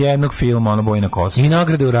raju. I jednog filma, Bojna kosa. I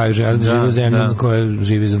nagrade u raju, žele da žive u zemlji koja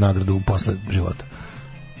živi za nagradu posle života.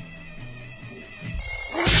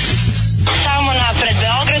 Samo napred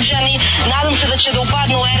Beograđani, nadam se da će da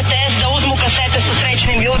upadnu u RTS, da uzmu kasete sa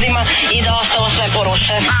srećnim ljudima i da ostalo sve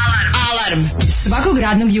poruše. Alarm svakog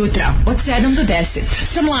radnog jutra od 7 do 10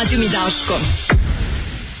 sa Mlađom i Daškom.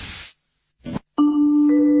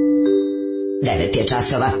 9 je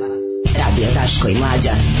časova. Radio Daško i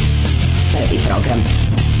Mlađa. Prvi program.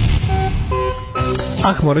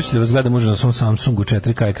 Morat ću da vas gledam na svom Samsungu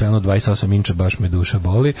 4K ekranu 28 inča, baš me duša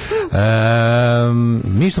boli.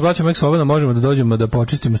 Mi što plaćamo uvijek slobodno možemo da dođemo da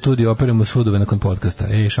počistimo studiju, operimo sudove nakon podcasta.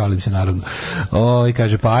 Šalim se naravno.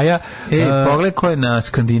 Kaže Paja. Pogledaj ko je na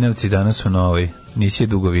Skandinavci danas u Novoj. Nisi je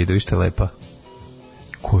dugo vidio, što je lepa.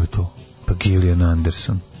 Ko je to? Pa Gillian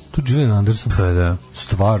Anderson. To Gillian Anderson? Pa da.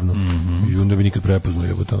 Stvarno? I onda bi nikad prepoznao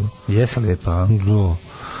jebote. Jesi lijepa? Da.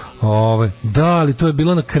 Da, ali to je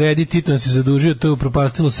bilo na kredit, Tito nas je zadužio, to je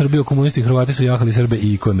upropastilo Srbiju, komunisti i Hrvati su jahali Srbe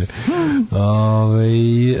i ikone.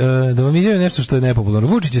 Da vam izjavim nešto što je nepopularno.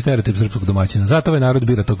 Vučić je stereotip srpskog domaćina, zato ovaj narod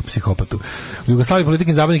bira tog psihopatu. U Jugoslaviji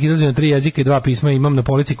politikin zabavnik izlazi na 3 jezika i 2 pisma, imam na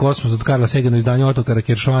polici Kosmos od Karla Segana, izdanje Otokara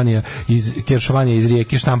Keršovanija iz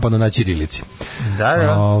Rijeke, štampano na ćirilici. Da.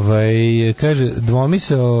 Kaže, dvomi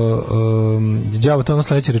se đavo, to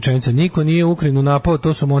sledeća rečenica, niko nije Ukrajinu napao,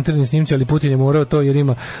 to su montirani snimci, ali Putin je morao to jer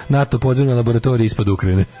ima NATO podzemne laboratorije ispod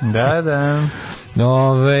Ukrajine. Da.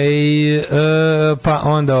 Pa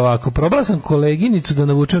onda ovako, probala sam koleginicu da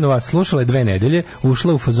navučem na vas, slušala je 2 nedelje,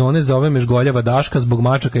 ušla u fazone, zove me žgoljava Daška zbog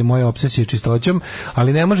mačaka i moje opsesije čistoćom,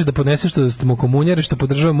 ali ne može da podnese što smo komunjari, što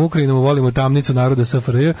podržavamo Ukrajinu, volimo tamnicu naroda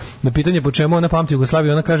SFRJ. Na pitanje po čemu ona pamti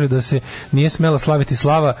Jugoslaviju, ona kaže da se nije smela slaviti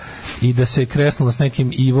slava i da se kresnula s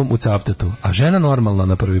nekim Ivom u Cavtatu, a žena normalna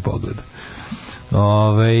na prvi pogled.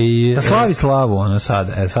 Da slavi slavu,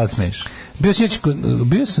 sad smeš.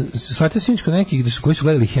 Bio sam shvatio sinoć kod nekih koji su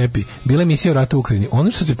gledali Happy, bila emisija o ratu u Ukrajini.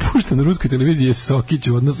 Ono što se pušta na ruskoj televiziji je Sokić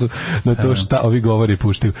u odnosu na to šta ovi govori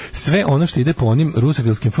puštaju. Sve ono što ide po onim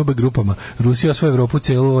rusofilskim FB grupama, Rusija osvoja Evropu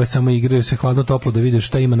celu, ovo je samo igraju se hladno toplo da vide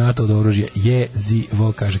šta ima NATO od oružja.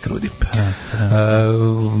 Jezivo, kaže Krudi.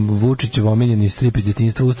 Vučićev omiljeni strip iz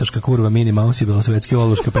djetinjstva, ustaška kurva, Mini Mouse i belosvetski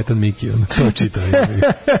ološ, kapetan Miki. To čita.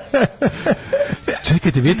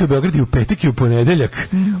 Čekajte, vidite u Beogradu u petak i u ponedeljak.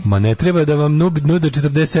 Ma ne treba da vam nude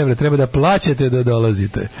 40 evra, treba da plaćate da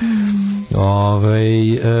dolazite.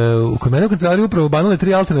 Kod mene u kancelariji upravo banule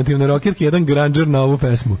 3 alternativne rokirke, jedan granđer na ovu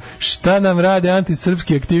pesmu. Šta nam rade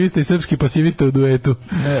antisrpski aktivista i srpski pasivista u duetu?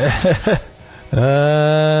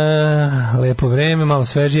 Lepo vreme, malo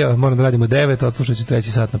svežije, moram da radimo 9, odslušat ću 3.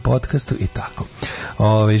 sat na podcastu i tako.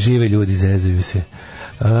 Žive ljudi, zezaju se.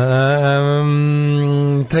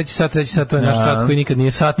 Treći sat, to je naš sat koji nikad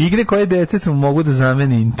nije sat. Igre koje detetu mogu da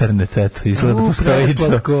zameni internet, eto, izgleda postoji to.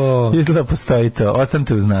 Izgleda postoji to,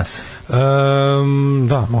 ostanite uz nas.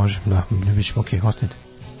 Da, može, da, bit ćemo okej, ostanite.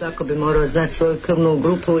 Svako bi morao znati svoju krvnu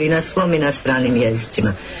grupu i na svom i na stranim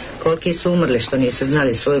jezicima. Koliki su umrli što nisu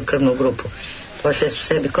znali svoju krvnu grupu. Poslije su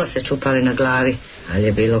sebi kose čupali na glavi, ali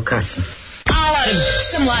je bilo kasno. Alarm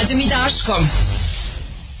sa Mlađom i Daškom.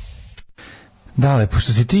 Dale,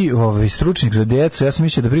 pošto si ti stručnjak za djecu, ja sam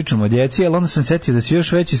mislio da pričam o djeci, ali onda sam setio da si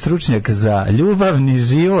još veći stručnjak za ljubavni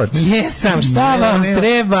život. Jesam, šta vam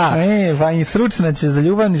treba? I stručnjak će za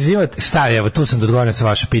ljubavni život. Šta, evo, tu sam da odgovorim sa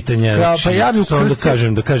vaše pitanje. Znači, pa ja bih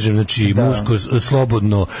da kažem, znači,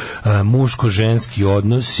 slobodno, muško-ženski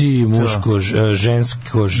odnosi,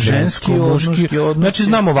 muško-žensko-ženski odnosi. Znači,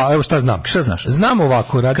 znam ovako, evo šta znam. Šta znaš? Znam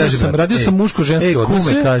ovako, radio sam muško-ženski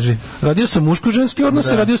odnose. Radio sam muško-ženski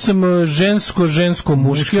odnose, radio sam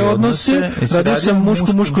žensko-muške odnose, radio sam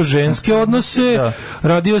muško-ženske odnose,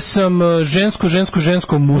 radio sam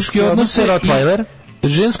žensko-muške odnose, Rottweiler,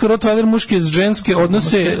 žensko-Rottweiler, muške ženske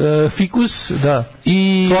odnose, fikus, da,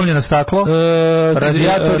 i slomljeno staklo,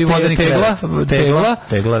 radijator i vodeni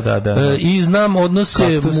tegla, da. I znam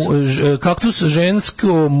odnose kaktus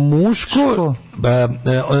žensko-muško,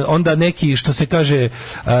 onda neki što se kaže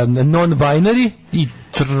non-binary i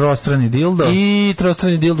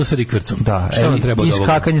trostrani dildo sa rikvercom. Da, šta nam treba od ovoga?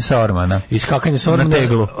 Iskakanje sa ormana. Na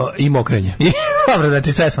teglu. I mokrenje. Dobro,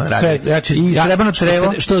 znači sve smo radili. Znači, i srebrno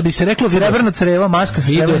crevo. Što bi se reklo, srebrno crevo, maska sa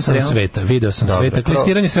srebrnim crevom. Video sam sveta.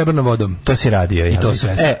 Klistiranje srebrnom vodom. To si radio. I to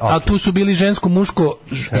sve. A tu su bili žensko, muško,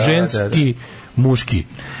 ženski, muški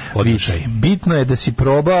odnošaj. Bitno je da si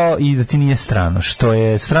probao i da ti nije strano. Što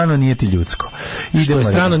je strano, nije ti ljudsko. Što je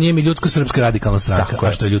strano, nije mi ljudsko, Srpska radikalna stranka.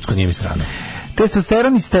 A što je ljudsko, nije mi strano.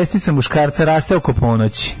 Testosteron iz testica muškarca raste oko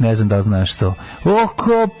ponoći. Ne znam da li znaš to.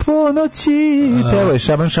 Oko ponoći. Pevo je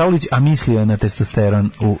Šaban Šaulić, a mislio na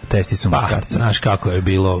testosteron u testicu muškarca. Znaš kako je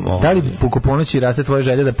bilo. Da li oko ponoći raste tvoja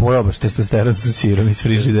želja da probaš testosteron sa sirom iz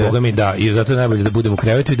frižidera? Boga mi da, i zato je najbolje da budem u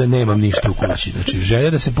krevetu i da nemam ništa u kući. Znači, želja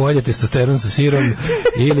da se pojede testosteron sa sirom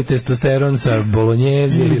ili testosteron sa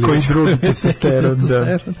bolonjeze ili koji drugi testosteron.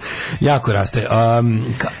 Da. Jako raste.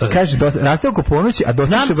 Kaže, raste oko ponoći, a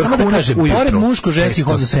dostiže vrhunac ujutro. Muško-ženskih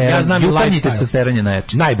odnosa, ja znam i lifestyle. Testosteron je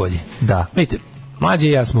najjači. Najbolji. Da. Vidite, Mlađe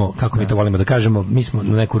i ja smo, kako mi to volimo da kažemo, mi smo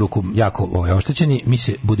na neku ruku jako oštećeni, mi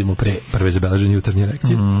se budimo pre prve zabeležene jutarnje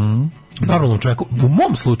erekcije. Normalnom čovjeku, u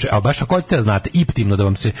mom slučaju, a baš ako hoćete da znate, iptimno da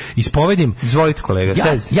vam se ispovedim. Izvolite kolega.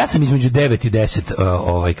 Ja sam između 9 i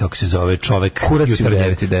 10, kako se zove, čovjek. Kurac je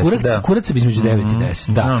 9 i 10. Kurac sam između 9 i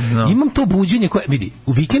 10, da. Imam to buđenje koje, vidi,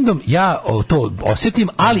 u vikendom ja to osjetim,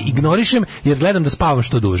 ali ignorišem jer gledam da spavam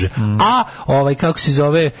što duže. A, kako se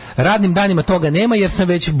zove, radnim danima toga nema jer sam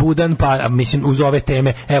već budan, pa mislim uz ove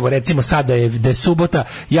teme, evo recimo sad da je subota,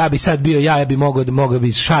 ja bi sad bio, ja bi mogao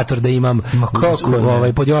biti šator da imam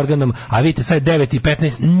pod jorganom, a vidite sad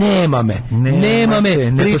 9:15, nema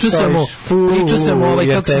me, priču sam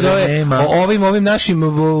kako se zove, ovim našim,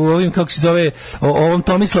 kako se zove, ovom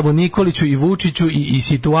Tomislavu Nikoliću i Vučiću i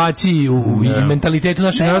situaciji i mentalitetu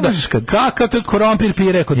našeg naroda, kakav to korumpir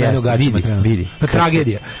pire kod mene u gaćima. Vidi,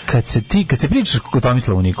 tragedija. Kad se pričaš kod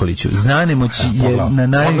Tomislavu Nikoliću, Znanemoć je na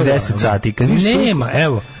narednih 10 sati. Nema,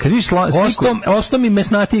 evo. Kad vidiš Osto mi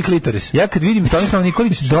mesnatiji klitoris. Ja kad vidim Tomislav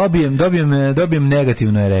Nikolić dobijem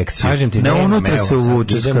negativnu erekciju. Kažem ti, na unutra se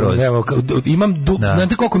uvuče skroz. Imam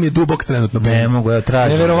znate koliko mi je dubok trenutno penis? Ne mogu, ja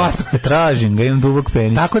tražim. Neverovatno. Tražim ga, imam dubok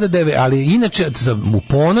penis. Tako da ali inače u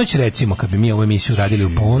ponoć recimo, kad bi mi ovu emisiju radili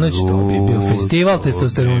u ponoć, to bi bio festival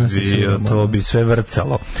testosterona sa sirom. To bi sve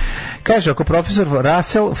vrcalo. Kaže, ako profesor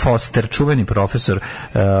Russell Foster, čuveni profesor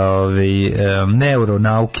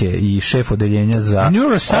neuronauke i šef odeljenja za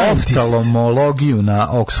oftalmologiju na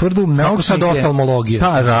Oxfordu. Kako sad oftalmologija?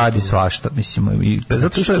 Pa radi svašta, mislim.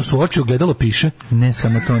 Zato što su oči ogledalo piše. Ne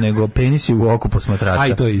samo to, nego penis je u oku posmatrača.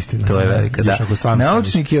 Aj, to je istina. To je velika, da.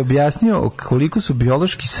 Naučnik je objasnio koliko su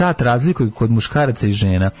biološki sat razlikuju kod muškaraca i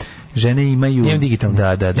žena. Žene imaju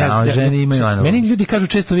digitalno. Da, žene imaju analogno. Meni ljudi kažu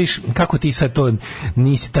često, viš, kako ti sad to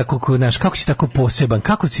nisi tako, znaš, kako si tako poseban,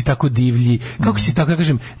 kako si tako divlji, kako si tako, ja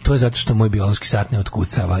kažem, to je zato što moj biološki sat ne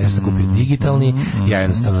otkucava, ja sam kupio digitalni, ja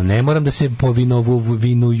jednostavno ne moram da se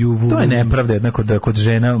vinuju. To je nepravda, jednako da kod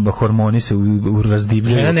žena hormoni se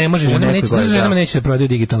razdivljaju. Žena ne može, ženama neće da prodaju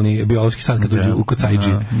digitalni biološki sat kad uđu u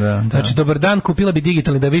kocajđi. Znači, dobar dan, kupila bi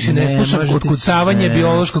digitalni da više ne slušam otkucavanje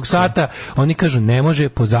biološkog sata. Oni kažu, ne može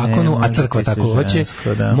po zakonu, a crkva tako hoće.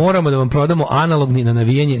 Moramo da vam prodamo analogni na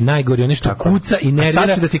navijanje, najgori oni što kuca i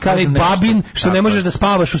nervira, ali babin što ne možeš da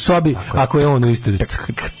spavaš u sobi ako je on u istoj.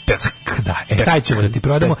 Da, taj ćemo da ti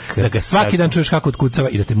prodamo, da ga svaki dan čuješ kako otkucava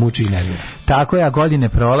i da te muči i nervira. Tako je, a godine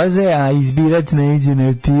prolaze, a izbirač ne iđe na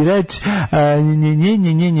utirač,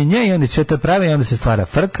 i onda sve to pravi, i onda se stvara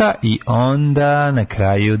frka i onda na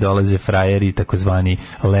kraju dolaze frajeri, takozvani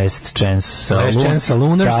last chance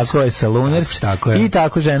salooners. Tako je, salooners. I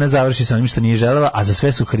tako žena završi sa onim što nije želela, a za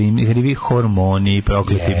sve su krivi hormoni,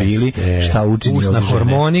 prokleti bili, šta učini od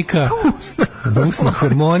žene. Usna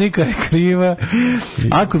harmonika je kriva.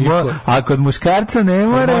 A kod muškarca ne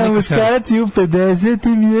mora, muškarac je u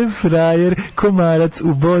 50-im je frajer, komarac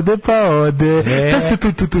ubode pa ode.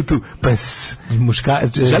 Pas.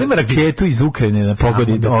 Želim raketu iz Ukrajine da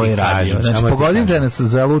pogodi ovaj radio. Znači, pogodim da nas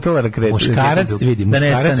zalutala raketu. Muškarac,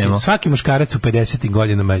 svaki muškarac u 50-im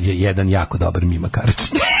godinama je jedan jako dobar Mima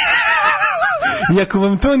Karadžić. I ako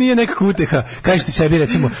vam to nije nekakva uteha, kažete sebi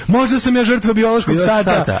recimo, možda sam ja žrtva biološkog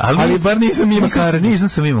sata, ali bar nisam Mima Karadžić.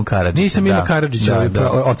 Nisam Mima Karadžić,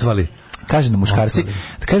 ocvali. Kaže da muškarci,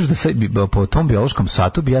 kažu da se po tom biološkom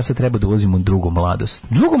satu bi ja sad trebao da ulazim u drugu mladost.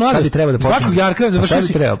 Drugu mladost? Treba da počnem. Jarka,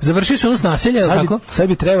 završi se ono s naselja, tako? Sad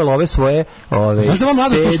bi trebalo ove svoje znaš da vam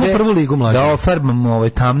mladost ušla u prvu ligu, Mladja? Da ofarbam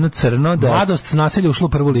tamno crno. Mladost s naselja ušla u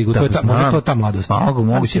prvu ligu, to je ta mladost.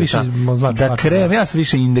 Moguće da krenem, ja sam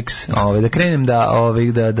više indeks, da krenem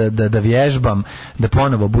da vježbam, da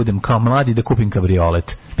ponovo budem kao mladi, da kupim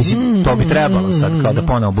kabriolet. Mislim, to bi trebalo sad, kao da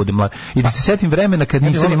ponovo budem mlad. I da se setim vremena kad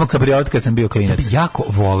nisam imao kabriolet kad sam bio klinac. Ja bih jako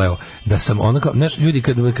voleo da sam ono kao, znaš, ljudi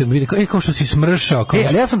kad vidi kao što si smršao, kao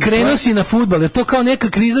ja sam krenuo si na fudbal, je to kao neka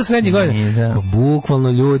kriza srednje godine.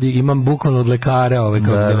 Bukvalno ljudi, imam bukvalno od lekara,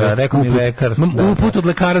 rekao mi lekar. Imam uput od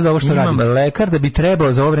lekara za ovo što radim. Imam lekar da bi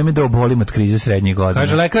trebao za ovo vreme da obolim od krize srednje godine.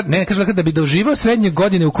 Kaže lekar da bi doživao srednje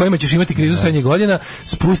godine u kojima ćeš imati krizu srednje godina,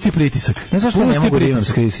 spusti pritisak. Ne zašto ne mogu da imam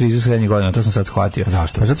krizu srednje godine, to sam sad shvatio.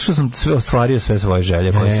 Zašto? Zato što sam ostvario sve svoje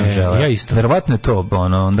želje koje sam želeo. Ja isto. Verovatno je to,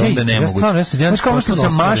 onda ne mogu. Znaš kao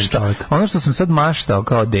ono što sam sad maštao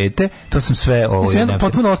kao dete, to sam sve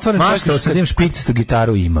potpuno ostvaren čovjek. Maštao sam da imam špicastu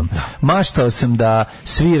gitaru, imam. Maštao sam da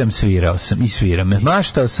svirao sam i sviram.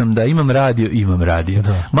 Maštao sam da imam radio.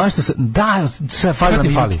 Maštao sam, sad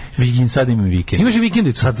vikend, sad imam vikend. Imaš i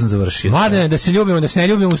vikendicu? Sad sam završio. Mladene, da se ljubimo, da se ne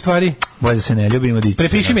ljubimo u stvari. Bolje da se ne ljubimo, da ići.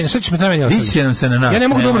 Prepiši mi, šta ćeš me trajanje ostaviti? Ići nam se na nas. Ja ne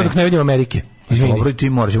mogu dobro dok ne vidim Amerike. Izvini. Dobro, ti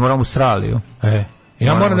moraš, moram u Australiju.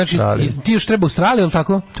 Ja moram, znači, ti još treba Australiju, ili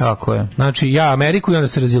tako? Tako je. Znači, ja Ameriku i onda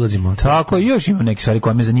se razilazimo. Tako je, još imam neke stvari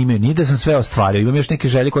koje me zanimaju. Nije da sam sve ostvario, imam još neke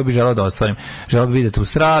želje koje bi želeo da ostvarim. Želeo bi vidjeti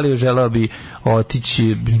Australiju, želeo bi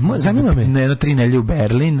otići zanima me. Na 3 nedelje u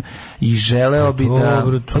Berlin i želeo bi da...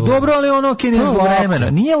 Dobro, ali ono, nije zbog vremena.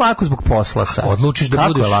 Nije lako zbog posla sad. Odlučiš da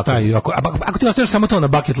budeš taj... Ako ti ostaviš samo to na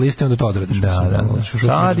bucket listi, onda to odradiš. Da.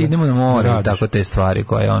 Sad idemo na more i tako te stvari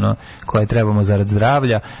koje trebamo zarad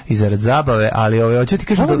zdravlja i zarad zabave, ali ti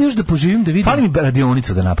kažem da još da poživim, da vidim. Fali mi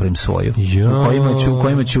radionicu da napravim svoju. U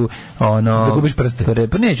kojima ću da gubiš prste.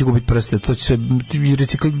 Pa neću gubiti prste, to će se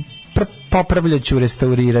popravljaću,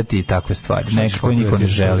 restaurirati i takve stvari. Neke koje niko ne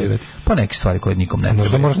želi. Pa neke stvari koje nikom ne treba.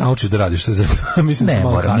 Možda moraš naučiš da radiš to. Ne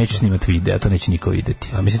moram, neću snimati video, to neće niko vidjeti.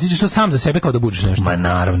 A mislim ti ćeš to sam za sebe kao da budiš nešto? Ma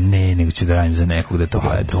naravno, nego ću da radim za nekog da to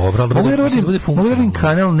gleda. Dobro, ali da bude funkcionalno. Mogu da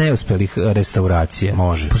kanal neuspelih restauracije.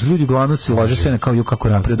 Može. Pošto ljudi uglavnom se lože sve na kao kako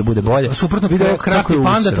naprijed da bude bolje. Suprotno, Krafti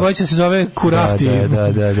Panda, tvoj će se zove Kurafti.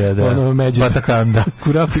 Da. Ono međe. Patakanda.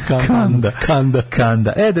 Kurafti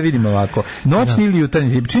Kanda. Da vidimo ovako. Noćni ili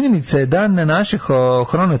jutarnji tip. Činjenica je da na naše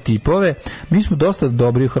hronotipove, mi smo dosta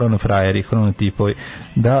dobri hronofrajeri, hronotipovi.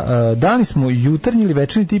 Da li smo jutarnji ili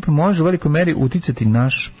večernji tip može u velikoj meri uticati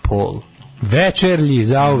naš pol. Večerlji,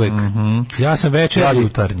 zauvek. Ja sam večerlji.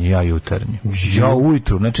 Ja jutarnji. Ja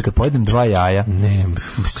ujutru, znači kad pojedem 2 jaja. Ne,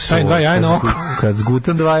 stavim 2 jaja na oko. Kad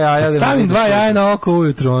zgutam 2 jaja. Stavim 2 jaja na oko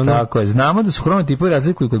ujutru. Ono. Tako je. Znamo da su hronotipovi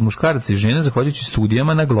razlikuju kod muškaraca i žena zahvaljujući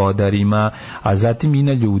studijama na glodarima, a zatim i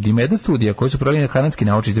na ljudima. Jedna studija koju su provedili kanadski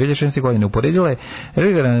naučnici 2016. godine uporedila je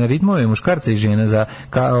regularne ritmove muškarca i žena za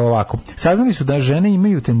ovako. Saznali su da žene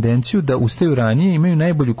imaju tendenciju da ustaju ranije, imaju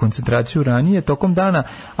najbolju koncentraciju ranije tokom dana,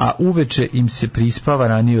 a uveče im se prispava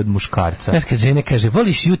ranije od muškarca. Znaš, kad žena kaže,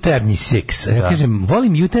 voliš jutarnji seks? Ja kažem,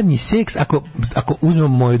 volim jutarnji seks ako uzmemo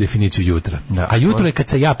moju definiciju jutra. Da. A jutro je kad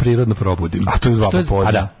se ja prirodno probudim. A to je 2 popodne.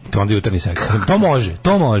 A da, to je onda jutarnji seks.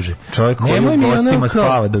 To može. Čovjek koji u gostima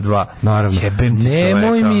spava do 2. Naravno.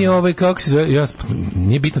 Nemoj mi kako se zove,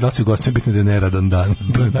 nije bitno da li si u gostima, bitno da je neradan dan.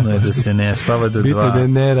 Bitno je da se ne spava do 2. Bitno da je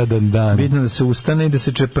neradan dan. Bitno da se ustane i da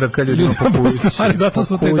se čeprka ljudima po kući. Zato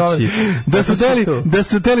smo te doveli. Da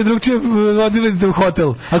su teli drugčije vodili u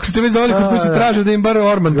hotel. Ako ste već doveli kod kuće, traže da im bar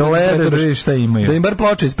orman da im bar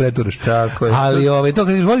ploče ispreturaš. Tako je. Ali to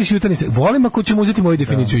kad voliš jutarnji seks, volim ako ćemo uzeti moju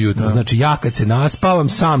definiciju jutra. Znači ja kad se naspavam,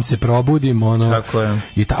 sam se probudim, tako je.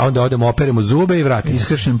 I onda odemo, operemo zube i vratimo.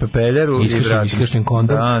 Iskršim pepeljaru i vratimo. Iskršim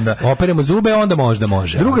kondom. Operemo zube, onda možda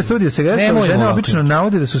može. Druga studija se gleda, žene obično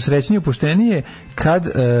navode da su srećnije i opuštenije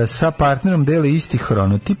kad sa partnerom dele isti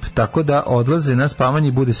hronotip, tako da odlaze na spavanje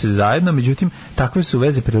i bude se zajedno, međutim takve su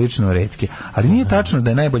veze prilično retke. Ali nije tačno da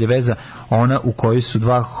je najbolja veza ona u kojoj su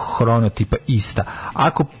 2 hronotipa ista.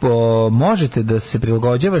 Ako možete da se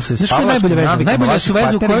prilagođava se spavačkim navikama, najbolje su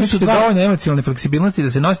veze u kojoj su 2 dovoljno emocionalne fleksibilnosti da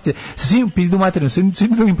se nosite sa svim pizdu materijalnim,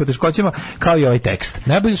 svim drugim poteškoćama, kao i ovaj tekst.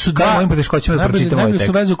 Najbolje su kao mojim poteškoćama da pročitam ovaj tekst. Najbolje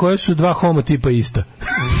su veze u kojoj su 2 homotipa ista.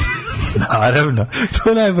 Naravno. To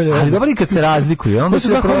je najbolje. Ali dobro i kad se razlikuju, onda se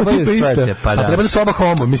probaju sveće. Pa da. A treba da su oba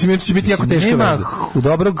homo. Mislim, će biti jako teško veze. Nema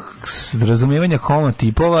dobrog razumijevanja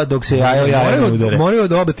homotipova dok se jaja ne udare. Moraju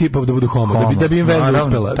od oba tipa da budu homo, da bi im veza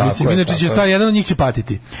uspela. Mislim, inače će jedan od njih će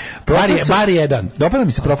patiti. Bar jedan. Dopada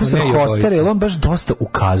mi se profesor Hoster, jer on baš dosta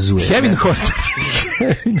ukazuje. Kevin Hoster.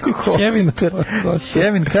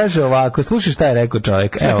 Kevin kaže ovako, slušaj šta je rekao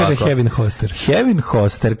čovjek. Šta kaže Kevin Hoster? Kevin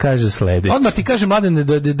Hoster kaže sledeće. Odmah ti kaže Mladen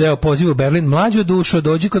deo poziva u Berlin. Mlađo dušo,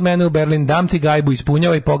 dođi kod mene u Berlin, dam ti gajbu,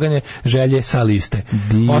 ispunjavaj i poganje želje sa liste.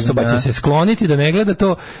 Divna. Osoba će se skloniti da ne gleda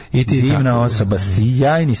to i ti divna tako. Osoba,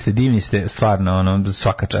 jajni ste, divni ste, stvarno,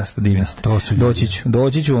 svaka čast, divni ste.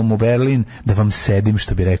 Doći ću vam u Berlin da vam sedim,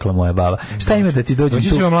 što bi rekla moja baba. Šta ima da ti dođem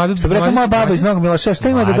tu? Što bi rekla moja baba iz Novog Miloša, šta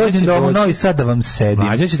ima da dođem do Novi Sad da vam sedim?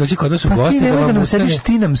 Mlađa će doći kod vas u goste da vam sediš,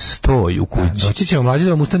 ti nam stoj u kući. Doći ćemo Mlađa da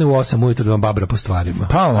vam ustane u 8 ujutro da vam babra po stvarima.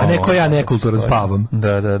 A ne ko ja nekulturan spavam.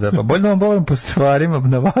 Da, pa bolje da vam babram po stvarima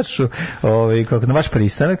na vašu, na vaš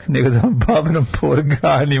pristanak, nego da vam babram po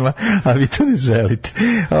organima, a vi to ne želite.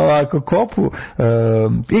 Ovako, kopu,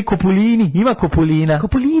 i Kopulini, ima Kopulina.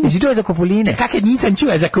 Kopulini. Si čuo za Kopuline? Kako nisam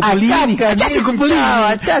čuo za Kopulini? A čas je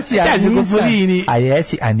Kopulini? A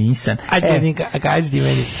jesi, a nisam. A kaži ti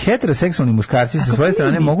meni. Heteroseksualni muškarci sa svoje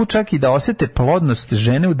strane mogu čak i da osete plodnost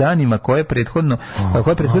žene u danima koje prethode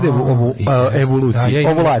evoluciji,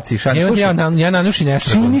 ovulaciji. Ja nanjušim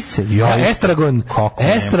estragon. Čini se.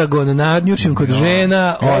 Estragon nanjušim kod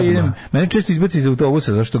žena. Mene često izbaci iz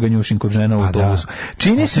autobusa zašto ga njušim kod žena u autobusu.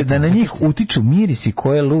 Čini se da na njih utiču mirisi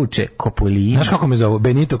koje luče Kopulini. Znaš kako me zove?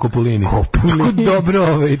 Benito Kopulini. Kopulini.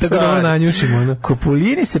 Dobro, i tako dobro nanjušimo.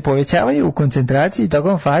 Kopulini se povećavaju u koncentraciji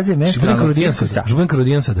tokom faze menstrualnog ciklusa. Žubenka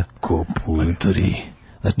rodijan sada. Kopulini.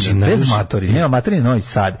 Znači, bez matori, nema matori na Novi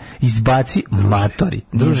Sad. Izbaci matori.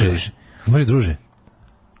 Druže.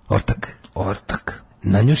 Ortak.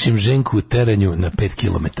 Nanjušim ženku u terenju na 5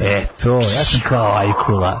 km. To, ja sam kao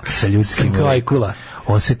ajkula. Sa ljudskim kao ajkula.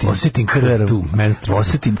 Osetim krv tu,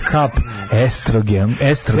 osetim kap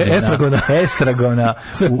estragona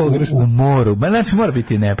u moru. Znači, mora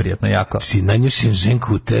biti neprijatno jako. Si nanjušim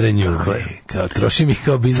ženku u terenju, kao trošim ih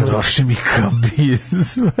kao bizmark.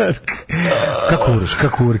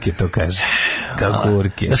 Kako urke to kaže. Kako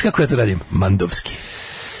urke. Znaš kako ja to radim? Mandovski.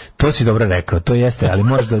 To si dobro rekao, to jeste, ali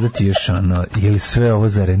možeš dodati još je li sve ovo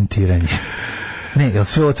za rentiranje? Ne, je li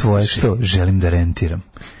sve ovo tvoje? Što? Želim da rentiram.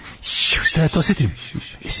 Šta ja to osjetim?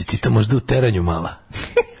 Jesi ti to možda u teranju mala?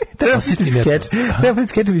 Treba biti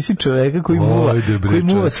skeč, mislim čoveka koji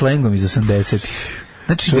muva slengom iz 80-ih.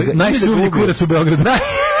 Znači, najsuvniji kurac u Beogradu.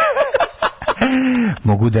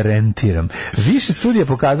 mogu da rentiram. Više studija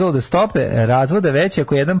pokazalo da stope razvoda veće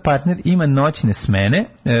ako jedan partner ima noćne smene,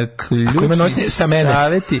 ako ima noćne samene.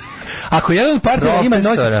 Ako jedan partner ima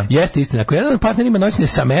noćne, jeste istina, ako jedan partner ima noćne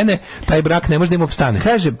samene, taj brak ne može da im opstane.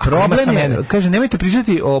 Kaže, problem je, kaže, nemojte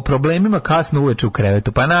pričati o problemima kasno uveče u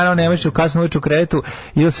krevetu. Pa naravno, nemojte kasno uveče u krevetu,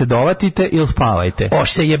 ili se dovatite, ili spavajte.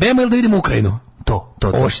 Oš se jebemo ili da vidimo Ukrajinu? To.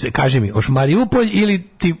 Oš se, kaži mi, oš Mariupolj ili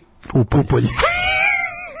ti Upolj?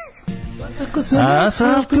 Tako sam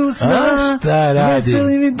asfaltu sna, šta radi?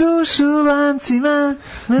 Veseli mi dušu lancima,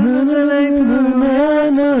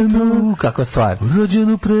 kako stvar?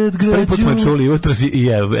 Rođenu predgrađu. Prvi put smo čuli jutro i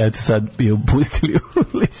eto sad je upustili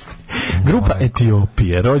u list. Grupa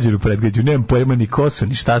Etiopije, rođenu predgrađu, nemam pojma ni ko su,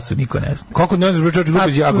 ni šta su, niko ne zna. Kako ne znaš, čovječ, grupa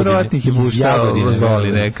iz Jagodine? Vjerojatnih je puštao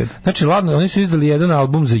Zoli nekad. Znači, ladno, oni su izdali jedan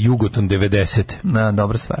album za Jugoton 90.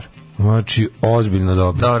 Dobra stvar. Znači, ozbiljno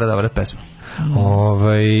dobro. Dobra pesma.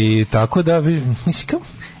 Tako da bi, mislim kao,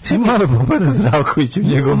 malo Boban Zdravković u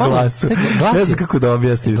njegovom glasu. Ne znam kako da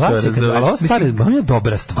objasnim to. Ali ovo stvari, on je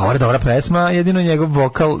dobra stvar. Ovo je dobra pesma, jedino njegov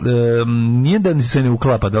vokal nije da se ne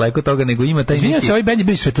uklapa daleko toga, nego ima taj neki... Izvinjam se, ovaj bend je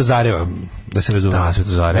bio iz Svetozareva, da se razume. Da,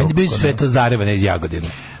 Svetozareva. Bend je bio iz Svetozareva, ne iz Jagodine.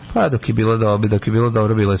 Pa dok je bilo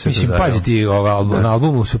dobro, bilo je sve. Mislim, paziti, na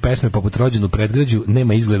albumu su pesme poput Rođenu predgrađu,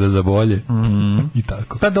 nema izgleda za bolje. I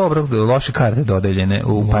tako. Pa dobro, loše karte dodeljene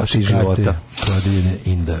u partiji života. Dodeljene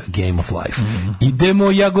in the game of life.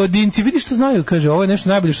 Idemo Jagodinci, vidi što znaju, kaže, ovo je nešto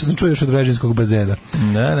najbolje što sam čuo još od režijskog bazena.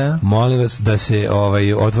 Da. Molim vas da se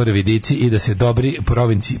otvore vidici i da se dobri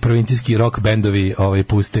provincijski rock bendovi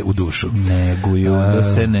puste u dušu. Da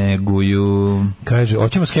se neguju. Kaže,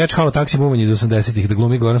 hoćemo skeč Halo taksi bumanje iz 80-ih, da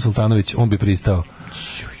glumi Goran Sultanović, on bi pristao.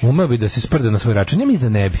 Umeo bi da se sprde na svoj račun. Ja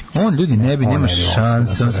mislim da ne bi. On ljudi ne bi, nema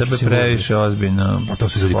šanse, on sebe previše ozbiljno. A to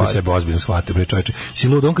su ljudi koji sebe ozbiljno shvataju, bre čoveče. Si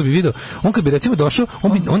lud, on kad bi video, on kad bi recimo došao,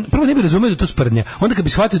 on prvo ne bi razumeo da to sprdnja. Onda kad bi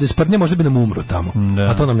shvatio da je sprdnja, možda bi nam umro tamo.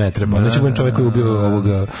 A to nam ne treba. Onda će biti čovjek koji je ubio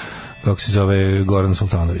ovoga, kako se zove, Goran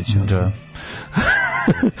Sultanović. Da.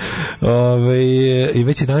 I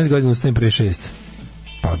već 11 godina ustajem pre 6.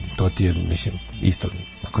 Pa to ti je, mislim, isto.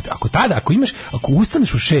 Ako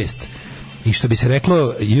ustaneš u 6 i što bi se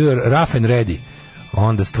reklo you're rough and ready,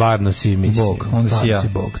 onda stvarno si, mislim, Bog, onda si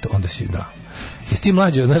Bog, onda si, da. Jesi ti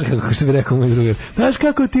mlađo, znaš kako što bi rekao moj drugar, znaš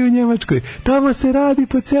kako ti u Njemačkoj, tamo se radi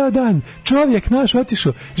po ceo dan, čovjek naš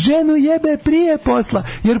otišao, ženu jebe prije posla,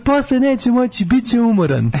 jer posle neće moći, bit će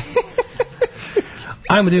umoran.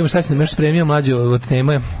 Ajmo da vidimo šta si nam još spremio, Mlađo, od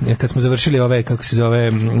teme, kad smo završili ove, kako se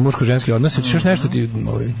zove, muško-ženski odnos, ćeš još nešto ti...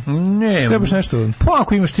 Ne. Trebaš nešto? Pa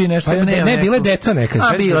ako imaš ti nešto... Ne, bile deca neka.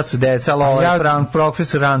 A bila su deca, ali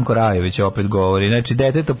profesor Ranko Rajović opet govori. Znači,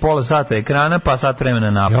 deteto pola sata ekrana, pa sat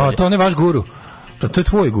vremena napolje. Ja, to ne vaš guru. To je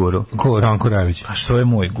tvoj guru. Ko, Ranko Rajović? A što je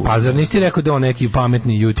moj guru? Pa zar nisi rekao da on neki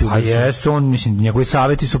pametni YouTuber? Pa jeste, on, mislim, njegovi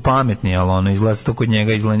savjeti su pametni, ali ono, izgleda se to kod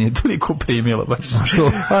njega nije toliko primilo baš.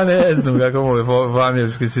 Što? Pa ne znam kako mu je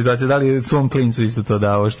familijarska situacija, da li svom klincu isto to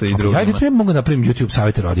dao što i drugima. Ajde, treba mogu napravim YouTube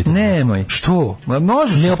savjete roditelja. Nemoj. Što?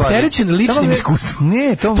 Možeš. Neopterećen ličnim iskustvom.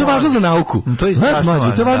 Ne, to je važno za nauku. To je znaš,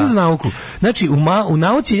 Mlađe, to je važno za nauku. Znači, u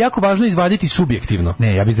nauci je jako važno izvaditi subjektivno.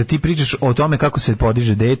 Ne, ja bih da ti pričaš o tome kako se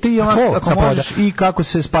podiže dete i ako možeš i kako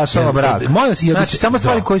se spašava brak. Znači, samo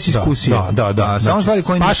stvari koje si iskusio. Da. Samo stvari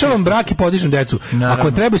koje spašavam brak i podižem decu.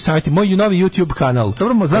 Ako treba savjeti, moj novi YouTube kanal.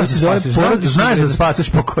 Dobro, znaš da spaseš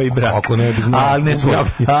po koji brak. Ako ne bi znao. Ali ne svoj.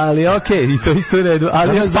 Ali okej, i to isto u redu.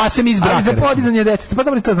 Ali spasem iz braka. Ali za podizanje deteta, pa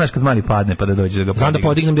dobro, to znaš kad mali padne pa da dođe da ga podigne. Znam da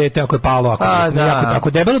podignem dete ako je palo, ako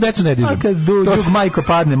debelu decu ne dižem. Kad majko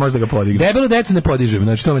padne, možda ga podigne. Debelu decu ne podižem,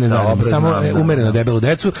 znači to me ne zanima. Samo umereno debelu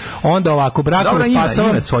decu. Onda ovako brakom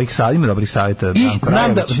spasavam. Ima dobrih savjeta. I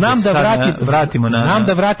znam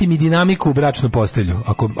da vratim i dinamiku u bračnu postelju.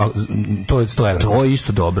 To je 100 evra. To je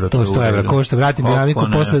isto dobro. To je 100 evra. Ko što vratim dinamiku,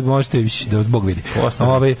 posle možete da Bog vidi.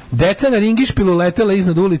 Deca na ringišpilu letela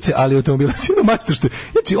iznad ulice, ali automobila si na majstorštvu.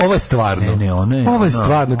 Znači, ovo je stvarno. Ovo je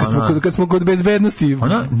stvarno. Kad smo kod bezbednosti,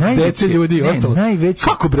 dece ljudi, ostalo.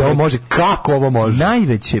 Kako bre, ovo može? Kako ovo može?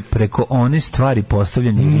 Najveće preko one stvari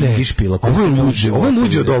postavljanje ringišpila. Ovo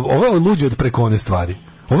je luđe od preko one stvari.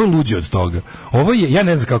 Ovo je luđe od toga. Ovo je, ja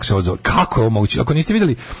ne znam kako se ovo zove. Kako je ovo moguće? Ako niste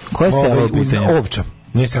vidjeli, koje selo u pitanju? Ovča.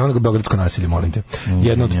 Nije se onoga beogradsko naselje, molim te.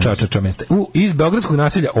 Jedno od čačača mesta. Iz beogradskog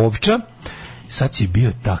naselja Ovča sad si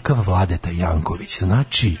bio takav Vladeta Janković.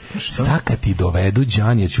 Znači, sad kad ti dovedu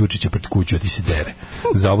Đanija Ćučića pred kuću, a ti se dere.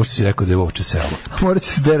 Za ovo što si rekao da je Vovče selo. Morat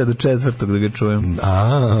će se dere do 4. da ga čujem.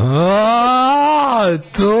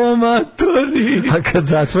 To matori. A kad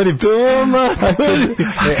zatvorim... To matori.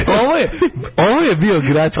 Ovo je bio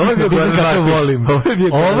gradski snimak kako volim.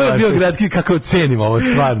 Ovo je bio gradski kako cenim ovo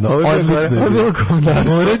stvarno. Odlično je bilo.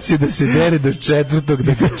 Morat će da se dere do 4. da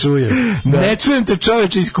ga čujem. Ne čujem te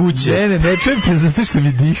čoveče iz kuće. Ne čujem te zato što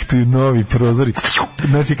mi dihtuju novi prozori.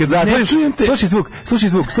 Znači kad zatvorim... Slušaj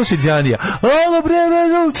zvuk, slušaj Đanija. Ovo breme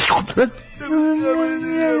zvuk.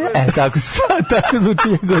 Tako zvuči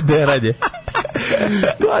njegov deranje.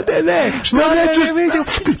 Mladene, što ne čuš?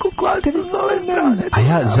 Kuklate s ove strane. A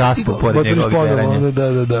ja zaspo pored njegovih deranja.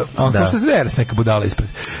 Da. A ko što se dere s neka budala ispred.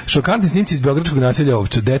 Šokantni snimci iz beogradskog naselja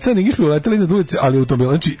Ovče. Deca ringišpil leteli iznad ulice, ali automobil.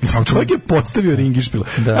 Znači, čovjek je postavio ringišpil.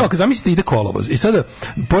 Evo, kad zamislite, ide kolovoz. I sada,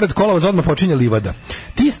 pored kolovoza odmah počinje livada.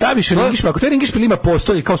 Ti staviš ringišpil, ako taj ringišpil ima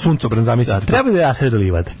postolje kao suncobran, zamislite. Treba da ja sredo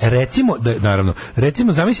livade.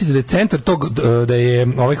 Recimo, zamislite da je centar tog, da je,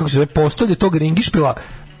 kako se zove, postolje tog ringišpila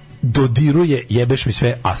dodiruje, jebeš mi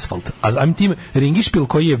sve, asfalt. A zatim tim ringišpil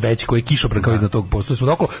koji je već, koji je kišobran kao iznad tog postoja su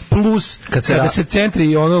okolo, plus kada se centri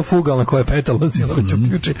i ono fugalna koja je petalna sila već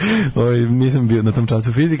uključi. Nisam bio na tom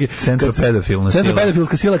času fizike. Centropedofilna sila.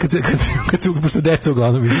 Centropedofilska sila kad se pošto deca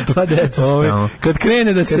uglavnom vidi to. Kad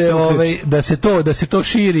krene da se to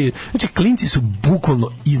širi. Znači klinci su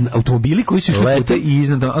bukvalno iznad automobili koji su išli lete i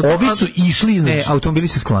iznad. Ovi su išli iznad. Ne, automobili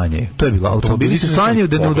se sklanjaju. To je bilo. Automobili se sklanjaju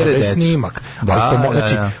da ne udare decu. Snimak.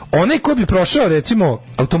 Znači onaj ko bi prošao, recimo,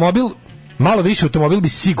 automobil, malo više automobil bi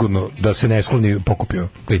sigurno da se ne skloni pokupio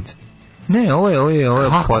klince. Ne, ovo je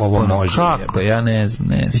kako ovo može? Kako? Ja ne znam.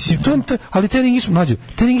 Ali te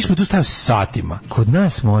ringišme tu stavio satima. Kod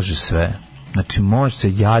nas može sve. Znači, može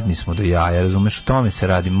se, jadni smo do jaja, razumeš, o tome se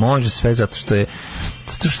radi. Može sve zato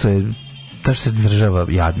što je država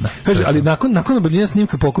jadna. Kaže, ali nakon obavljenja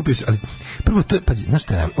snimka pokupio se, ali prvo to je, pazi, znaš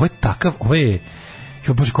šta je, ovo je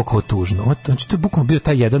jo bože kako je tužno. Znači to je bukvalno bio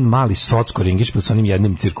taj jedan mali socko ringišpil sa onim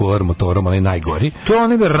jednim cirkular motorom, onaj najgori. To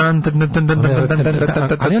on je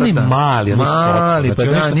ali onaj mali,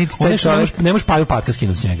 onaj socko. Ne možeš Paju Patka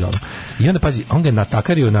skinuti s njega. I onda pazi, on ga je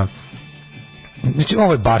natakario na... Znači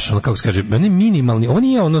ovo je baš ono, kako se kaže, on je minimalni, ovo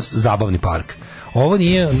nije ono zabavni park. Ovo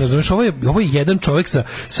nije, znaš, ovo je jedan čovjek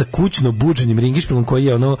sa kućno buđenim ringišpilom to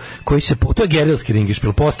je gerilski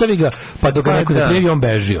ringišpil, postavi ga pa dok ga neko ne prijevi, on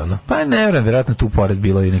beži, ono. Pa ne vjerujem, vjerojatno tu pored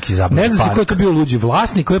bilo i neki zabavni park. Ne znam se ko je to bio luđi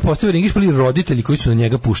vlasnik koji je postavio ringišpil i roditelji koji su na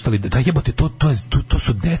njega puštali. Da jebote, to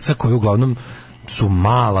su deca koji uglavnom su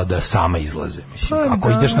mala da sama izlaze, mislim, ako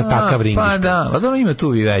ideš na takav ringišpil. Pa da, ima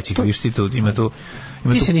tu i većih, viš ti tu, ima tu...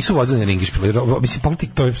 Ti se nisu vozili na ringišpil, mislim, pogledaj,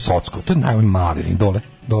 to je socko, to je najmali ring, dole.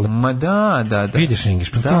 Ma da. Vidiš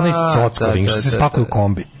ringišpil, to je onaj socko ringišpil, se spakuje u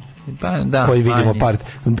kombi. Koji vidimo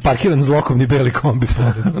parkiran zlokovni beli kombi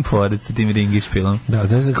pored sa tim ringišpilom. Da,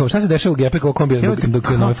 znači šta se dešava u Gepe kao kombi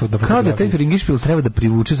dok je nove fotografije. Kao da taj ringišpil treba da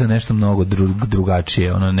privuče za nešto mnogo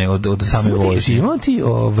drugačije, ono ne od same vožnje. Imao ti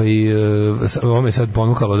ovo me sad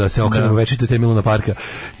ponukalo da se okrenemo večito temi Luna parka.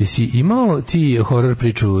 Jesi imao ti horor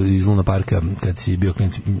priču iz Luna parka kad si bio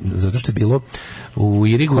klinac? Zato što je bilo u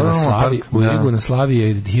Irigu na Slavi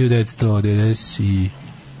je 1990 i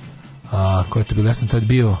ko je to bilo? Ja sam tad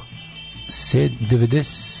bio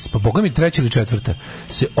 90, pa boga mi 3. ili 4.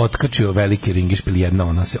 se otkačio veliki ringišpil, jedna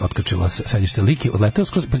ona se otkačila sedište liki, odleteo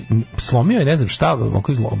skroz, slomio je, ne znam šta,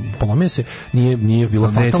 polomio se, nije bilo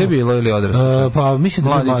fatalno. Dete bilo ili odraslo? Pa mislim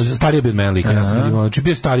da stariji je bio od mene lik, ja sam imao, znači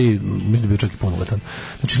bio stariji, mislim da bio čak i punoletan.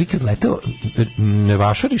 Znači lik je odleteo,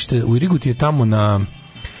 vašarište u Irigu ti je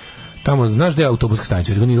tamo, znaš gde je autobuska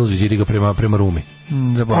stanica, da ne izlazi iz Iriga prema Rumi.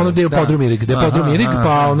 Ono gde je podrum Irig,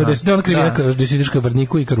 pa ono gde je krivina, gde si ideš ka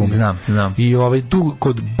Vrniku i ka Rumi. Znam. I tu,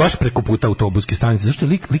 baš preko puta autobuske stanice, zašto je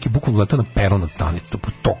lik je bukvalno letao na peron od stanice,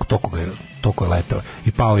 toko je letao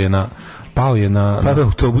i pao je na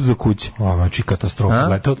autobus do kuće. Znači katastrofa.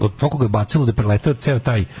 Letao, od toko ga je bacilo da je preletao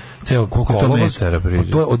ceo kolovoz.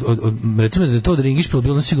 Recimo da je to od ringišpila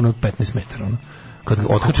bilo sigurno od 15 metara, ono. Kad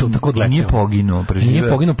otkačio tako odleteo. Nije poginuo, preživeo. Nije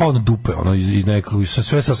poginuo, pao na dupe, ono, i nekako,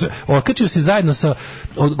 sve. Otkačio se zajedno sa,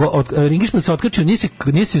 ringišpil se otkačio,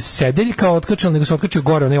 nije se sedeljka otkačio, nego se otkačio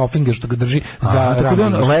gore, onaj ofinger što ga drži za tako da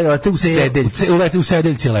on leteo u sedeljci. U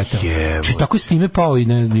sedeljci je leteo. Či tako je s time pao i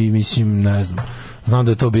mislim, ne znam. Znam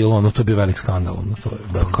da je to bilo, to je bio velik skandal. To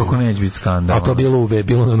je kako neće biti skandal? A to bilo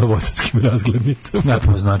bilo na novosadskim razglednicama. Ne,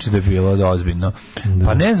 pa znači da je bilo da ozbiljno. Da.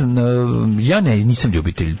 Pa ne znam, ja nisam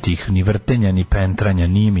ljubitelj tih ni vrtenja, ni pentranja,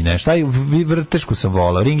 ni mi nešto. Vrtešku sam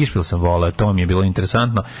volao, ringišpil sam volao, to mi je bilo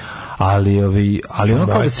interesantno. Ali ono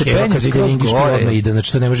kao da se penje skroz gore ide,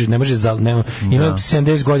 znači to ne može ima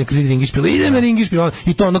 70 godina kad ide ringišpil, ide na ringišpil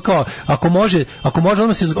i to ono kao ako može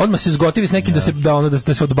odmah se zgotivi s nekim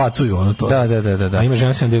da se odbacuju ono to. Da. A ima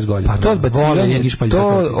žena 70 godina. Pa to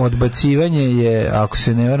odbacivanje je, ako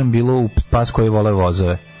se ne varam, bilo u pas koji vole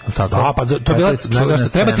vozove. Tako? Da, pa to je bilo, znaš zašto,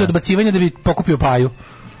 treba ti odbacivanje da bi pokupio paju.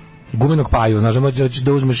 Gumenog paju, znaš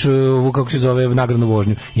da uzmeš kako se zove nagradnu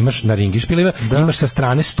vožnju. Imaš na ringišpilima, imaš sa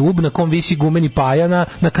strane stub na kom visi gumeni paja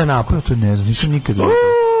na kanapu. Ja to ne znam, nisam nikad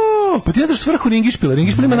pa ti ne znaš svrhu ringišpila.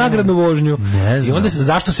 Ringišpil ima nagradnu vožnju. I onda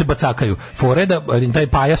zašto se bacakaju? Fore da taj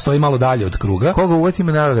paja stoji malo dalje od kruga. Koga uveti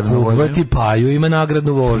ima nagradnu vožnju? Uveti paju ima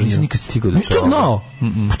nagradnu vožnju. Nisam nikad stigao do toga. Nisi to znao?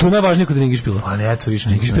 To je najvažnije kod ringišpila. Pa ne, to više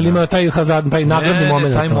nisam. Ringišpil ima taj nagradni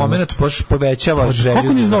moment. Taj moment povećava želju.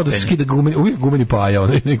 Kako nisi znao da se skida gumeni paja?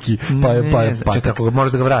 Neki paja. Čekaj, kako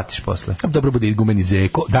možeš da ga vratiš posle? Dobro bude i gumeni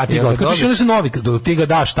zeko. Da, ti ga otkačiš, onda se novi. Ti ga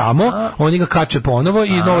daš tamo, oni ga kače ponovo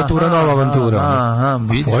i nova tura, nova avantura. Aha,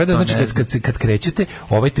 vidiš. Kad krećete,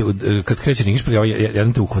 kad kreće ringišpil,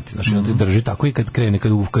 jedan te uhvati, znači on te drži tako i kad krene,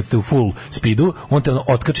 kad ste u full speedu, on te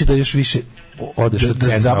otkači da još više odeš od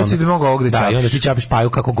centra. Zabaci bi mogao ovdje čapiš. Da, i onda ti čapiš paju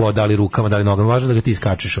kako god, da li rukama, da li nogama, važno da ga ti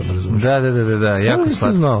iskačeš, ono razumiješ. Da, jako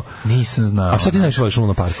slatko. Nisam znao. A šta ti najviše voliš u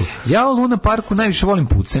Luna Parku? Ja u Luna Parku najviše volim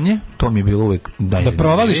pucanje, to mi je bilo uvek najzanimljivije. Da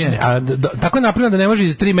provališ, tako je napravljeno da ne može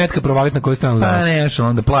iz 3 metka provaliti na koju stranu zanosi. Pa ne,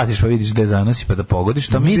 onda platiš pa vidiš gde zanosi pa da pogodiš.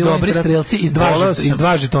 Mi dobri strelci iz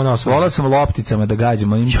dva žetona osvojili. Volao sam lopticama da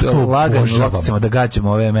gađamo, laganim lopticama da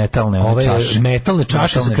gađamo ove metalne čaše. Metalne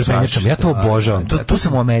čaše sa krpenjačama, ja to obožavam. To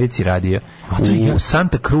sam u Americi radio. U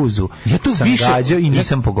Santa Cruzu sam gađao i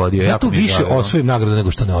nisam pogodio. Ja tu više osvojim nagradu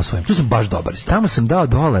nego što ne osvojim. Tu sam baš dobar. Tamo sam dao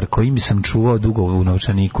 $1 koji mi sam čuvao dugo u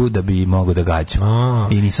novčaniku da bi mogao da gađam.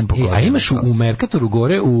 I nisam pogodio. A imaš u Merkatoru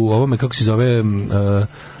gore, u ovome, kako se zove...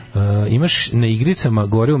 imaš na igricama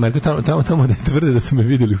gore u Merkatoru, tamo da tvrde da su me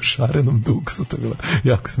vidjeli u šarenom duksu, to je bilo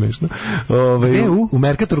jako smešno. U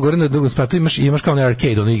Merkatoru gore na drugom spratu imaš kao na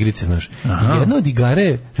arcade, ono igrice, znaš. Jedno od igara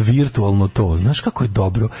je virtualno to, znaš kako je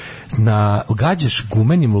dobro. Gađaš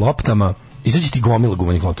gumenim loptama, izađe ti gomila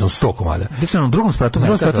gumenih lopta, 100 komada. Dete na drugom spratu? Na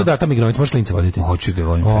drugom spratu, da, tamo igronice, možeš klince voditi. Hoću da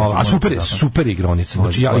volim. A super igronice,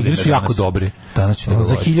 znači igre su jako dobre. Za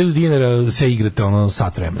 $1000 se igrate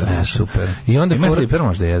sat vremena. Super. I onda ima fliper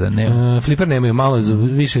možda jedan, nema. Fliper nemaju, malo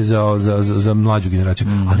više za mlađu generaciju.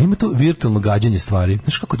 Ali ima to virtualno gađanje stvari.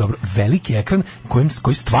 Znaš kako dobro, veliki ekran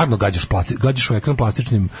koji stvarno gađaš u ekran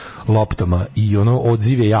plastičnim loptama i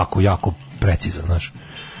odziv je jako, jako precizan, znaš.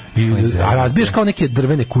 A razbiješ kao neke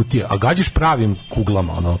drvene kutije, a gađaš pravim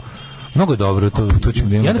kuglama, mnogo je dobro to ćemo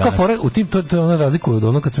da imamo danas. Fore, u tim, to je ona razlika od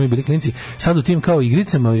ono kad smo mi bili klinci, sad u tim kao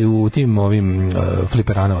igricama i u tim ovim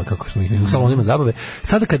fliperanama, kako smo ih u salonima zabave,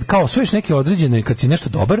 sada kad kao osvojiš neke određene, kad si nešto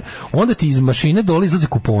dobar, onda ti iz mašine dole izlaze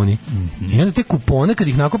kuponi. I onda te kupone, kad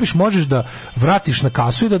ih nakupiš, možeš da vratiš na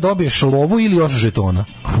kasu i da dobiješ lovu ili još žetona.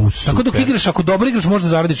 Tako dok igraš, ako dobro igraš, možda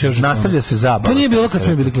zaradiš još žetona. Nastavlja se zabava. To nije bilo kad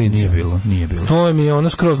smo bili klinci. Nije bilo. To mi je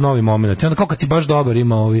skroz novi moment. I onda kao kad si baš dobar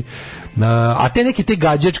ima a te neke te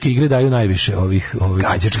gađačke igre daju najviše ovih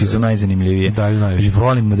gađačke su najzanimljivije. Daju najviše.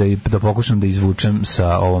 Volim da pokušam da izvučem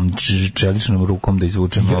sa ovom čeličnom rukom da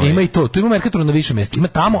izvučem. Ima i to. Tu ima Merkatoru na više mesta. Ima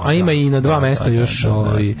tamo, a ima i na 2 mesta još.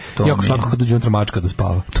 Jako slatko kad uđe unutra mačka da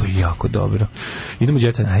spava. To je jako dobro. Idemo u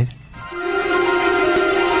Jet Set. Ajde.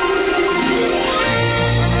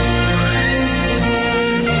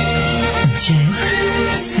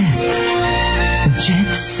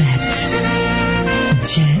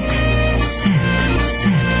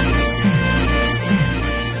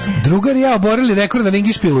 Drugar i ja oborili rekord na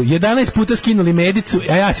ringišpilu, 11 puta skinuli medicu,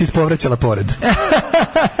 a ja se ispovraćala pored.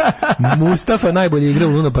 Mustafa najbolje igra u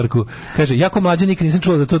Luna Parku. Kaže, jako mlađa nikad nisam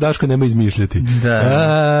čula za to, Daško, nema izmišljati.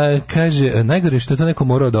 Kaže, najgore što je to neko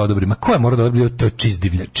morao da odobri. Ma ko je morao da odobri? To je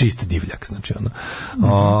čist divljak. Znači,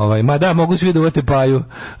 ma da, mogu svi da uvete Paju.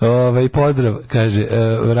 Pozdrav, kaže,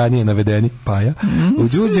 ranije navedeni Paja. U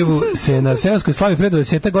Đurđevu se na seoskoj slavi pre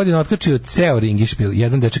 20 godina otkačio ceo ringišpil.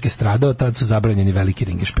 Jedan dečak je stradao, tad su zabranjeni veliki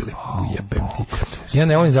ringišpili. Ujebem ti. Ja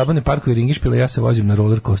ne volim zabavne parkove ringišpile, ja se vozim na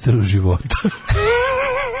roller coasteru života.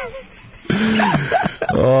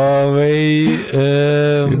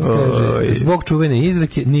 Kaže, zbog čuvene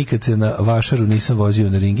izreke, nikad se na vašaru nisam vozio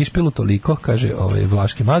na ringišpelu, toliko, kaže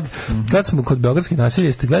vlaški mag. Kad smo kod beogradske naselje,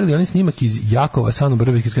 jeste gledali onaj snimak iz Jakova, Sanu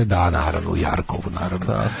Brbek, da, naravno, u Jarkovu,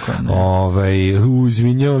 naravno.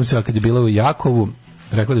 Izvinjavam se, a kad je bila u Jakovu,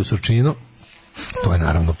 rekla da je u Surčinu, to je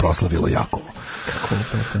naravno proslavilo Jakovu.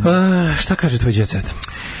 Šta kaže tvoj jet set?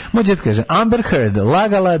 Moj jet kaže, Amber Heard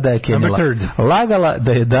lagala da je kenjala, lagala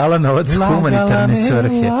da je dala novac humanitarne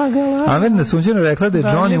svrhe. Amber na sunđenu rekla da je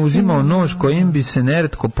Johnny uzimao nož kojim bi se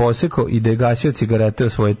neretko posekao i da je gasio cigarete u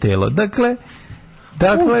svoje telo. Dakle,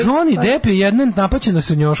 Johnny Depp je jedna napaćena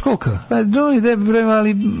srednjoškolka. Pa Johnny Depp,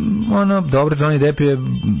 ali dobro, Johnny Depp je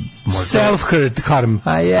self-hurt harm,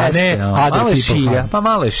 a ne other people harm. Pa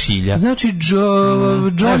malo je šilja. Znači,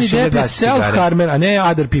 Johnny Depp je self-harmer, a ne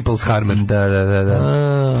other people's harmer.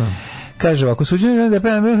 Da. Kaže, ako suđenje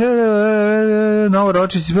da Novo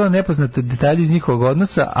Ročić je bilo nepoznate detalje iz njihovog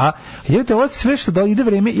odnosa, a jedete, ovo sve što ide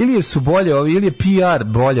vreme, ili su bolje ovi, ili je PR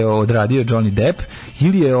bolje odradio Johnny Depp,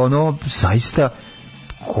 ili je ono zaista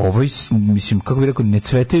mislim, kako bih rekao, ne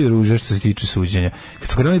cvetaju ruže što se tiče suđenja. Kad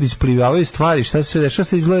su krenuli da isplivavaju stvari, šta se sve dešava,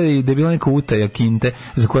 se izgleda i da je bila neka utaja kinte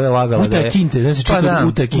za koja je lagala utaja kinte, ne se čita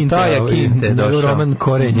utaja kinte, roman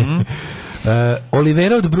Korenje.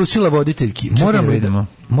 Olivera odbrusila voditeljki.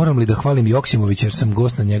 Moram li da hvalim Joksimovića jer sam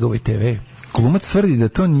gost na njegovoj TV? Glumac tvrdi da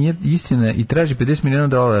to nije istina i traži $50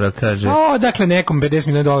 miliona, kaže. Dakle, nekom $50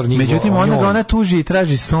 miliona njih. Međutim, ona tuži i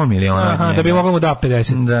traži $100 miliona. Da bi mogla mu da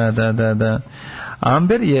 50. Da.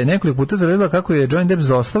 Amber je nekoliko puta tvrdila kako je Johnny Depp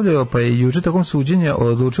zlostavljao, pa je juče tokom suđenja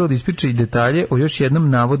odlučila da ispriča i detalje o još jednom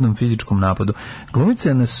navodnom fizičkom napadu. Glumica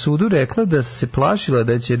je na sudu rekla da se plašila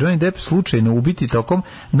da će Johnny Depp slučajno ubiti tokom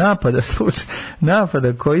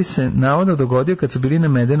napada koji se navodno dogodio kad su bili na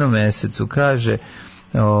Medenom mesecu. Kaže,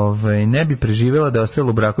 ne bi preživjela da je ostala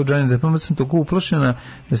u braku Johnny Deppom, sam toliko uplošena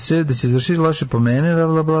da se izvrši loše po mene,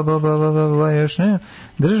 još ne.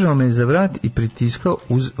 Držao me za vrat i pritiskao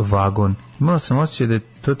uz vagon. Imala sam osjećaj da je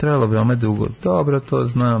to trebalo veoma dugo. Dobro, to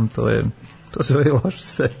znam, to se zove loš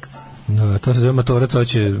seks. No, to se zove matorac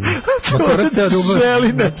hoće.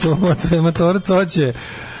 Matorac hoće.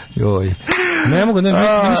 Joj. Ne mogu,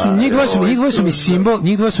 njih dvoje su mi simbol,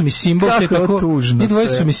 njih dvoje su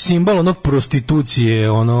mi simbol ono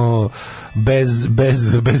prostitucije, ono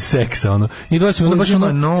bez seksa, ono. Njih dvoje su mi baš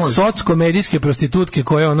ono socko-medijske prostitutke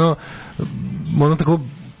koje ono tako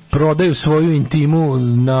prodaju svoju intimu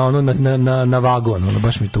na vagon, ono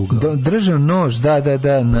baš mi tuga. Držao nož,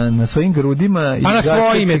 na svojim grudima i na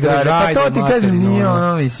svojim je držao. Pa to ti kažem, nije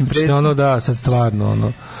ono, mislim, sad stvarno,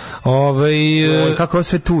 ono. Kako je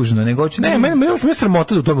sve tužno, nego hoće. Ne, meni je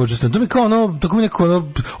sramota da u tome učestvujem. To mi kao ono, tako mi neko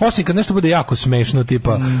ono, osim kad nešto bude jako smešno,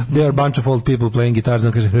 tipa there are a bunch of old people playing guitars,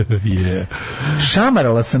 on kaže yeah.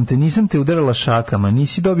 Šamarala sam te, nisam te udarala šakama,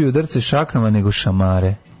 nisi dobio udarce šakama, nego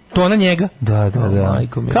šamare. To na njega? Da.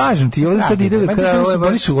 Kažem ti, ovdje sad ide da kada...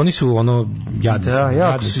 Oni su ono, jadni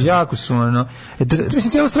su. Jako su ono...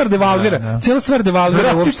 Mislim, cijela stvar devalvira.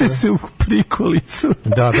 Vratite se u prikolicu.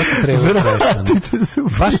 Da, baš ste trailer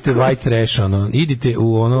trash. Baš ste white trash, ono. Idite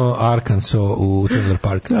u ono Arkansas, u Trailer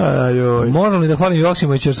Park. Moram li da hvalim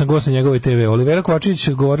Joksimovića jer sam gost na njegovoj TV. Olivera Kovačević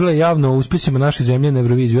govorila javno o uspjesima naše zemlje na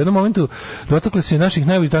Euroviziji. U jednom momentu dotakla se naših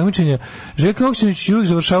najboljih takmičenja. Željko Joksimović uvijek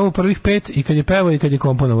završavao u prvih 5 i kad je pevao i kad je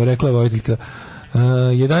komponovao. Rekla je voditeljka.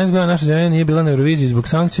 11 godina naša zemlja nije bila na Euroviziji zbog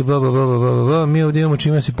sankcije, bla. Mi ovdje imamo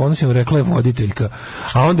čime se ponosimo, rekla je voditeljka.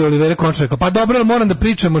 A onda je Olivera končno rekla, pa dobro, ali moram da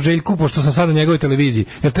pričam o Željku, pošto sam sad na njegovoj televiziji.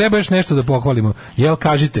 Jel treba još nešto da pohvalimo? Jel,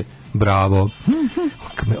 kažite, bravo.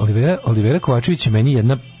 Olivera Kovačević je meni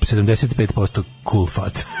jedna 75% cool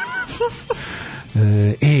faca.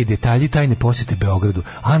 Detalji tajne posjete Beogradu.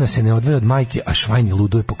 Ana se ne odvaja od majke, a Švajn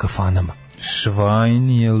luduje po kafanama. Švajn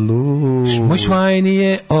je lud. Moj Švajn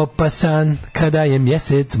je opasan kada je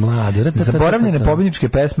mjesec mlad. Zaboravljene pobjedničke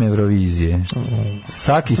pesme Eurovizije.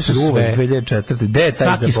 Sakis Ruvaš 2004. Gde je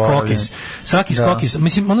taj zaboravljen? Sakis Kokis.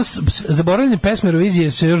 Mislim, zaboravljene pesme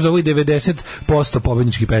Eurovizije se još zovu i 90%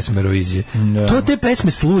 pobjedničkih pesme Eurovizije. To te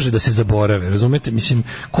pesme služe da se zaborave, razumete? Mislim,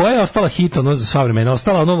 koja je ostala hit ono za sva vremena?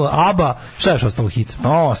 Ostala ono ABBA, šta je još ostalo hit?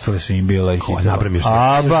 Ostale su im bila hit.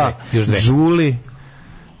 ABBA, Julie.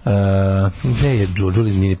 Gde je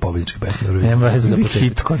Đuđuli nije pobjedničke pesme Eurovizije? Nema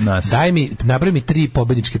hit kod nas. Napravi mi 3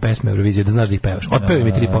 pobjedničke pesme Eurovizije, da znaš da ih pevaš. Otpevaj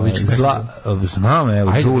mi 3 pobjedničke pesme. Znam,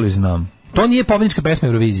 evo, Đuli znam. To nije pobjednička pesma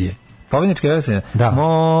Eurovizije. Pobjednička versija. Da.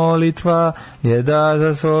 Molitva je da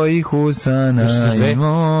za svojih usana i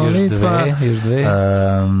molitva. Još dve.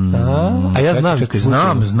 A ja znam. Čekaj,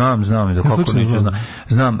 znam.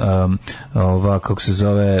 Znam, kako se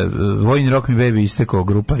zove, Vojni Rock Me Baby istekao,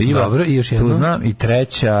 grupa Riva. Dobro, i još jedno. Tu znam, i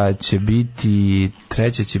treća će biti,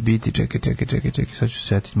 čekaj, sad ću se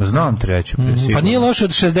setiti. Ma znam treću. Pa nije loše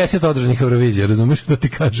od 60 održanih Eurovizija, razumiješ da ti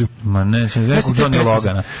kažem? Ma ne, 60 Johnny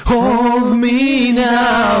Logana. Hold me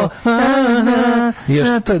now.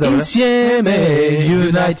 To je dobro. Insieme,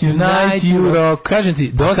 unite, you rock. Kažem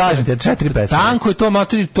ti, dosta. Kažem ti, 4 pesme. Tanko je to,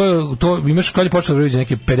 maturi, to imaš kad je počela Eurovizija,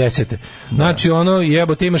 neke 50. Znači, ono,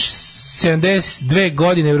 jebote, imaš 72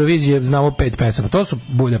 godine Eurovizije, znamo 5 pesama. To su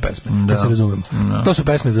bulja pesme, da se razumemo. To su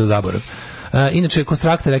pesme za zaborav. Inače,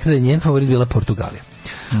 Konstrakta rekla da je njen favorit bila Portugalija.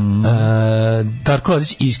 Darko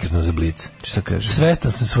Lazić iskreno za Blic. Šta kaže?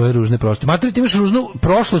 Svestan sam svoje ružne prošlosti. Maturi, ti imaš ružnu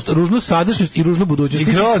prošlost, ružnu sadašnjost i ružnu budućnost.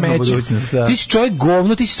 Ti si smeće. Da. Ti si čovjek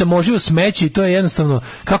govno, ti si samoživo smeće i to je jednostavno,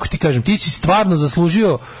 kako ti kažem, ti si stvarno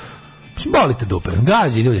zaslužio. Boli te dupe.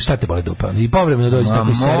 Gazi ljudi, šta te boli dupe? I povremeno dođe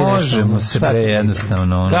tako i seri nešto. Možemo se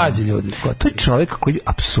jednostavno. Gazi ljudi. To je čovjek koji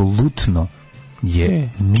apsolutno je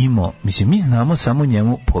mimo, mislim, mi znamo samo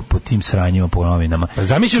njemu po tim sranjima po novinama. Pa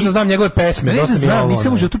zamisliš da znam njegove pesme? Ne znam,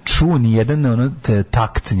 nisam u tu čuo ni jedan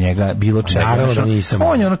takt njega, bilo čega. Naravno da nisam.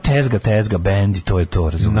 On je ono tezga, bend i to je to,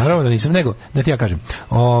 razumiješ? Naravno da nisam, nego, da ti ja kažem,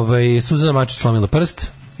 Suzana Mačić slomila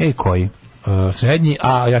prst. Koji? Srednji,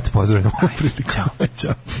 a ja te pozdravljam.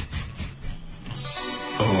 Ćao.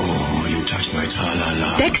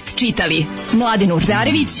 Tekst čitali Mladin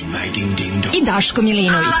Urdarević i Daško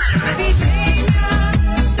Milinović.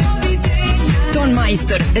 Ton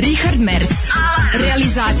majstor Richard Merc.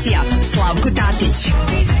 Realizacija Slavko Tatić.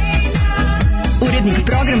 Urednik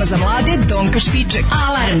programa za mlade Donka Špiček.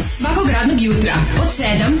 Alarms svakog radnog jutra od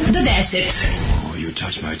 7 do 10.